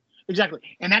 exactly.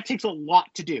 And that takes a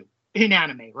lot to do in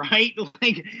anime, right?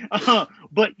 Like,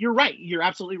 but you're right. You're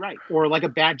absolutely right. Or like a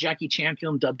bad Jackie Chan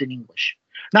film dubbed in English.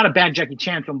 Not a bad Jackie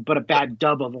Chan film, but a bad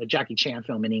dub of a Jackie Chan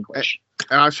film in English.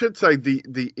 And I should say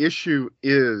the issue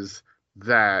is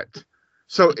that,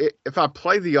 so if I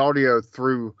play the audio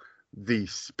through the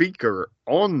speaker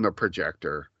on the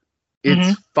projector,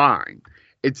 it's fine.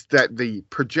 It's that the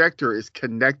projector is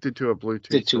connected to a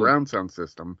Bluetooth surround sound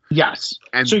system. Yes.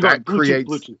 And so that creates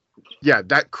Bluetooth. Yeah,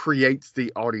 that creates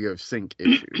the audio sync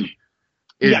issue.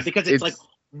 Because it's like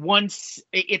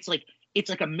it's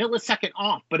like a millisecond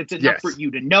off, but it's enough for you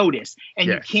to notice. And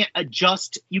you can't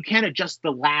adjust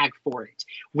the lag for it,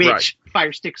 which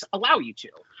Fire Sticks allow you to.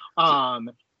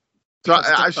 So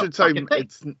I should say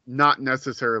it's not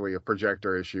necessarily a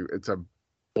projector issue, it's a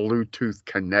Bluetooth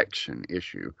connection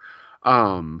issue.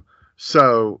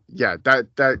 So yeah,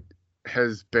 that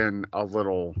has been a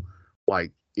little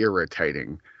like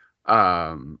irritating.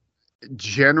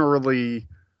 Generally,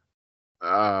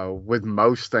 with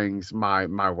most things,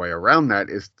 my way around that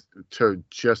is to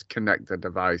just connect the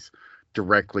device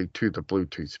directly to the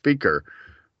Bluetooth speaker.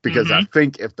 Because I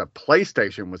think if the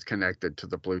PlayStation was connected to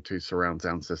the Bluetooth surround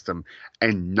sound system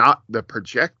and not the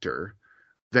projector,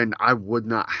 then I would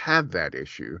not have that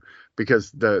issue,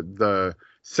 because the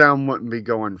sound wouldn't be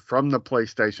going from the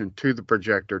PlayStation to the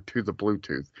projector to the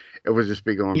Bluetooth. It would just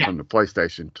be going from the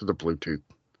PlayStation to the Bluetooth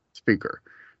speaker.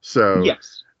 So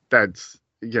that's,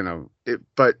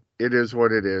 but it is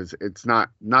what it is. It's not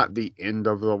the end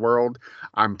of the world.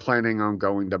 I'm planning on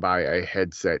going to buy a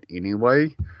headset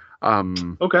anyway.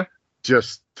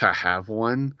 Just to have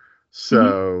one.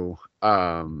 So,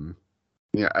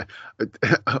 Yeah.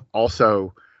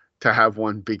 Also, to have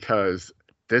one because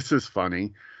this is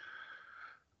funny.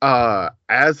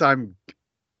 As I'm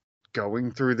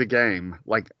going through the game,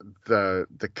 like the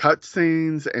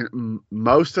cutscenes and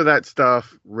most of that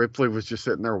stuff, Ripley was just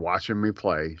sitting there watching me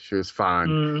play. She was fine.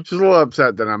 Mm. She's a little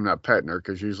upset that I'm not petting her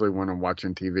because usually when I'm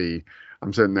watching TV,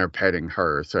 I'm sitting there petting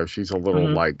her. So she's a little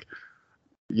like,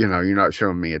 you're not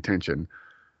showing me attention.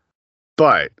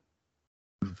 But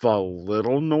the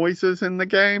little noises in the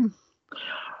game,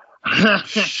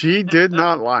 she did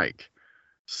not like.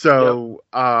 So,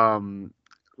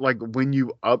 like when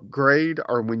you upgrade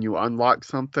or when you unlock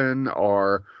something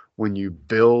or when you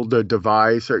build a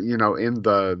device or in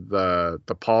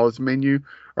the pause menu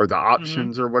or the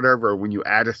options or whatever, when you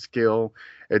add a skill,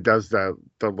 it does the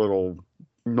little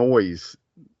noise.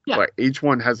 Yeah. Like each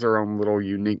one has their own little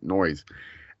unique noise.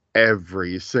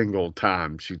 Every single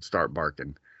time she'd start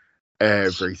barking.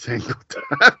 Every single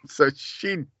time. So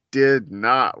she did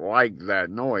not like that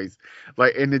noise.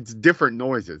 And it's different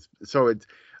noises. So it's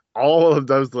all of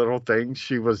those little things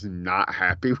she was not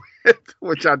happy with,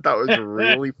 which I thought was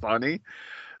really funny.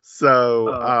 So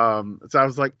so I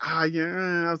was like,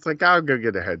 yeah, I was like, I'll go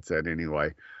get a headset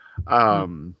anyway.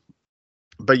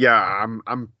 But yeah,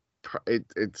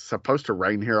 it's supposed to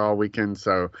rain here all weekend,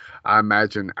 so I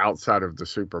imagine outside of the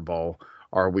Super Bowl,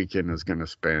 our weekend is going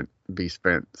to be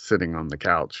spent sitting on the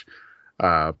couch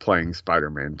playing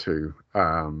Spider-Man 2.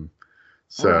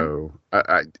 So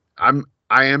right.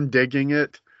 I am digging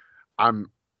it.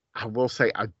 I will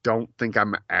say I don't think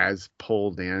I'm as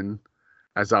pulled in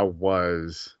as I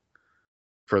was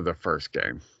for the first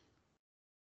game.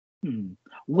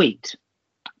 Wait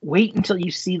until you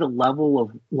see the level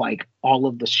of like all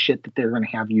of the shit that they're going to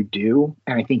have you do,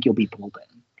 and I think you'll be pulled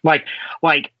in.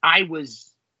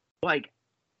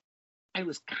 I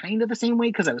was kind of the same way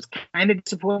because I was kind of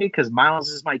disappointed because Miles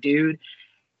is my dude,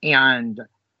 and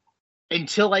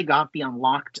until I got the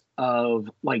unlocked of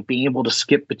like being able to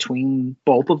skip between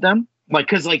both of them,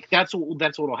 because that's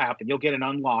what'll happen. You'll get an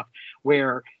unlock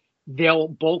where they'll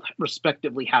both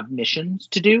respectively have missions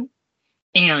to do,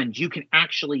 and you can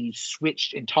actually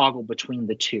switch and toggle between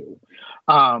the two.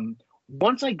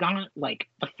 Once I got the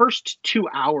first 2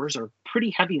 hours are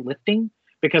pretty heavy lifting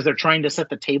because they're trying to set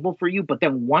the table for you, but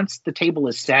then once the table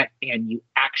is set and you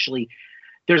actually,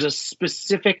 there's a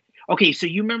specific. Okay, so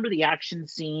you remember the action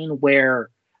scene where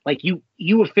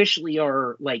you officially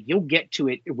are you'll get to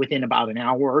it within about an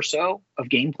hour or so of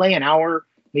gameplay, an hour,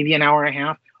 maybe an hour and a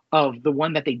half of the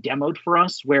one that they demoed for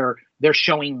us where they're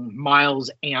showing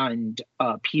Miles and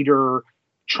Peter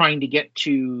trying to get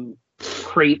to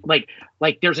create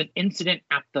there's an incident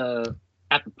at the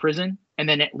prison and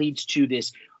then it leads to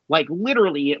this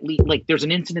literally there's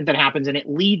an incident that happens and it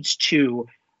leads to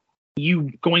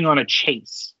you going on a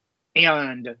chase.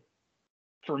 And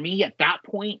for me, at that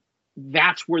point,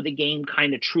 that's where the game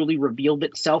kind of truly revealed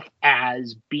itself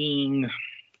as being,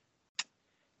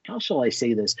 how shall I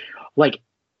say this?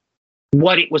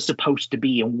 What it was supposed to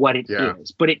be and what it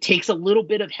is. But it takes a little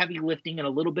bit of heavy lifting and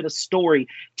a little bit of story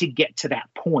to get to that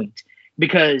point.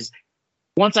 Because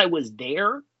once I was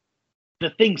there, the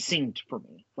thing singed for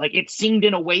me. It singed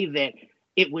in a way that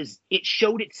it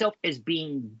showed itself as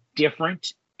being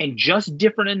different and just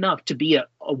different enough to be a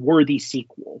worthy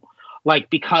sequel.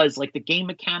 Because the game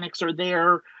mechanics are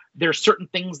there. There's certain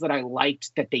things that I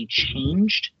liked that they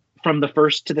changed from the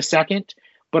first to the second,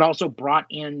 but also brought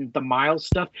in the Miles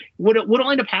stuff.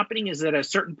 What'll end up happening is that at a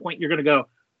certain point you're going to go,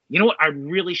 you know what? I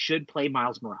really should play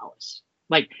Miles Morales.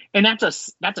 And that's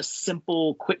a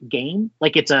simple, quick game.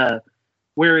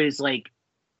 Whereas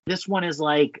this one is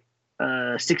a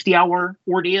 60-hour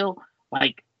ordeal.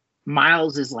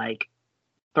 Miles is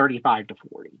 35 to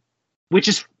 40. Which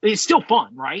it's still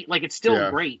fun, right? It's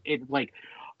still great. It but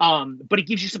it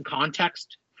gives you some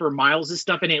context for Miles'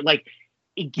 stuff, and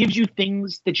it gives you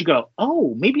things that you go,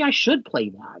 oh, maybe I should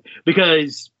play that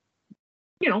because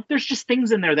there's just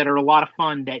things in there that are a lot of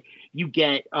fun that you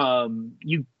get.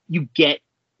 You get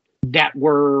that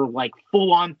were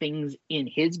full on things in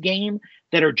his game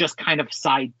that are just kind of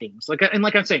side things. Like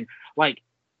I'm saying, wait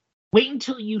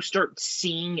until you start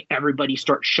seeing everybody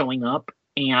start showing up.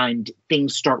 And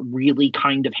things start really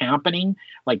kind of happening,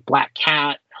 like Black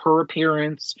Cat, her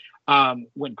appearance,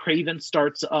 when Kraven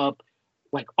starts up,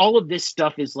 all of this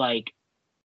stuff is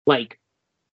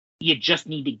you just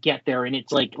need to get there. And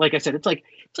it's like I said, it's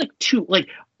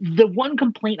the one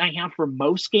complaint I have for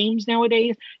most games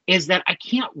nowadays is that I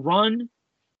can't run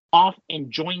off and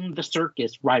join the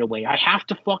circus right away. I have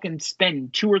to fucking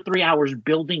spend 2 or 3 hours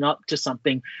building up to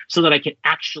something so that I can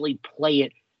actually play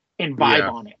it and vibe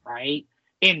on it, right?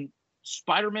 And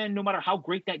Spider-Man, no matter how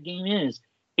great that game is,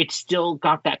 it's still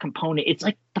got that component. It's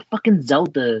like the fucking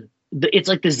Zelda. It's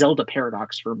like the Zelda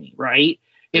paradox for me, right?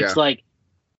 It's like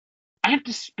I have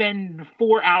to spend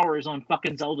 4 hours on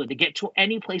fucking Zelda to get to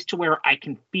any place to where I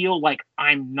can feel like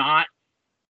I'm not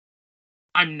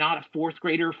a fourth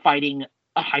grader fighting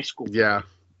a high school. Yeah.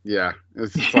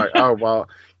 It's just like, oh, well,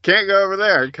 can't go over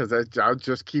there because I'll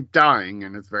just keep dying,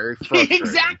 and it's very frustrating.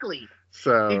 Exactly.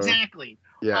 So exactly.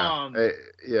 Yeah.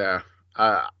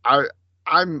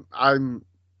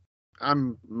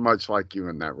 I'm much like you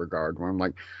in that regard, where I'm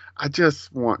like, I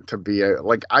just want to be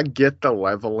like, I get the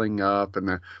leveling up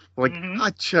and I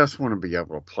just want to be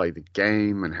able to play the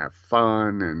game and have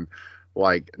fun and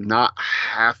like not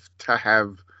have to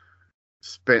have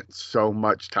spent so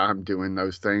much time doing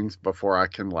those things before I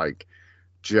can like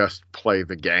just play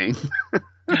the game.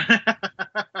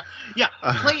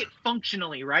 Play it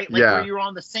functionally, right? Like where you're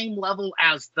on the same level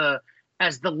as the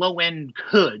low end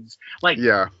hoods. Like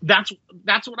that's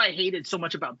what I hated so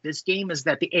much about this game, is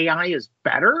that the AI is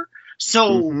better.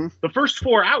 So the first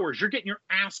 4 hours you're getting your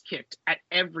ass kicked at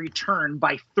every turn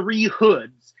by 3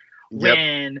 hoods.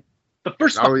 When the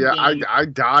first game,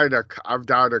 I've died a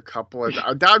couple of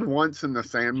I died once in the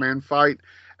Sandman fight,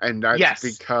 and that's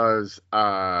because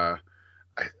I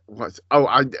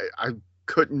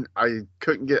couldn't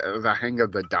get the hang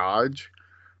of the dodge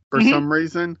for some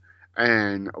reason.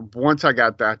 And once I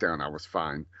got that down, I was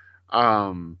fine.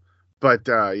 But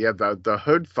the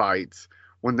hood fights,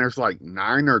 when there's like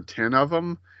 9 or 10 of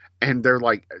them, and they're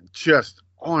like just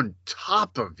on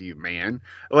top of you, man.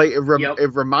 Like it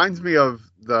reminds me of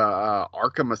the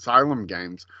Arkham Asylum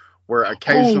games, where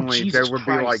occasionally there would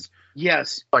be like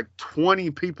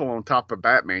 20 people on top of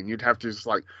Batman. You'd have to just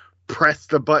like press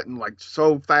the button like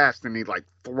so fast, and he'd like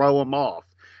throw them off,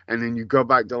 and then you go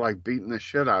back to like beating the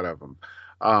shit out of them.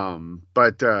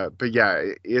 But yeah,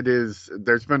 it is.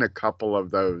 There's been a couple of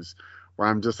those where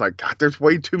I'm just like, God, there's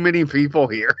way too many people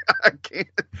here. I can't.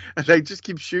 They just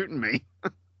keep shooting me. I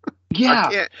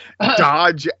can't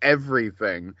dodge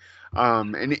everything.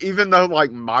 And even though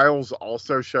like Miles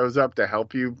also shows up to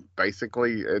help you,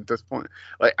 basically at this point,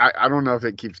 like I don't know if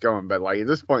it keeps going, but like at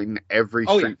this point in every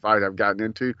street fight I've gotten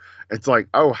into, it's like,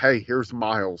 oh hey, here's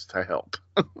Miles to help.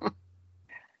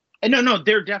 No,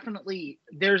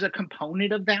 there's a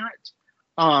component of that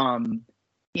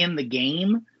in the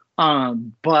game.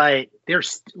 But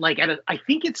there's like I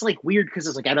think it's like weird because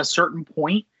it's like at a certain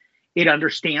point it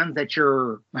understands that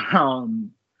you're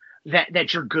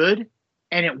that you're good,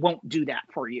 and it won't do that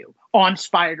for you on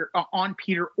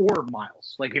Peter or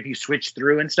Miles. Like if you switch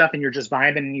through and stuff and you're just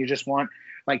vibing and you just want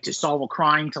like to solve a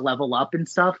crime to level up and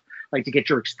stuff, like to get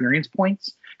your experience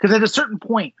points. Because at a certain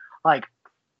point, like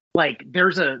there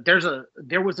was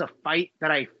a fight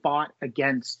that I fought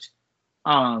against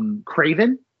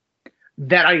Craven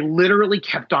that I literally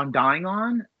kept on dying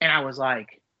on, and I was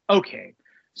like, okay,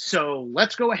 so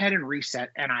let's go ahead and reset.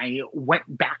 And I went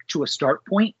back to a start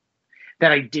point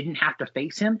that I didn't have to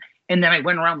face him, and then I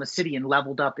went around the city and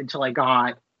leveled up until I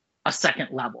got a second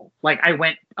level. Like I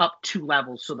went up 2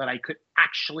 levels so that I could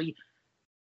actually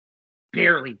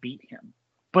barely beat him.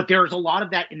 But there's a lot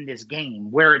of that in this game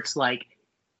where it's like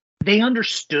they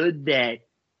understood that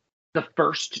the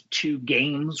first 2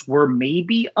 games were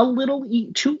maybe a little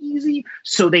too easy,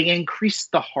 so they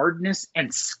increased the hardness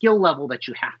and skill level that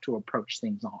you have to approach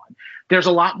things on. There's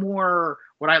a lot more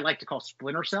what I like to call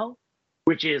Splinter Cell,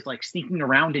 which is like sneaking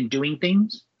around and doing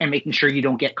things and making sure you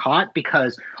don't get caught,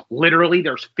 because literally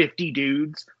there's 50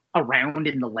 dudes around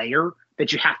in the layer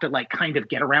that you have to like kind of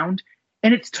get around,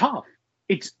 and it's tough.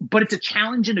 But it's a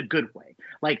challenge in a good way.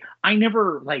 Like I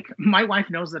never, like my wife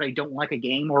knows that I don't like a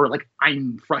game, or like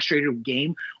I'm frustrated with a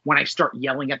game when I start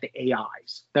yelling at the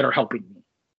AIs that are helping me.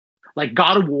 Like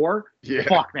God of War,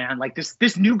 fuck man, like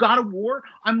this new God of War,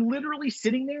 I'm literally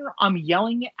sitting there, I'm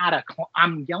yelling at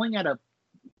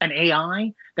an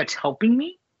AI that's helping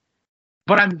me,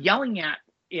 but I'm yelling at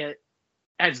it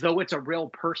as though it's a real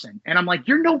person. And I'm like,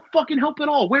 you're no fucking help at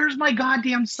all. Where's my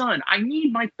goddamn son? I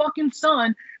need my fucking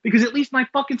son, because at least my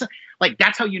fucking son, like,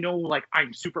 that's how you know, like,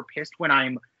 I'm super pissed when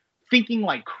I'm thinking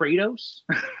like Kratos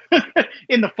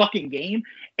in the fucking game.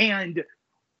 And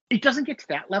it doesn't get to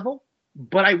that level,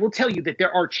 but I will tell you that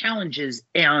there are challenges.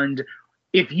 And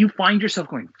if you find yourself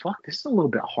going, fuck, this is a little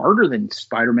bit harder than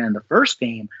Spider-Man the first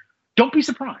game, don't be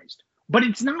surprised. But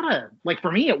it's not like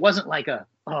for me, it wasn't like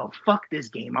oh, fuck this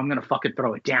game, I'm going to fucking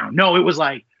throw it down. No, it was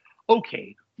like,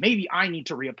 okay, maybe I need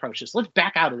to reapproach this. Let's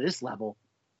back out of this level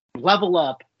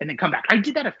up, and then come back. I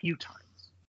did that a few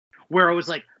times where I was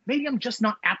like, maybe I'm just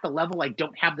not at the level. I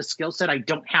don't have the skill set. I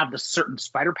don't have the certain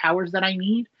spider powers that I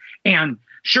need. And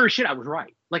sure as shit, I was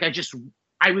right. Like I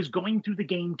was going through the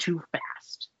game too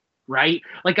fast. right?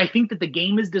 Like, I think that the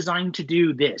game is designed to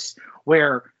do this,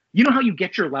 where you know how you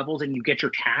get your levels and you get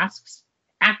your tasks?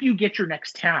 After you get your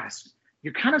next task,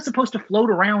 you're kind of supposed to float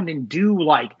around and do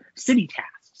like city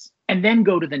tasks and then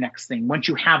go to the next thing once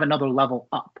you have another level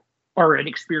up or an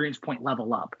experience point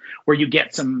level up, where you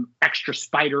get some extra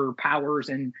spider powers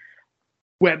and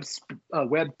web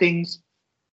things.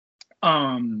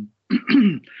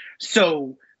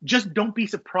 So just don't be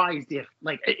surprised if,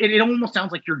 like, it almost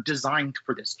sounds like you're designed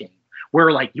for this game,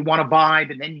 where like you want to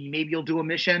vibe and then maybe you'll do a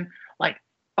mission. Like,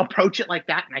 approach it like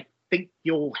that, and I think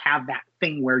you'll have that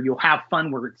thing where you'll have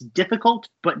fun, where it's difficult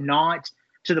but not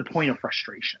to the point of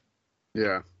frustration.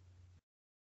 Yeah.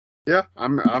 Yeah,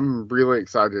 I'm really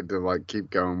excited to like keep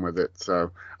going with it.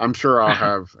 So I'm sure I'll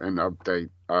have an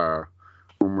update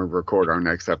when we record our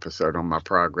next episode on my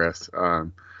progress.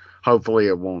 Hopefully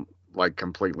it won't like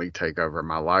completely take over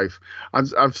my life.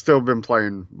 I've still been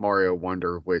playing Mario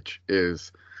Wonder, which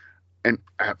is an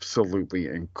absolutely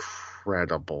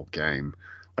incredible game.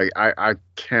 Like I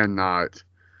cannot.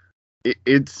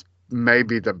 It's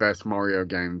maybe the best Mario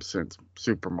game since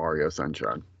Super Mario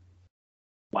Sunshine.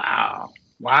 Wow.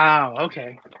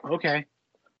 Okay.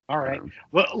 All right.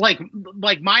 Well, like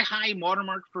my high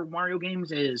watermark for Mario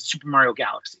games is Super Mario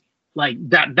Galaxy. Like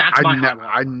that's my high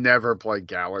watermark. I never played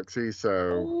Galaxy,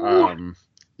 so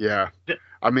yeah.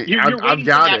 I mean, I've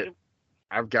got it.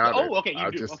 I've got it. Oh, okay.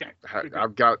 You do. Okay.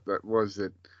 I've got that. Was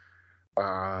it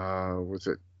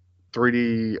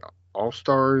 3D All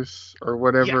Stars or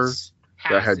whatever? Yes.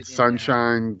 That had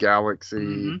Sunshine,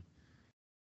 Galaxy,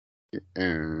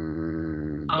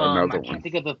 and another one. I can't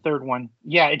think of the third one.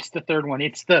 Yeah, it's the third one.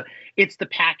 It's the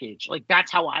package. Like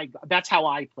that's how I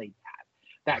played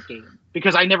that game,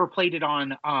 because I never played it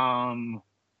on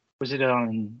was it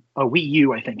on a Wii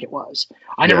U? I think it was.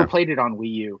 I never played it on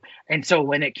Wii U, and so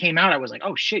when it came out, I was like,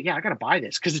 oh shit, yeah, I gotta buy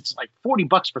this, because it's like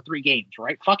 $40 for 3 games,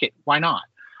 right? Fuck it, why not?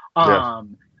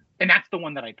 And that's the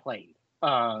one that I played.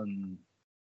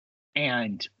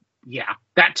 And yeah,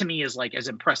 that to me is like as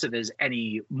impressive as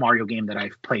any Mario game that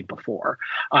I've played before.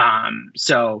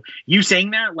 So you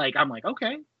saying that, like, I'm like,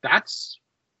 okay, that's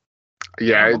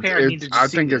I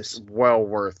think it's well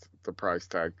worth the price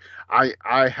tag.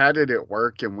 I had it at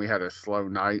work and we had a slow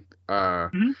night,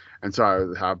 and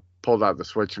so I pulled out the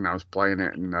Switch and I was playing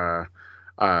it, and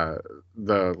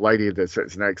the lady that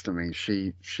sits next to me,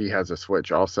 she has a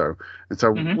Switch also, and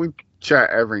so we chat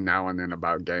every now and then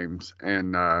about games,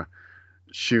 and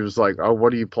she was like, oh,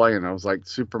 what are you playing? I was like,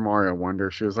 Super Mario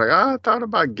Wonder. She was like, I thought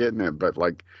about getting it, but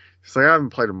like, she's like, I haven't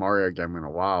played a Mario game in a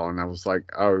while. And I was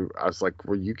like,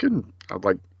 well, you can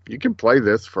play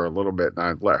this for a little bit. And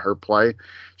I let her play.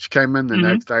 She came in the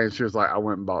next day and she was like, I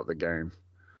went and bought the game.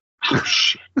 Oh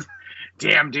shit.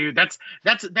 Damn, dude. That's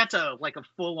a like a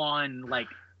full on like,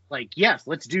 yes,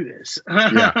 let's do this.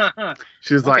 Yeah.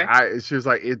 She was like,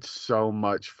 it's so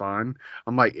much fun.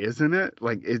 I'm like, isn't it?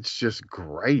 Like, it's just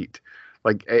great.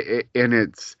 Like, and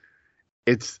it's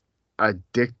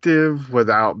addictive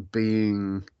without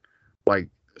being like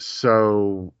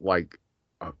so like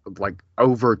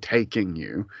overtaking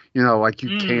you. You know, like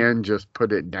you can just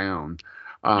put it down.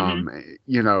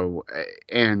 You know,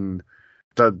 and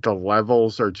the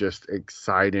levels are just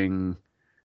exciting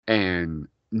and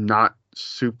not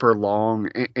super long,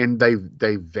 and they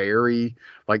vary.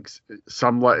 Like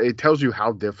it tells you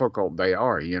how difficult they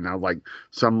are, you know, like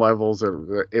some levels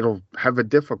it'll have a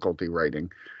difficulty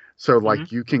rating, so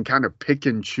like you can kind of pick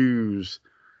and choose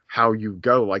how you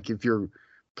go. Like if you're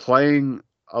playing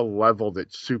a level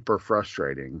that's super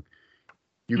frustrating,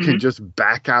 you can just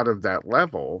back out of that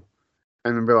level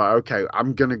and then be like, okay,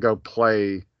 I'm gonna go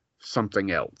play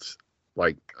something else.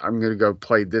 Like, I'm going to go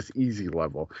play this easy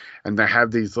level. And they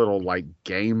have these little, like,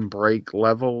 game break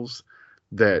levels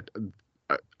that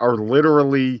are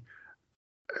literally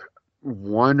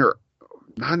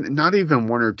not even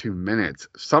 1 or 2 minutes.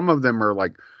 Some of them are,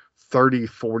 like, 30,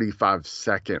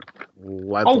 45-second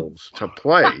levels to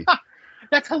play.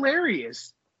 That's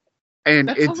hilarious.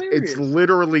 And it's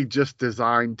literally just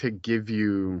designed to give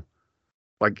you,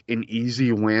 like, an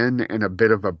easy win and a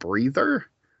bit of a breather.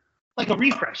 Like a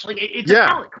refresh, like it's a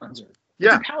palate cleanser.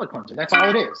 It's a palate cleanser. That's all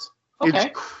it is. Okay. It's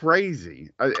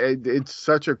crazy. It's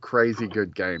such a crazy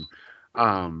good game.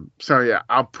 So yeah,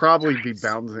 I'll probably be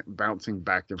bouncing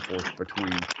back and forth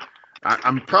between.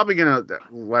 I'm probably gonna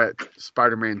let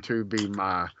Spider-Man 2 be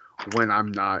my when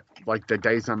I'm not, like, the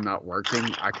days I'm not working.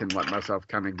 I can let myself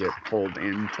kind of get pulled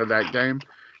into that game,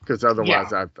 because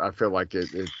otherwise I feel like it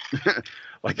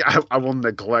like I will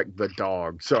neglect the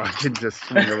dog so I can just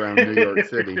swing around New York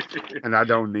City, and I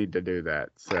don't need to do that.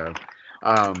 So,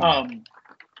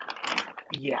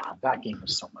 Yeah, that game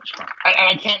was so much fun.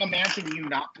 I can't imagine you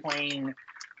not playing.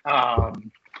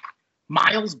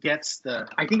 Miles gets the.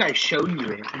 I think I showed you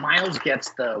it. Miles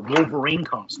gets the Wolverine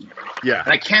costume. Yeah.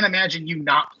 And I can't imagine you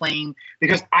not playing,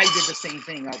 because I did the same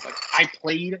thing. I was like, I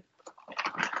played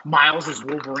Miles as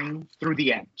Wolverine through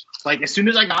the end. Like, as soon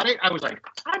as I got it, I was like,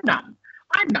 I'm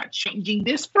not changing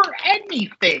this for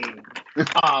anything.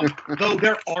 Though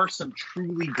there are some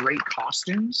truly great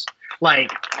costumes.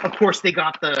 Like, of course, they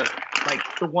got the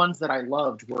ones that I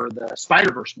loved were the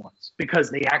Spider-Verse ones,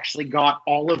 because they actually got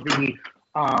all of the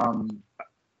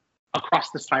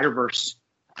Across the Spider-Verse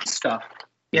stuff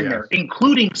in there,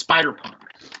 including Spider-Punk.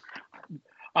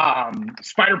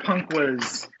 Spider-Punk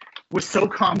was so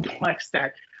complex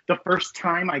that the first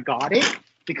time I got it,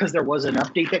 because there was an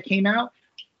update that came out,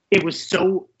 it was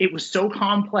so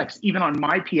complex. Even on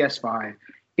my PS5,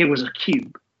 it was a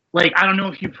cube. Like, I don't know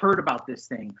if you've heard about this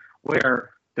thing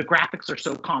where the graphics are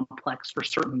so complex for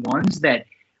certain ones that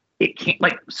it can't,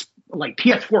 like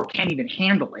PS4 can't even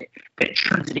handle it, that it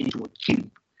turns it into a cube.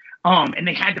 And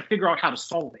they had to figure out how to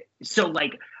solve it. So,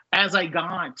 like, as I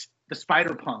got the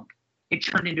Spider-Punk, it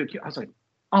turned into a cube. I was like,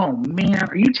 oh man,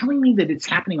 are you telling me that it's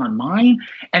happening on mine?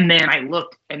 And then I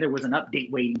looked, and there was an update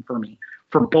waiting for me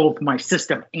for both my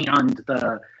system and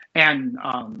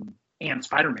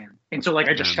Spider-Man. And so, like,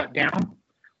 I just shut down,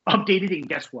 updated it, and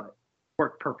guess what?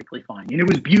 Worked perfectly fine. And it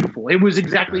was beautiful. It was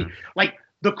exactly like,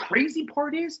 the crazy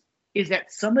part is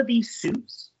that some of these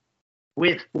suits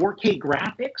with 4K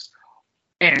graphics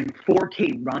and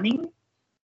 4K running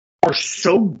are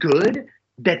so good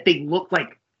that they look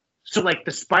like, so like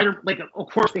the of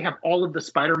course they have all of the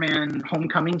Spider-Man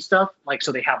Homecoming stuff, like,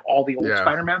 so they have all the old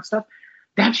Spider-Man stuff.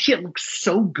 That shit looks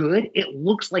so good. It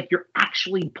looks like you're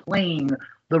actually playing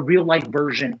the real life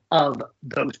version of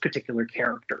those particular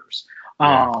characters.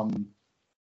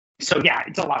 So yeah,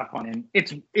 it's a lot of fun, and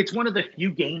it's one of the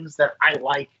few games that I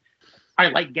like. I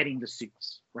like getting the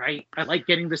suits, right? I like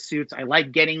getting the suits. I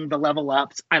like getting the level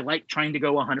ups. I like trying to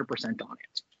go 100% on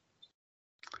it.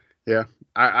 Yeah,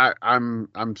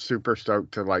 I'm super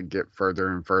stoked to, like, get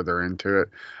further and further into it.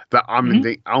 The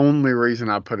only reason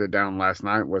I put it down last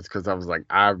night was because I was like,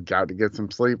 I've got to get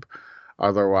some sleep.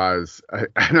 Otherwise,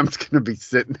 I'm just going to be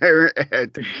sitting there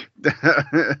at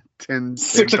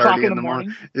 6 o'clock in the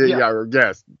morning.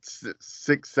 Yes,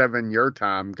 6, 7 your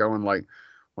time, going like,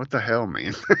 what the hell,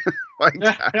 man? Like,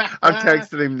 I've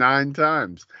texted him 9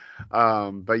 times.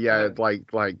 But yeah,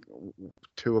 like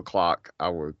 2 o'clock,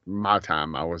 my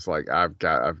time. I was like, I've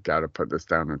got to put this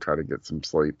down and try to get some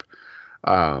sleep.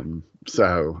 When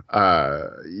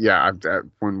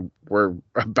we're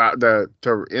about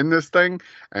to end this thing,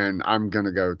 and I'm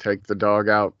gonna go take the dog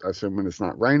out, assuming it's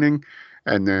not raining,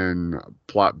 and then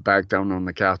plop back down on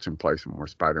the couch and play some more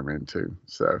Spider-Man 2.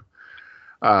 So,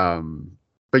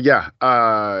 but yeah,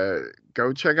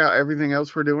 go check out everything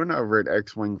else we're doing over at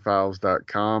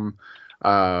xwingfiles.com.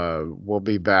 We'll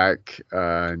be back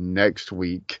next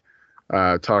week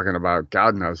talking about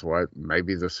God knows what,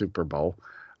 maybe the Super Bowl.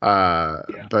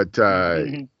 But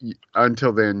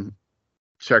until then,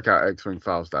 check out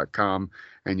xwingfiles.com,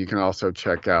 and you can also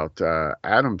check out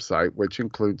Adam's site, which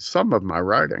includes some of my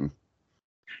writing.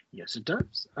 Yes, it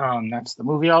does. That's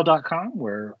themovieowl.com,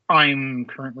 where I'm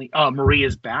currently.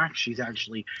 Maria's back. She's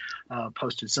actually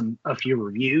posted a few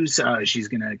reviews. She's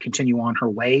going to continue on her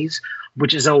ways,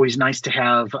 which is always nice to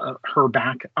have her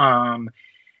back.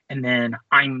 And then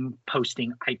I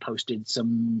posted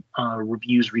some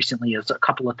reviews recently as a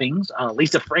couple of things.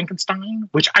 Lisa Frankenstein,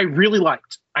 which I really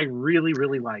liked. I really,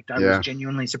 really liked. I was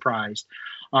genuinely surprised.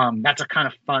 That's a kind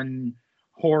of fun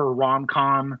horror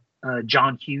rom-com,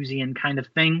 John Hughesian kind of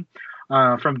thing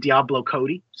from Diablo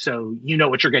Cody. So you know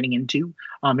what you're getting into.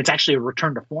 It's actually a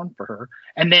return to form for her.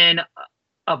 And then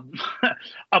a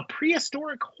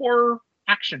prehistoric horror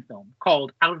action film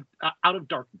called Out of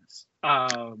Darkness.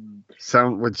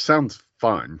 Which sounds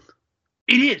fun.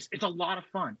 It is. It's a lot of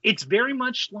fun. It's very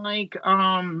much like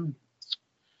the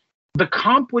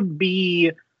comp would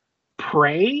be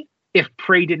Prey if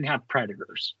Prey didn't have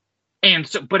predators. And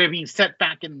so, but I mean, set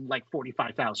back in like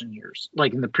 45,000 years,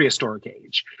 like in the prehistoric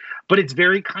age. But it's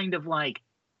very kind of like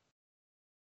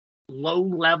low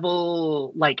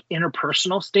level, like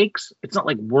interpersonal stakes. It's not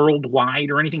like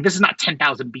worldwide or anything. This is not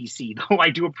 10,000 BC, though.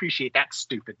 I do appreciate that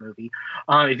stupid movie.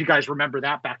 If you guys remember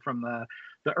that back from the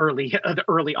early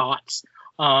aughts,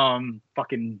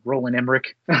 fucking Roland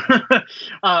Emmerich.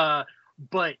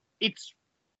 But it's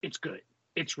good.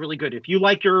 It's really good. If you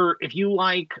like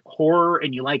horror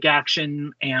and you like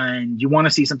action and you want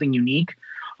to see something unique,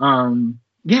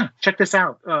 check this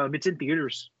out. It's in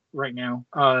theaters right now.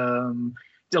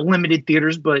 limited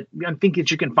theaters, but I think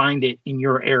that you can find it in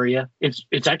your area.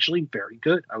 It's actually very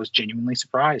good. I was genuinely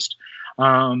surprised.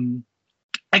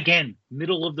 Again,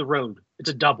 middle of the road. It's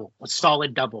a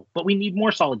solid double. But we need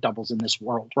more solid doubles in this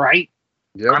world, right?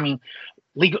 Yeah. I mean,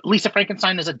 Lisa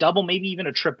Frankenstein is a double, maybe even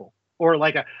a triple, or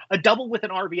like a double with an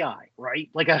RBI, right?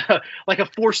 Like a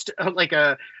forced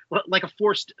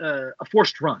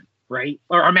run, right?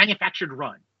 Or a manufactured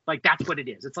run. Like that's what it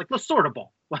is. It's like the sort of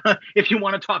ball, if you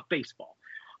want to talk baseball.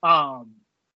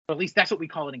 At least that's what we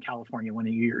call it in California when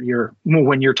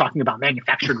you're talking about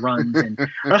manufactured runs and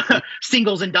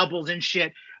singles and doubles and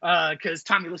shit. Because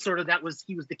Tommy Lasorda,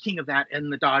 he was the king of that in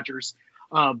the Dodgers.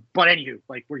 But anywho,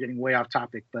 like we're getting way off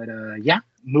topic. But yeah,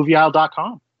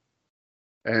 movieaisle.com.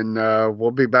 And we'll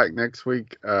be back next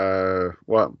week.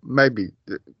 Well, maybe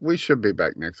we should be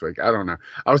back next week. I don't know.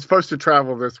 I was supposed to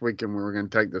travel this week and we were going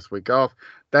to take this week off.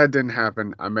 That didn't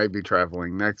happen. I may be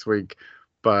traveling next week,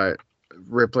 but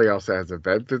Ripley also has a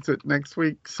vet visit next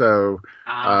week. So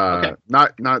Okay.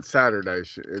 not Saturday.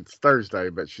 It's Thursday,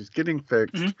 but she's getting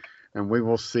fixed and we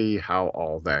will see how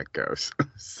all that goes.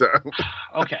 So,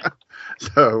 Okay.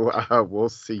 So we'll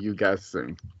see you guys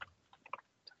soon.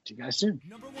 See you guys soon.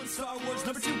 Number 1, Star Wars.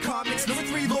 Number 2, comics. Number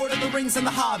 3, Lord of the Rings and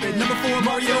The Hobbit. Number 4,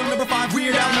 Mario. Number 5,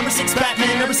 Weird Al. Number 6,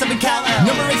 Batman. Number 7, Kal-El.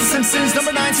 Number 8, The Simpsons.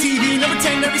 Number 9, TV. Number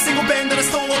 10, every single band that I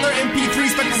stole all their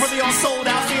MP3s back before they all sold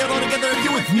out. See it all together if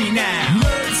you with me now.